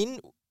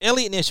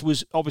 Eliot Ness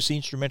was obviously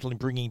instrumental in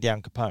bringing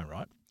down Capone,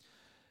 right?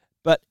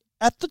 But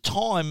at the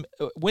time,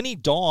 when he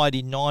died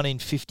in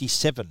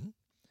 1957,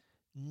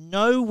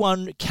 no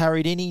one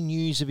carried any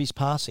news of his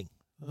passing.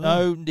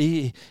 No,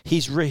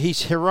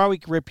 his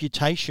heroic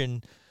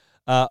reputation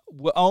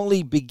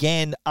only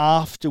began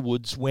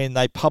afterwards when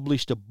they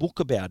published a book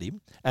about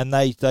him and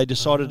they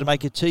decided to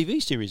make a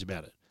TV series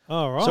about it.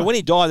 Oh, right. So when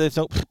he died, they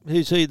thought,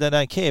 who's he? They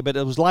don't care. But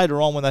it was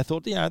later on when they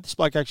thought, this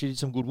bloke actually did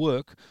some good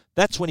work.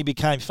 That's when he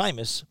became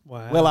famous.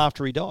 Wow. Well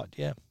after he died,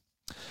 yeah.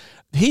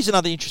 Here's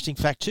another interesting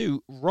fact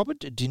too. Robert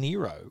De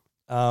Niro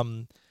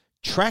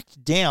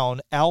tracked down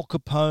Al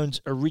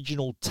Capone's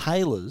original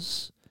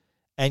tailors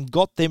and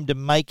got them to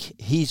make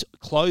his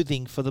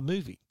clothing for the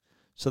movie.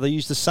 So they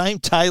used the same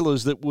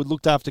tailors that would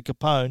looked after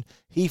Capone.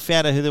 He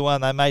found out who they were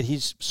and they made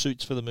his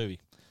suits for the movie.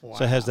 Wow.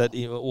 So it has that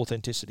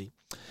authenticity.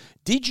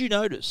 Did you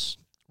notice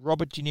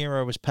Robert De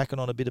Niro was packing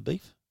on a bit of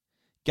beef?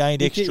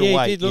 Gained extra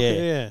weight.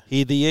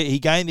 He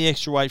gained the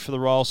extra weight for the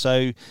role,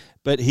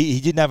 but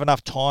he didn't have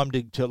enough time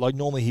to like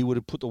normally he would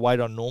have put the weight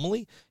on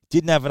normally.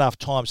 Didn't have enough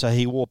time, so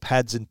he wore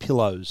pads and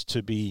pillows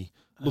to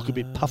look a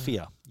bit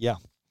puffier. Yeah.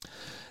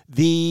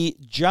 The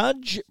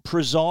judge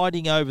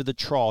presiding over the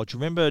trial, do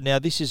you remember, now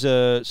this is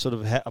a sort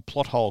of a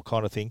plot hole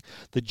kind of thing.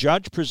 The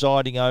judge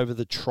presiding over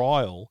the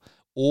trial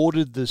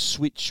ordered the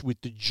switch with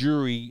the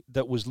jury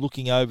that was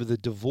looking over the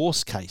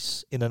divorce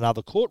case in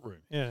another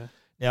courtroom. Yeah.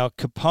 Now,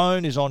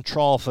 Capone is on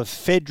trial for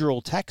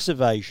federal tax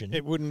evasion.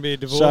 It wouldn't be a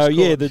divorce So, court.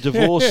 yeah, the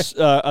divorce,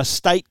 a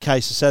state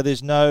case, so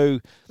there's no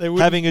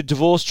having a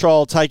divorce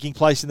trial taking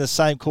place in the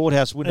same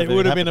courthouse. It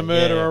would have been a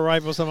murder or a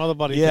rape or some other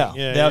bloody thing.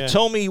 Yeah. Now,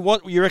 tell me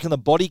what you reckon the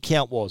body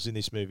count was in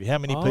this movie. How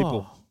many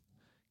people?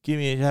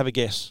 Have a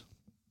guess.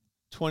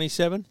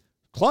 27?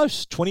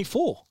 Close,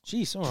 24.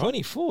 Jeez, all right.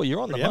 24,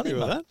 you're on Pretty the money, happy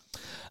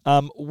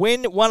mate. with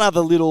When one other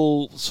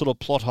little sort of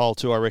plot hole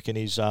too, I reckon,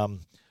 is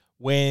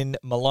when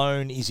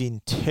Malone is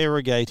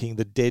interrogating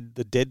the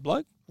dead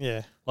bloke.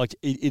 Yeah. Like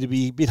it'd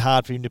be a bit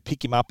hard for him to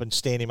pick him up and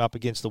stand him up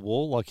against the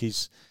wall. Like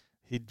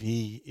it'd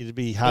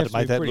be hard to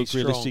make that look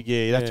realistic.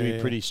 Yeah, you'd have to be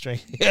pretty strong.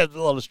 He had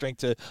a lot of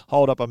strength to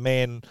hold up a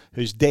man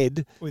who's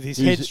dead with his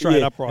head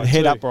straight upright. And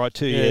head upright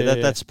too.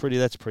 That's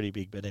pretty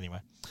big. But anyway.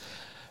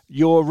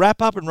 Your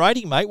wrap up and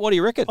rating, mate. What do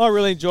you reckon? I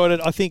really enjoyed it.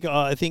 I think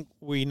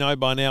we know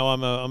by now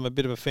I'm a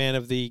bit of a fan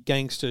of the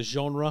gangster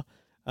genre.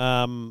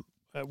 No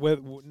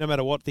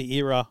matter what the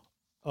era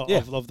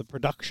of the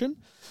production.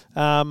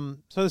 So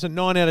there's a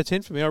 9 out of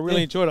 10 for me. I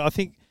really enjoyed it. I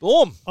think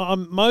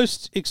I'm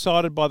most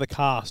excited by the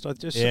cast. I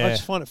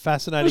just find it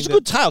fascinating. It was a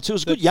good tale too. It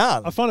was a good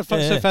yarn. I find it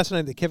so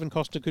fascinating that Kevin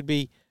Costner could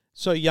be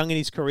so young in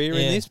his career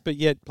in this, but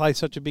yet play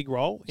such a big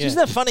role. Isn't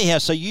that funny how,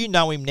 so you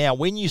know him now,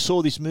 when you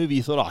saw this movie,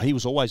 you thought, he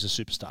was always a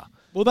superstar.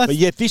 Well, but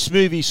yet this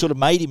movie sort of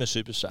made him a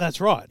superstar.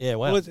 That's right. Yeah,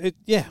 wow. Well,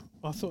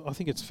 I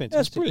think it's fantastic.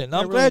 That's brilliant.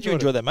 I'm glad you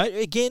enjoyed that, mate.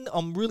 Again,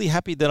 I'm really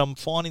happy that I'm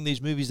finding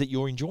these movies that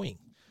you're enjoying.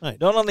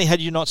 Mate, not only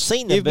had you not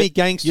seen them, give me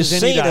gangsters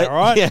any day, all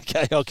right? Yeah,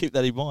 okay, I'll keep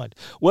that in mind.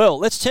 Well,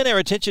 let's turn our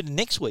attention to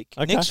next week.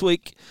 Okay. Next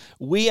week,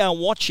 we are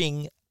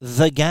watching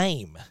The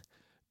Game.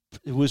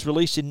 It was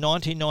released in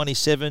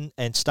 1997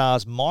 and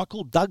stars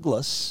Michael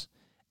Douglas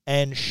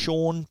and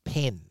Sean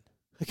Penn.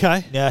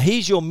 Okay. Now,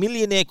 here's your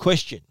millionaire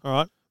question. All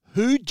right.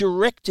 Who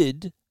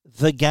directed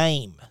The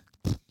Game?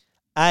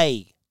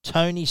 A,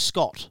 Tony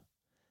Scott.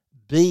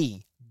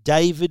 B,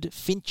 David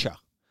Fincher.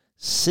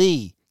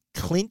 C,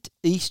 Clint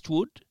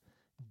Eastwood.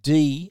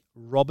 D,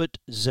 Robert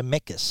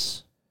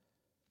Zemeckis.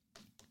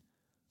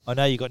 I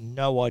know you got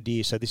no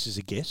idea, so this is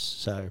a guess.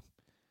 So,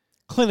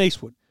 Clint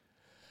Eastwood.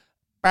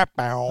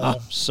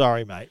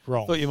 Sorry, mate.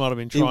 Wrong. Thought you might have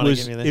been trying to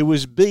give me that. It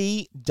was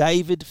B,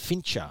 David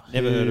Fincher.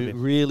 Never heard of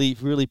him. Really,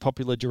 really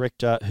popular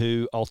director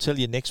who I'll tell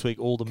you next week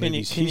all the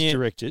movies he's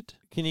directed.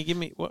 Can you give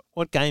me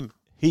what game?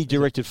 He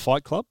directed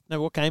Fight Club.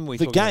 No, what game were we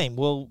The talking Game.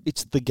 Well,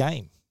 it's The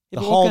Game.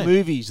 Yeah, the but whole what game?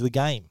 movie's The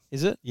Game.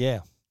 Is it?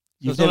 Yeah.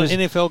 It's not an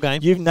NFL game.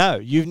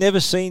 You've never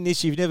seen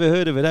this. You've never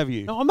heard of it, have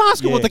you? No, I'm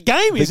asking what the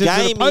game is. Is it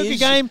a poker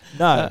game?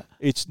 No,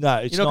 it's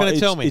not. You're not going to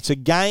tell me. It's a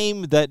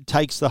game that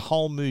takes the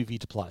whole movie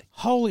to play.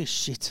 Holy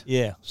shit!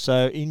 Yeah,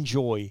 so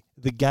enjoy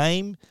The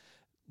Game.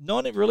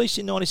 Released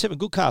in 97.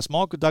 Good cast.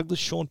 Michael Douglas,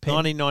 Sean Penn.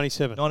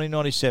 1997.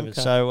 1997.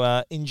 Okay.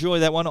 So enjoy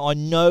that one. I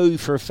know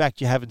for a fact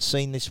you haven't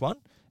seen this one.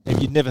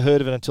 And you'd never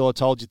heard of it until I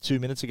told you 2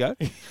 minutes ago.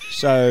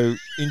 So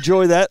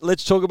enjoy that.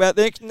 Let's talk about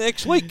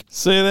next week.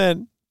 See you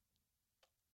then.